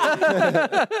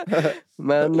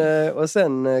 Men och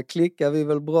sen klickade vi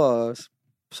väl bra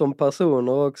som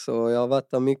personer också. Jag har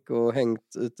varit där mycket och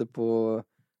hängt ute på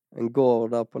en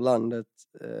gård där på landet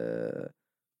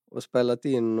och spelat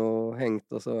in och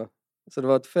hängt och så. Så det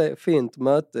var ett fint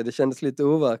möte, det kändes lite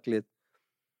overkligt.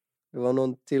 Det var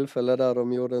någon tillfälle där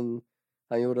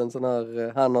han gjorde en sån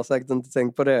här, han har säkert inte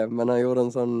tänkt på det, men han gjorde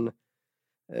en sån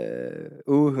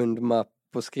ohundmapp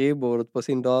på skrivbordet på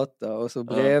sin data och så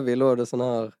bredvid låg det sån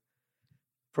här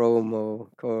promo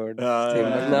chord.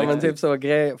 Men typ så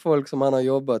folk som han har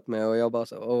jobbat med och jag bara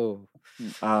så,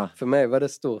 för mig var det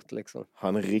stort liksom.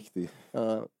 Han är riktig.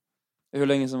 Hur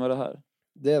länge sedan var det här?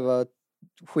 Det var,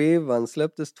 skivan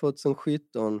släpptes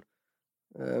 2017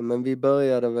 men vi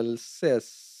började väl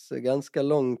ses ganska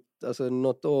långt, alltså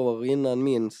något år innan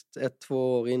minst, 1-2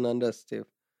 år innan dess typ.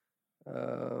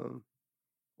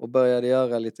 Och började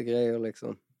göra lite grejer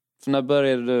liksom. Så när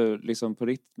började du liksom på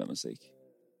riktigt med musik?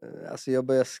 Alltså jag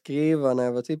började skriva när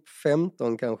jag var typ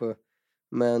 15 kanske.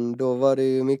 Men då var det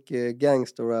ju mycket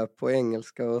gangsterrap på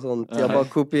engelska och sånt. Jag bara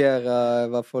kopierade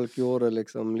vad folk gjorde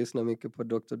liksom, lyssnade mycket på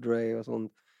Dr. Dre och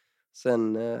sånt.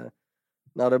 Sen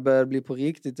när det började bli på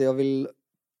riktigt, jag vill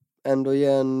ändå ge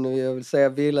jag vill säga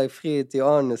vila i frid till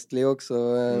Honestly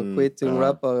också. Skitung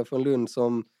rappare från Lund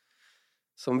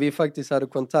som vi faktiskt hade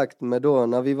kontakt med då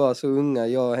när vi var så unga.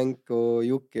 Jag, Henke och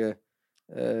Jocke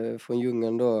från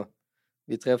Djungeln då.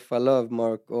 Vi träffade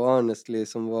Lovemark och Honestly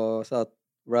som var så här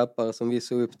rappare som vi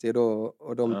såg upp till då.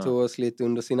 Och de tog oss lite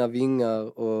under sina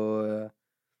vingar och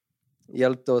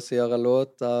hjälpte oss att göra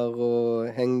låtar och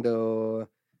hängde och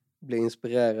blev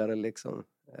inspirerade liksom.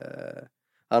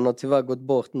 Han har tyvärr gått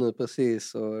bort nu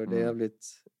precis och det är jävligt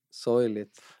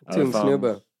sorgligt. Tung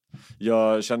snubbe.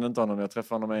 Jag kände inte honom. Jag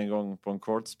träffade honom en gång på en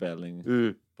kortspelning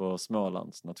på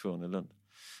Smålands nation i Lund.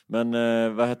 Men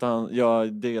vad heter han?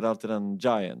 Jag diggade alltid den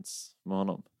Giants med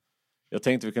honom. Jag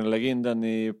tänkte vi kunde lägga in den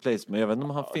i Place, men jag vet inte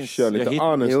om han finns. Kör lite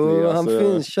Honestly. Han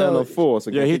finns. En av få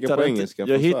så kan jag kika på engelska.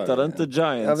 Jag hittade inte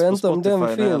Giants. Jag vet inte om den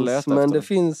finns, men efter. Det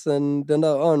finns den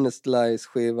där Honest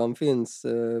Lies-skivan finns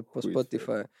på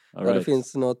Spotify. Där det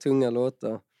finns några tunga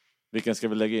låtar. Vilken ska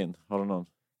vi lägga in? Har du någon?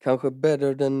 Kanske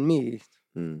Better Than Me.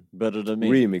 Better Than Me.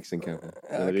 Remixen kanske.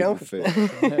 Ja, kanske.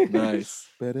 Nice.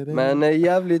 Men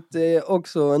jävligt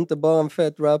också, inte bara en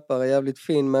fet rappare, jävligt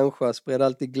fin människa. Spred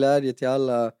alltid glädje till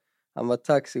alla. Han var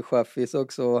taxichaffis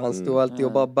också. Han stod alltid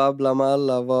och bara babblade med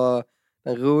alla. Var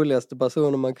den roligaste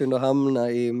personen man kunde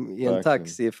hamna i en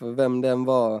taxi för vem den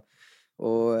var.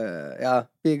 Och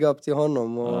big up till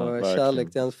honom och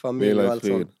kärlek till hans familj och allt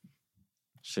sånt.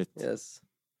 Shit. Yes.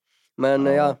 Men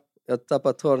jag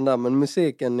tappade tråden där, men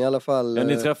musiken i alla fall. Ja,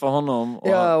 ni träffade honom.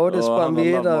 Och det spann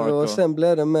vidare och sen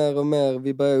blev det mer och mer.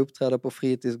 Vi började uppträda på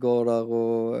fritidsgårdar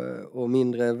och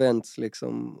mindre events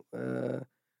liksom.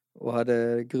 Och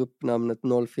hade gruppnamnet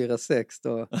 046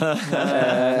 då.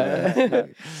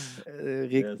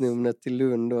 Riktnumret till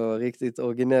Lund och riktigt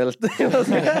originellt.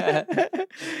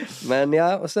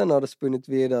 Men och sen har det spunnit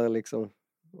vidare liksom.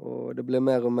 Och det blev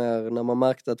mer och mer, när man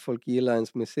märkte att folk gillar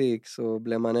ens musik så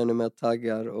blev man ännu mer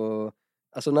taggad. Och,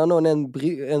 alltså när någon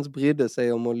ens brydde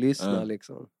sig om att lyssna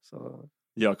liksom. Så.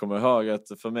 Jag kommer ihåg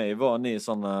att för mig var ni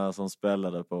sådana som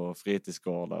spelade på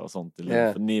fritidsgårdar och sånt i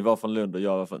Lund. För ni var från Lund och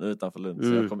jag var från utanför Lund.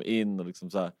 Så jag kom in och liksom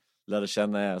så här, lärde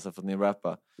känna er så för att ni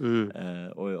rappar.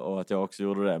 Och att jag också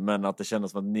gjorde det. Men att det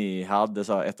kändes som att ni hade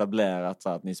så här etablerat så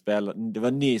här, att ni spelade. Det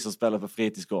var ni som spelade på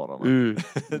fritidsgårdarna.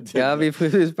 Ja, vi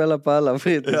spelade på alla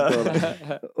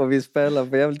fritidsgårdar. Och vi spelade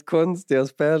på jävligt konstiga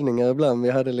spelningar ibland. Vi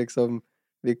hade liksom,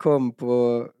 vi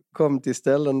kom till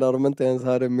ställen där de inte ens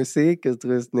hade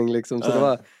musikutrustning liksom.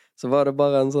 Så var det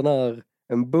bara en sån här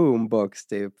en boombox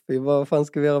typ. Vad fan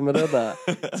ska vi göra med det där?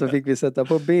 Så fick vi sätta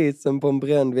på beatsen på en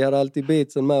bränd. Vi hade alltid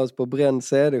beatsen med oss på bränd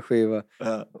CD-skiva.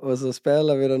 Och så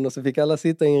spelade vi den och så fick alla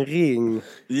sitta i en ring.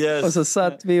 Yes. Och så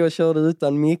satt vi och körde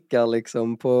utan mickar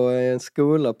liksom på en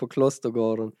skola på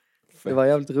Klostergården. Det var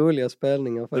jävligt roliga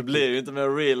spelningar faktiskt. Det blev ju inte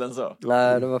mer real än så.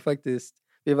 Nej, det var faktiskt,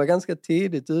 vi var ganska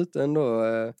tidigt ute ändå.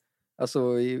 Alltså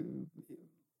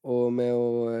och med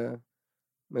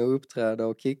att uppträda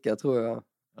och kicka tror jag.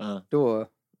 Då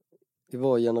i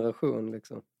vår generation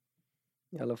liksom.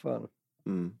 I alla fall.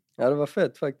 Ja, det var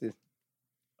fett faktiskt.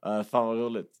 Fan vad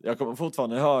roligt. Jag kommer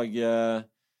fortfarande ihåg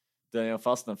den jag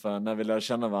fastnade för när vi lärde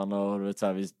känna varandra. Och du vet, så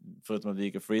här, förutom att vi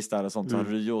gick och freestyle och sånt så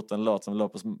hade du gjort en låt som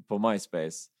låg på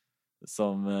MySpace.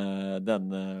 Som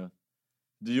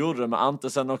du gjorde det med Ante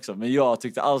sen också. Men jag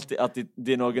tyckte alltid att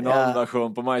din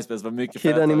originalversion på MySpace var mycket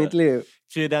fetare. Kryddan i mitt liv.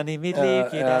 Kryddan i mitt liv,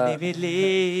 kryddan i mitt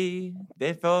liv.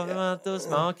 Det får man inte att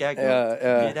smaka gott.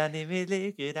 Kryddan i mitt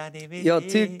liv, kryddan i mitt liv. Jag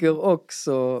tycker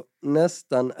också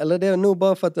nästan, eller det är nog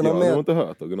bara för att den har mer... Jag har inte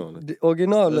hört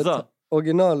originalet.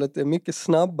 Originalet är mycket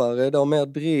snabbare, det har mer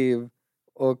driv.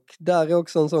 Och där är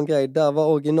också en sån grej, där var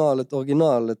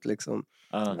originalet liksom.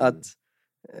 Att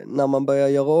när man börjar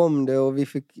göra om det och vi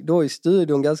fick då i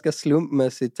studion ganska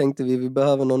slumpmässigt tänkte vi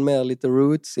behöver någon mer lite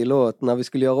rootsy låt när vi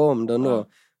skulle göra om den då.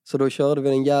 Så då körde vi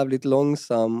den jävligt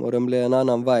långsam och den blev en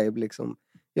annan vibe liksom.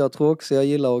 Jag tror också jag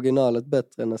gillar originalet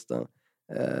bättre nästan.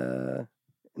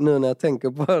 Nu när jag tänker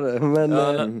på det.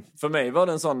 Men, för mig var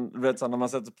det en sån, vet, när man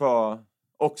sätter på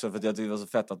också för att jag tyckte det var så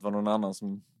fett att det var någon annan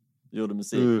som gjorde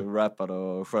musik och rappade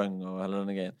och sjöng och hela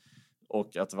den grejen.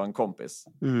 Och att det var en kompis.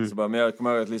 Så bara, men jag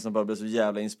kommer ihåg att lyssna bara blev så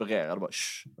jävla inspirerad.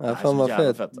 Bara, fan vad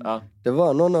fett. Ja. Det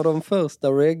var någon av de första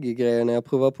reggae-grejerna jag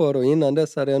provade på då. Innan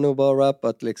dess hade jag nog bara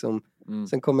rappat liksom.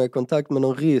 Sen kom jag i kontakt med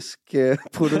någon rysk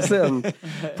producent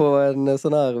på en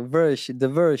sån här The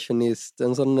Versionist.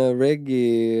 En sån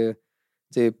reggae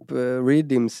typ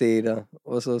rhythm-sida.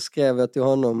 Och så skrev jag till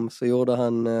honom så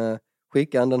gjorde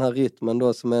skickade han den här rytmen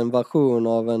då som är en version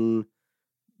av en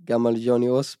gammal Johnny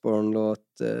Osbourne-låt.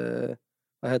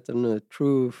 Vad heter det nu?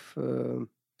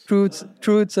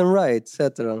 Truths and Rights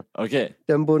heter den. Okej.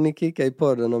 Den borde ni kicka i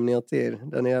podden om ni har tid.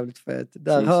 Den är jävligt fet.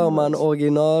 Där hör man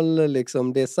original,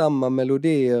 liksom. Det är samma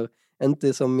melodier.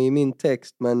 Inte som i min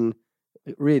text, men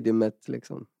rhythmet,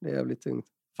 liksom. Det är jävligt tungt.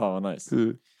 Fan vad nice.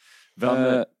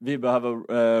 Vi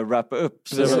behöver wrappa upp.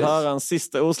 Så jag vill höra en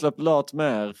sista osläppt låt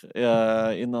mer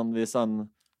innan vi sen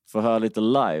får höra lite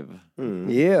live.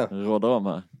 Råder om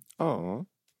här.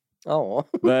 Ja.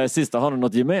 Sista, har du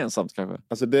något gemensamt kanske?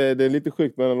 Alltså det är lite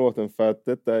sjukt med den här låten, för att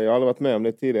jag har aldrig varit med om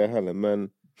det tidigare heller, men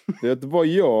det var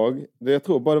jag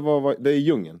tror bara det är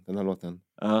Djungeln, den här låten.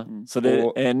 Så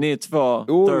det är ni två,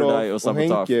 Third Eye och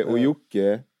Sabotage. Henke och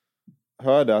Jocke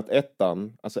hörde att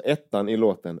ettan i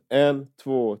låten 1,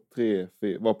 2, 3,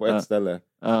 4 var på ett ställe.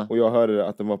 Och jag hörde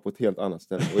att den var på ett helt annat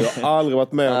ställe. Och jag har aldrig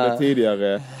varit med om det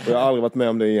tidigare, och jag har aldrig varit med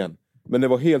om det igen. Men det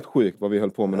var helt sjukt vad vi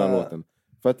höll på med den här låten.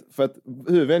 För att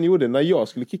hur vi än gjorde, när jag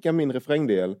skulle kicka min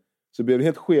refrängdel, så blev det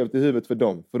helt skevt i huvudet för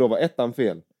dem. För då var ettan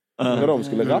fel. När de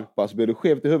skulle rappa så blev det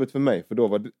skevt i huvudet för mig. För då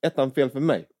var ettan fel för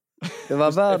mig. Det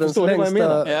var världens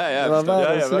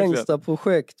längsta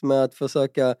projekt med att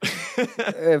försöka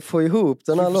få ihop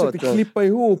den här låten. Försökte klippa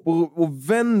ihop och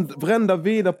vända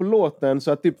vidare på låten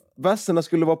så att typ verserna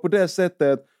skulle vara på det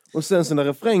sättet. Och sen så när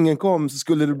refrängen kom så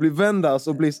skulle det bli vändas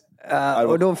och bli...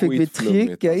 och då fick vi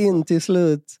trycka in till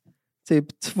slut typ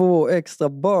 2 extra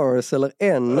bars eller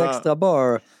en extra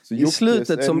bar i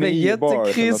slutet som blev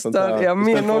jättekristall. Jag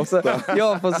min också.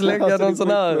 Jag får släcka någon sån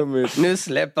här. Nu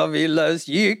släpper vi lös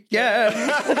Jycken.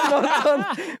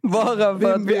 Bara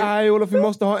för att Olof, vi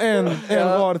måste ha en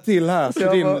rad till här.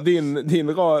 Så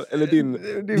din rad, eller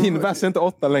din vers är inte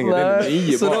 8 längre. Det är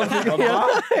 9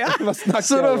 bara.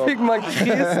 Så då fick man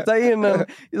krista in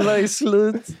i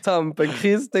sluttampen.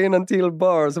 Krista in en till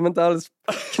bar som inte alls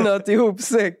knöt ihop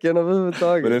säcken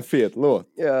överhuvudtaget. Men en fet låt.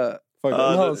 Ja. Den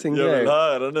har sin grej. Jag vill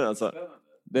höra den nu alltså.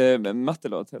 Det är en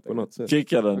mattelåt helt enkelt.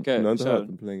 Kicka den. Jag har inte hört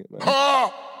den på länge.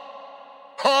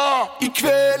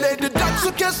 Ikväll är det dags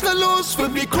att kasta loss, för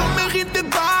vi kommer inte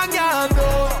banga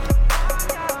nåt.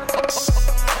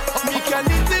 Vi kan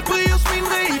inte bry oss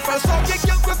mindre ifall saker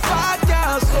kanske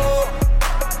fattas.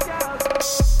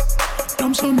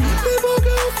 De som inte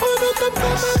vågar upp för något, de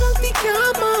kommer alltid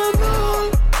kamma noll.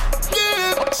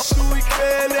 Så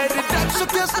ikväll är det dags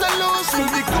att kasta loss, för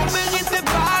vi kommer inte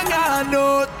banga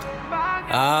nåt.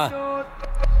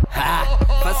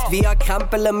 Fast vi har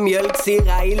kramp eller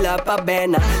mjölksyra i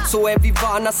löparbenen, så är vi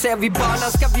vana, ser vi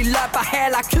banan ska vi löpa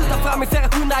hela kutan fram i flera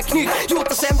 100 knyck. Gjort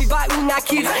det sen vi var unga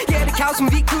kids. Ger det kaos som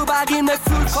vi klubbar in med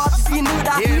full fart tills vi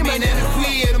nuddar himlen. Min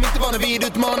energi är de inte vana vid,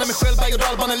 utmanar mig själv, berg och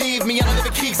dalbana liv. Min hjärna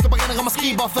lever krig, stoppar gener om man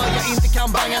skriver bara för jag inte kan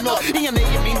banga nåt. Inga nej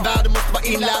i min värld, det måste vara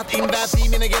inlärt i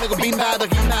mina gener och bindvärldar.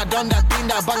 Innan done that,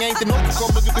 binda, banga inte nåt,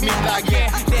 kommer upp i min väg.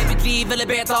 Lev mitt liv eller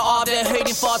beta av det, höj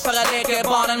din fart för att leka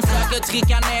barnen. Försöker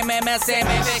trycka ner mig men se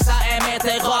mig växa en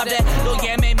meter av det. Då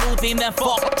ger mig motvinden,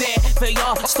 fuck det. För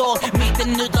jag står mitt i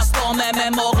nudra stormen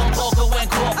med morgonrock och en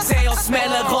cocktail. Jag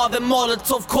smäller av en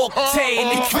molotov cocktail.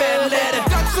 Ikväll är det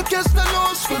dags att kasta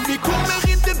loss, för vi kommer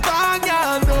inte banga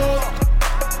nåt.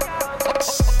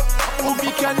 Och vi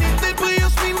kan inte bry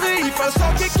oss mindre ifall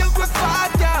saker kanske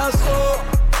fattas.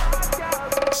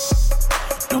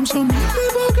 De som inte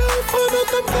vågar upp för något,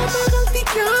 de kommer alltid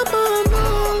kamma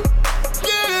noll.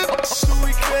 Så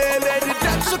ikväll är det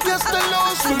dags att kasta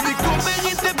loss, för vi kommer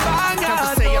inte banga. Kan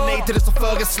inte säga nej till det som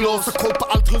föreslås, och koll på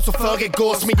allt runt som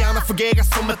föregås. Min hjärna fungerar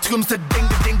som ett trumset, ding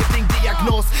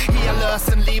diagnos. Jag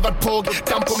löser en livad påg,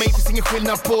 damp på mig finns ingen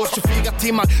skillnad på 24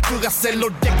 timmar, Duracell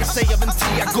och däckar sig av en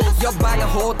triagos. Jag bangar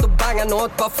hårt och bangar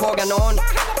nåt, bara fråga någon.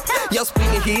 Jag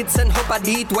springer hit, sen hoppar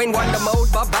dit, Wayne Wonder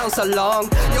mode, bara bounce along.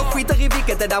 Jag skiter i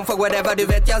vilket är den för whatever, du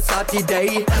vet jag satt i dig.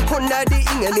 Och när det är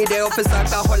ingen idé att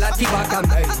försöka hålla tillbaka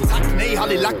mig. Nej, har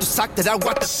aldrig lagt och sagt det där,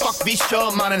 what the fuck, vi kör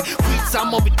mannen.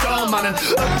 Skitsam om vi dör mannen,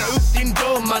 öppna upp din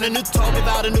dörr mannen. Nu tar vi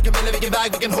världen, du kan välja vilken väg,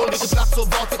 vilken håll, vilken plats och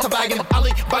vart vi tar vägen.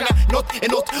 Aldrig banga, något är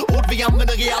något, ord vi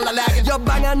använder i alla lägen. Jag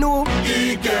bangar nog,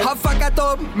 har fuckat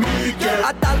upp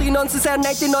att aldrig någonsin säga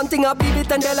nej till någonting har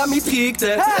blivit en del av mitt rykte.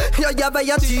 Jag gör vad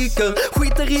jag tycker,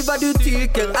 skiter i vad du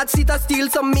tycker. Att sitta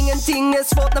still som ingenting är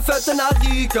svårt när fötterna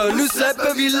ryker. Nu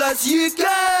släpper vi lös Jycken.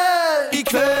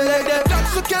 Ikväll är det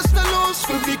dags att kasta loss,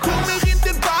 för vi kommer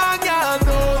inte banga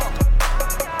nåt.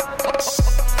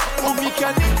 Och vi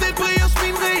kan inte bry oss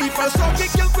mindre ifall saker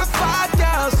kanske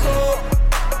fattas.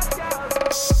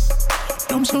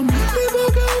 De som inte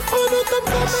vågar upp för något, de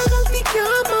kommer alltid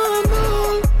kamma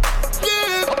noll.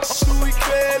 Så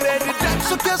ikväll är det dags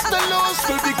att kasta loss,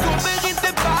 för vi kommer inte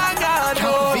banga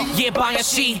nåt. Ge ingen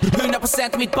bangashi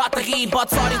 100% i mitt batteri. Bara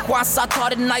ta din chans att ta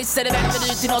det nice. Eller väntar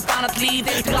ut till något annat liv.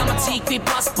 Dramatik vi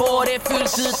pass på. Det är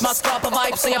fullt ut, man skapar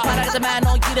vibe. Så jag pallar inte med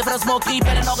någon kille för de små kryp.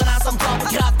 Eller någon annan som tar på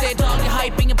kraft. Det är daglig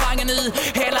hype, ingen bangar nu.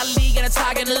 Hela ligan är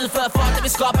taggad nu. För farten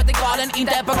vi skapat är galen.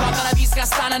 Inte på gatorna, vi ska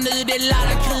stanna nu. Det är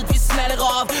laddad krut, vi smäller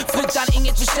av. Fruktan,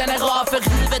 inget vi känner av. För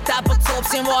huvudet är på topp.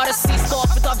 Sen var det sista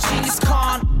offret av Genghis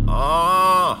Khan.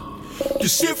 Du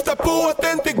syftar på att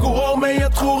det inte går, men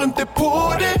jag tror inte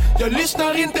på det. Jag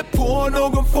lyssnar inte på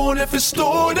någon får det,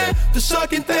 förstår det.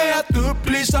 Försök inte att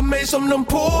upplysa mig som någon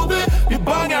påve. Vi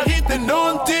bangar inte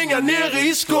någonting här nere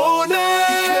i Skåne.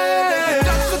 Det är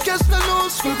dags att kasta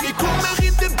loss, för vi kommer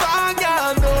inte banga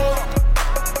något.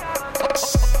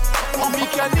 Och vi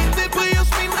kan inte bry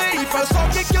oss mindre ifall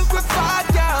saker kanske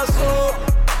fadgas upp.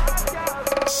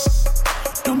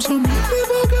 De som inte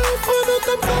vågar från att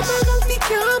de kommer alltid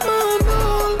kammaren.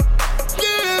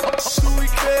 Yeah. Så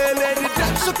ikväll är det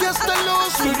dags att kasta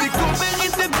loss, för vi kommer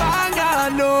inte banga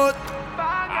något.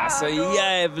 Alltså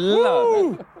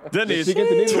jävlar. Den är ju tycker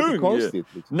inte det är tung. något konstigt.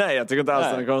 Liksom. Nej, jag tycker inte alls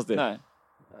den är konstig. Nej.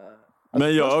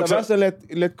 Men jag första också... versen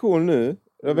lät cool nu.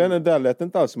 Jag vet inte, där lät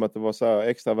inte alls som att det var så här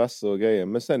extra verser och grejer.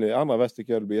 Men sen i andra vers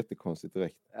tycker jag det blir jättekonstigt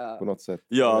direkt. På något sätt.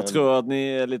 Jag tror att ni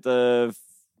är lite...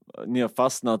 Ni har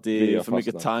fastnat i för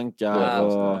mycket tankar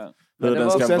och hur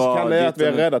den ska sen vara. Sen kan det att vi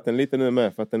har räddat den lite nu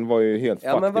med, för att den var ju helt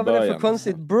fucked i början. Men vad var det för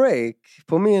konstigt break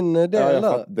på min del?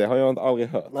 Det har jag aldrig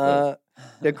hört. Nej,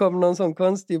 det kom någon sån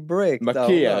konstig break.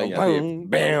 Markering.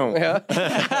 Bam. Ja.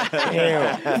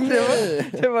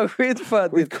 det var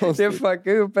skitfattigt. Det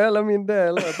fuckade upp hela min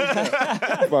del.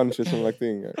 Bunches som lagt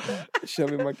in. Kör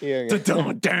vi markeringen.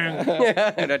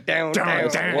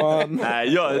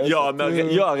 Nej,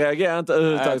 jag reagerar inte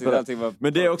överhuvudtaget på det.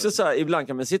 Men det är också så här, ibland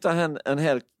kan man sitta en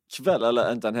hel kväll,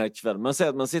 eller inte en hel kväll, men säg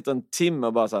att man sitter en timme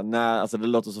och bara så här, nej, alltså det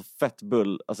låter så fett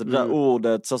bull. Alltså det där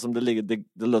ordet, så som det ligger,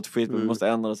 det låter skit, men vi måste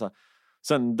ändra det så här.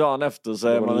 Sen dagen efter så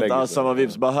är man inte alls samma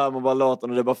vibb, så bara hör man bara låten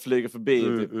och det bara flyger förbi.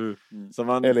 Typ. Så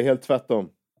man, eller helt tvärtom.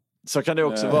 Så kan det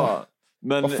också vara.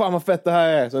 Men vad fan vad fett det här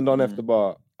är. Sen dagen efter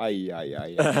bara aj.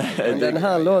 Den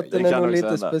här låten är nog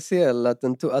lite speciell. Att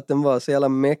den var så jävla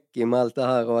mäckig med allt det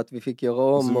här. Och att vi fick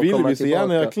göra om så och vill komma vi så tillbaka.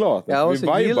 gärna göra klart. Ja, och vi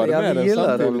så vibade med den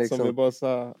samtidigt liksom. som vi bara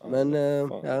sa. Men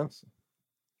ja.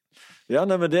 Ja,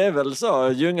 nej, men det är väl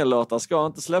så. Djungellåtar ska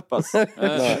inte släppas.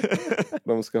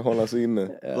 De ska hållas inne.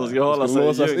 De ska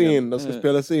låsas in. De ska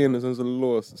spelas in och sen så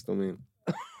låses de in.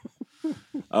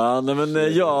 Ja, nej,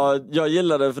 men jag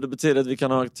gillar det, för det betyder att vi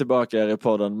kan ha tillbaka er i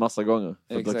podden massa gånger.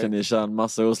 För då kan ni köra en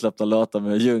massa osläppta låtar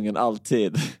med djungeln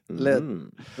alltid.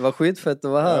 Det var skitfett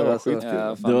att vara här.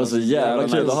 Det var så jävla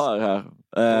kul att ha er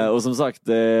här. Och som sagt,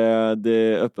 det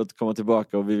är öppet att komma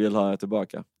tillbaka och vi vill ha er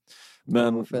tillbaka.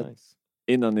 Men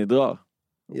innan ni drar,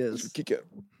 det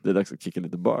är dags att kicka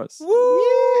lite bars.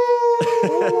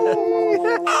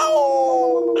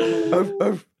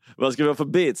 Vad ska vi ha för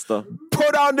beats då?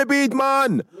 Put on the beat,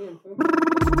 man!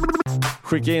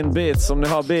 Skicka in beats om ni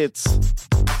har beats,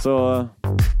 så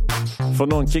får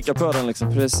någon kicka på den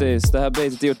liksom. Precis, det här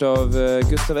beatet är gjort av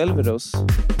Gustav Elveros.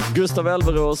 Gustav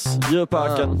Elveros,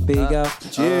 Djurparken. Big up.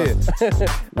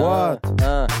 What?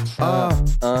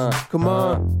 Come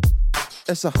on.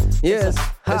 Yes.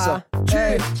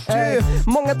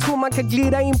 Många tror man kan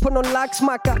glida in på någon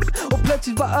laxmacka och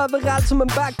plötsligt vara överallt som en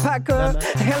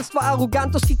backpacker. Helst vara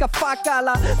arrogant och skrika fuck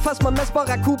alla, fast man mest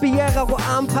bara kopierar och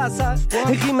anpassar.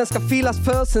 Rimmen ska filas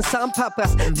för sen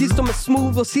sandpappras tills de är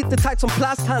smooth och sitter tight som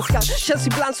plasthandskar. Känns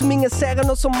ibland som ingen ser en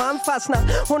och som man fastnar.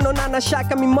 Och någon annan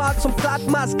käkar min mat som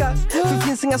plattmaskar. Det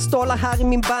finns inga stålar här i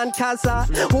min bandkassa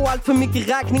och allt för mycket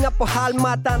räkningar på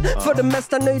halmmattan. För det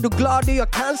mesta nöjd och glad och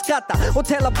jag kan skratta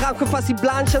åt hela branschen, fast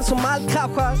ibland känns som allt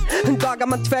kraschar. En dagar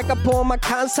man tvekar på om man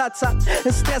kan satsa.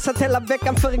 En stressat hela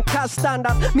veckan för en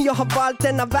kaststandard. Men jag har valt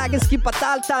denna vägen, skippat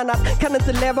allt annat. Kan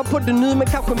inte leva på det nu, men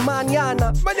kanske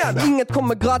manjana. Inget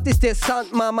kommer gratis, det är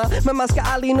sant mamma. Men man ska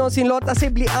aldrig någonsin låta sig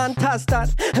bli antastad.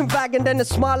 Vägen den är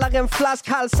smalare än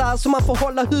flaskhalsar, så man får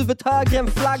hålla huvudet högre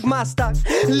än flaggmastar.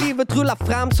 Livet rullar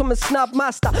fram som en snabb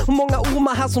masta. Och många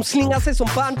ormar här som slingrar sig som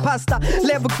bandpasta.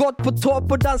 Lever gott på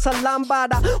topp och dansar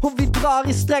lambada. Och vi drar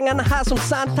i strängarna här som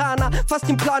Santana. Fast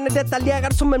din plan är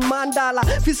detaljerad som en mandala.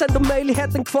 Finns ändå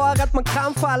möjligheten kvar att man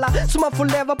kan falla, så man får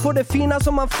leva på det fina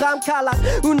som man framkallar.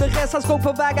 Under resans gång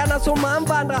på vägarna som man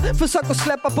vandrar. Försök att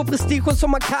släppa på prestigen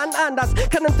som man kan andas.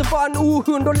 Kan inte vara en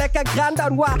ohund och leka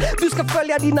grandan. Wow. Du ska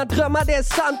följa dina drömmar, det är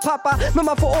sant pappa. Men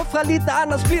man får offra lite,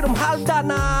 annars blir de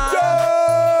halvdana.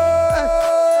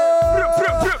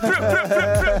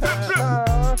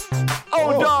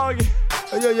 Oh dog.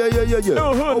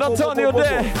 Antonio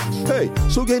det! Hej,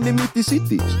 såg henne mitt i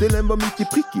city. Ställen var mitt i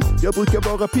prickig. Jag brukar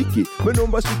vara picky, men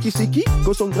hon var sticky.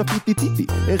 Går som graffiti-titti.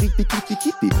 En riktig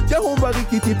kitty. Ja, hon var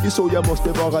riktigt tippig, så jag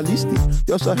måste vara listig.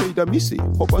 Jag sa höjda Missy,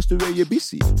 hoppas du är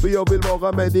busy. För jag vill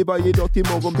vara med dig varje dag till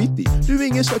morgon bitti. Du är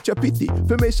ingen such a pity,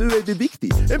 för mig så är det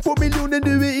viktigt. En på miljonen,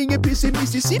 du är ingen piss i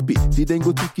Mississippi. Tiden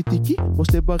går tiki,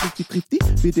 måste vara riktigt.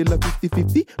 Vi delar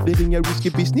 50-50, blir inga risky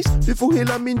business. Du får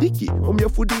hela min dicky, om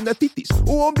jag får dina tittis.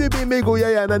 Och om du ber mig går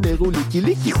jag gärna ner och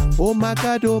licky. Oh my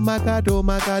god, oh my god, oh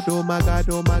my god, oh my god,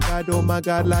 oh my god, oh my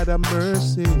god, Lord of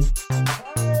mercy.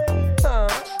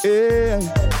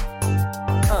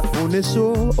 Hon är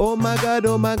så, oh my god,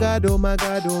 oh my god, oh my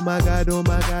god, oh my god, oh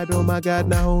my god, oh my god,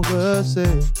 när hon rör sig.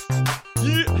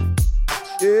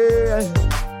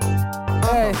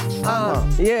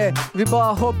 Vi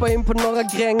bara hoppar in på några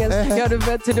gränges. Ja, du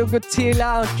vet hur det går till.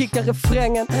 Han kickar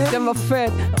refrängen, den var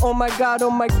fett. Oh my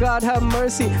god, have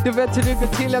mercy. Du vet hur det går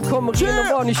till, jag kommer in och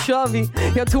bara, nu kör vi.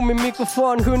 Jag tog min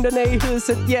mikrofon, hunden är i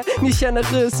huset. Ni känner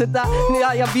ruset där.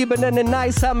 Ja, vibben den är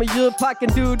nice här med djurpacken,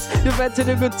 dudes. Du vet hur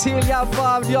det går till,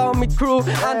 jag och mitt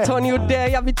crew. Antonio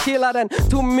där, vi chillar den.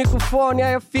 Tog min mikrofon,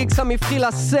 jag fixar min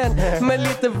frilla sen. Med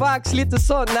lite vax, lite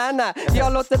så, nej.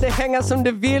 Jag låter det hänga som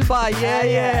det vill bara,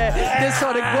 det är så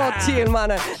det går till,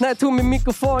 mannen. När jag tog min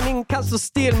mikrofon, ingen kan stå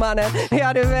still, mannen.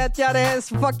 Ja, du vet, det är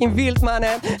så fucking vilt,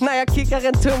 mannen. När jag kickar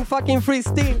en tung fucking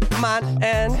freestyle,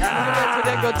 mannen. Du vet hur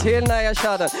det går till när jag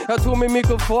kör den. Jag tog min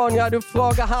mikrofon, du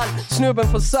frågar han. Snubben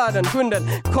från södern, hunden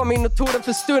kom in och tog den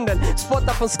för stunden.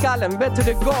 Spotta på skallen, vet hur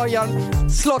det går, jag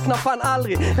slocknar fan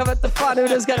aldrig. Jag vet inte fan hur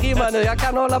det ska rimma nu. Jag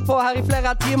kan hålla på här i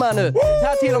flera timmar nu.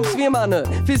 Här till de svimmar nu.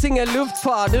 Finns ingen luft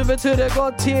kvar, du vet hur det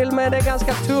går till. Men det är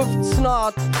ganska tufft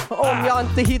snart. Om jag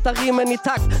inte hittar rimmen i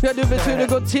takt. Ja, du vet hur det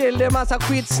går till, det är massa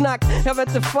skitsnack. Jag vet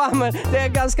inte fan, men det är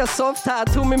ganska soft här.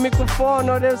 Tog min mikrofon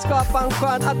och det skapar en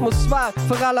skön atmosfär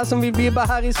för alla som vill vibba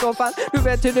här i soffan. Du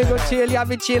vet hur det går till, jag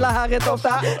vill chilla här rätt ofta.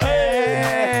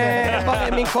 Var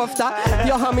är min kofta?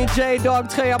 Jag har min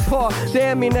J-Dog-tröja på. Det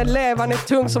är min elev, han är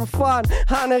tung som fan.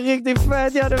 Han är riktigt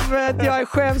fett, ja du vet, jag är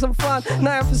skev som fan.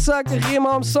 När jag försöker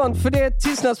rimma om sånt, för det är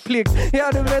tystnadsplikt.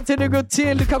 Ja, du vet hur det går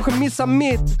till, du kanske missar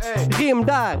mitt rim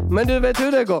där, men du vet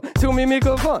hur det går. Tog min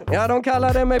mikrofon, ja de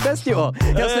kallar det mig bäst i år.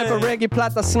 Jag släpper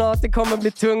reggae-platta snart, det kommer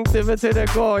bli tungt. Du vet hur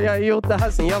det går, jag har gjort det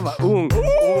här sen jag var ung.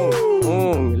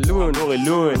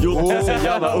 Lund. Gjort det sen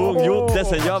jag var ung. Gjort det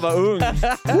sen jag var ung.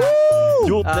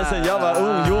 Gjort det sen jag var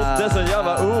ung. Gjort det sen jag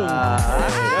var ung.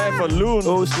 Jag är från Lund.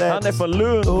 Han är från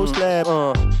Lund. Osläpp.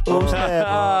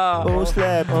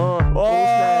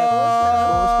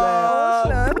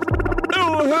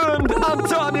 Hund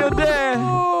Antonio det.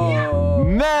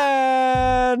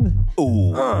 Men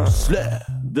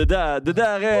det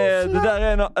där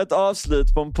är ett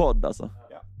avslut på en podd alltså.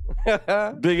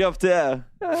 Bygg upp till er.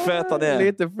 Feta ner.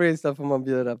 Lite freestyle får man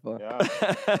bjuda på.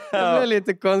 Det blir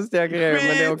lite konstiga grejer,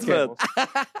 men det är okej.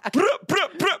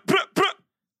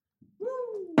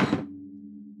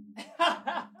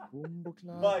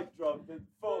 Mic drop,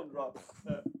 phone drop.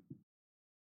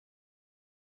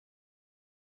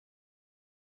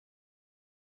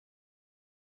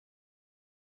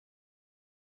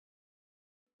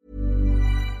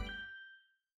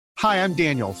 Hi, I'm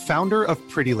Daniel, founder of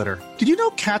Pretty Litter. Did you know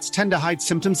cats tend to hide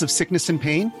symptoms of sickness and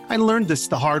pain? I learned this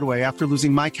the hard way after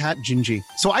losing my cat, Gingy.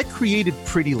 So I created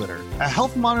Pretty Litter, a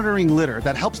health monitoring litter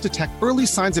that helps detect early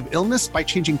signs of illness by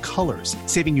changing colors,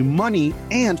 saving you money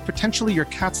and potentially your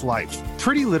cat's life.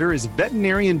 Pretty Litter is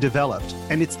veterinarian developed,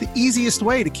 and it's the easiest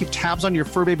way to keep tabs on your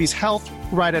fur baby's health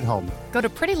right at home. Go to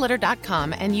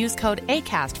prettylitter.com and use code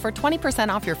ACAST for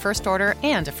 20% off your first order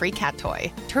and a free cat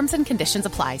toy. Terms and conditions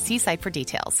apply. See site for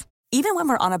details. Even when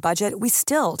we're on a budget, we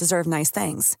still deserve nice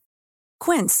things.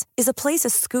 Quince is a place to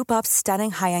scoop up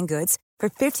stunning high-end goods for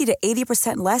 50 to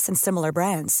 80% less than similar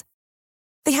brands.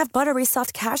 They have buttery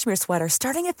soft cashmere sweaters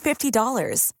starting at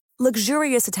 $50,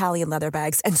 luxurious Italian leather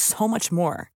bags, and so much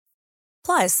more.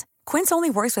 Plus, Quince only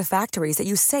works with factories that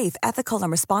use safe, ethical,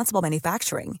 and responsible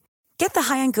manufacturing. Get the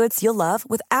high-end goods you'll love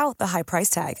without the high price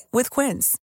tag with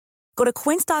Quince. Go to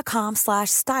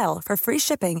quince.com/style for free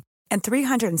shipping and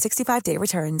 365-day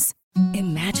returns.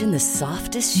 Imagine the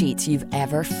softest sheets you've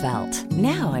ever felt.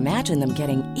 Now imagine them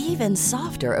getting even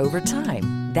softer over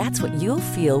time. That's what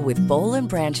you'll feel with Boll &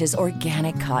 Branch's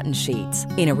organic cotton sheets.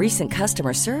 In a recent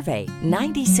customer survey,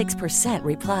 96%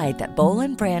 replied that Boll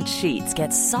 & Branch sheets get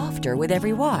softer with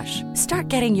every wash. Start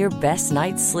getting your best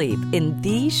night's sleep in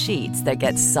these sheets that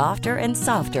get softer and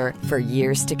softer for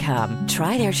years to come.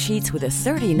 Try their sheets with a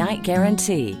 30-night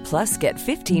guarantee. Plus, get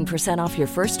 15% off your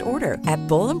first order at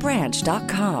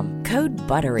bollandbranch.com. Code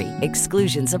BUTTERY.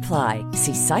 Exclusions apply.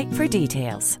 See site for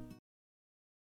details.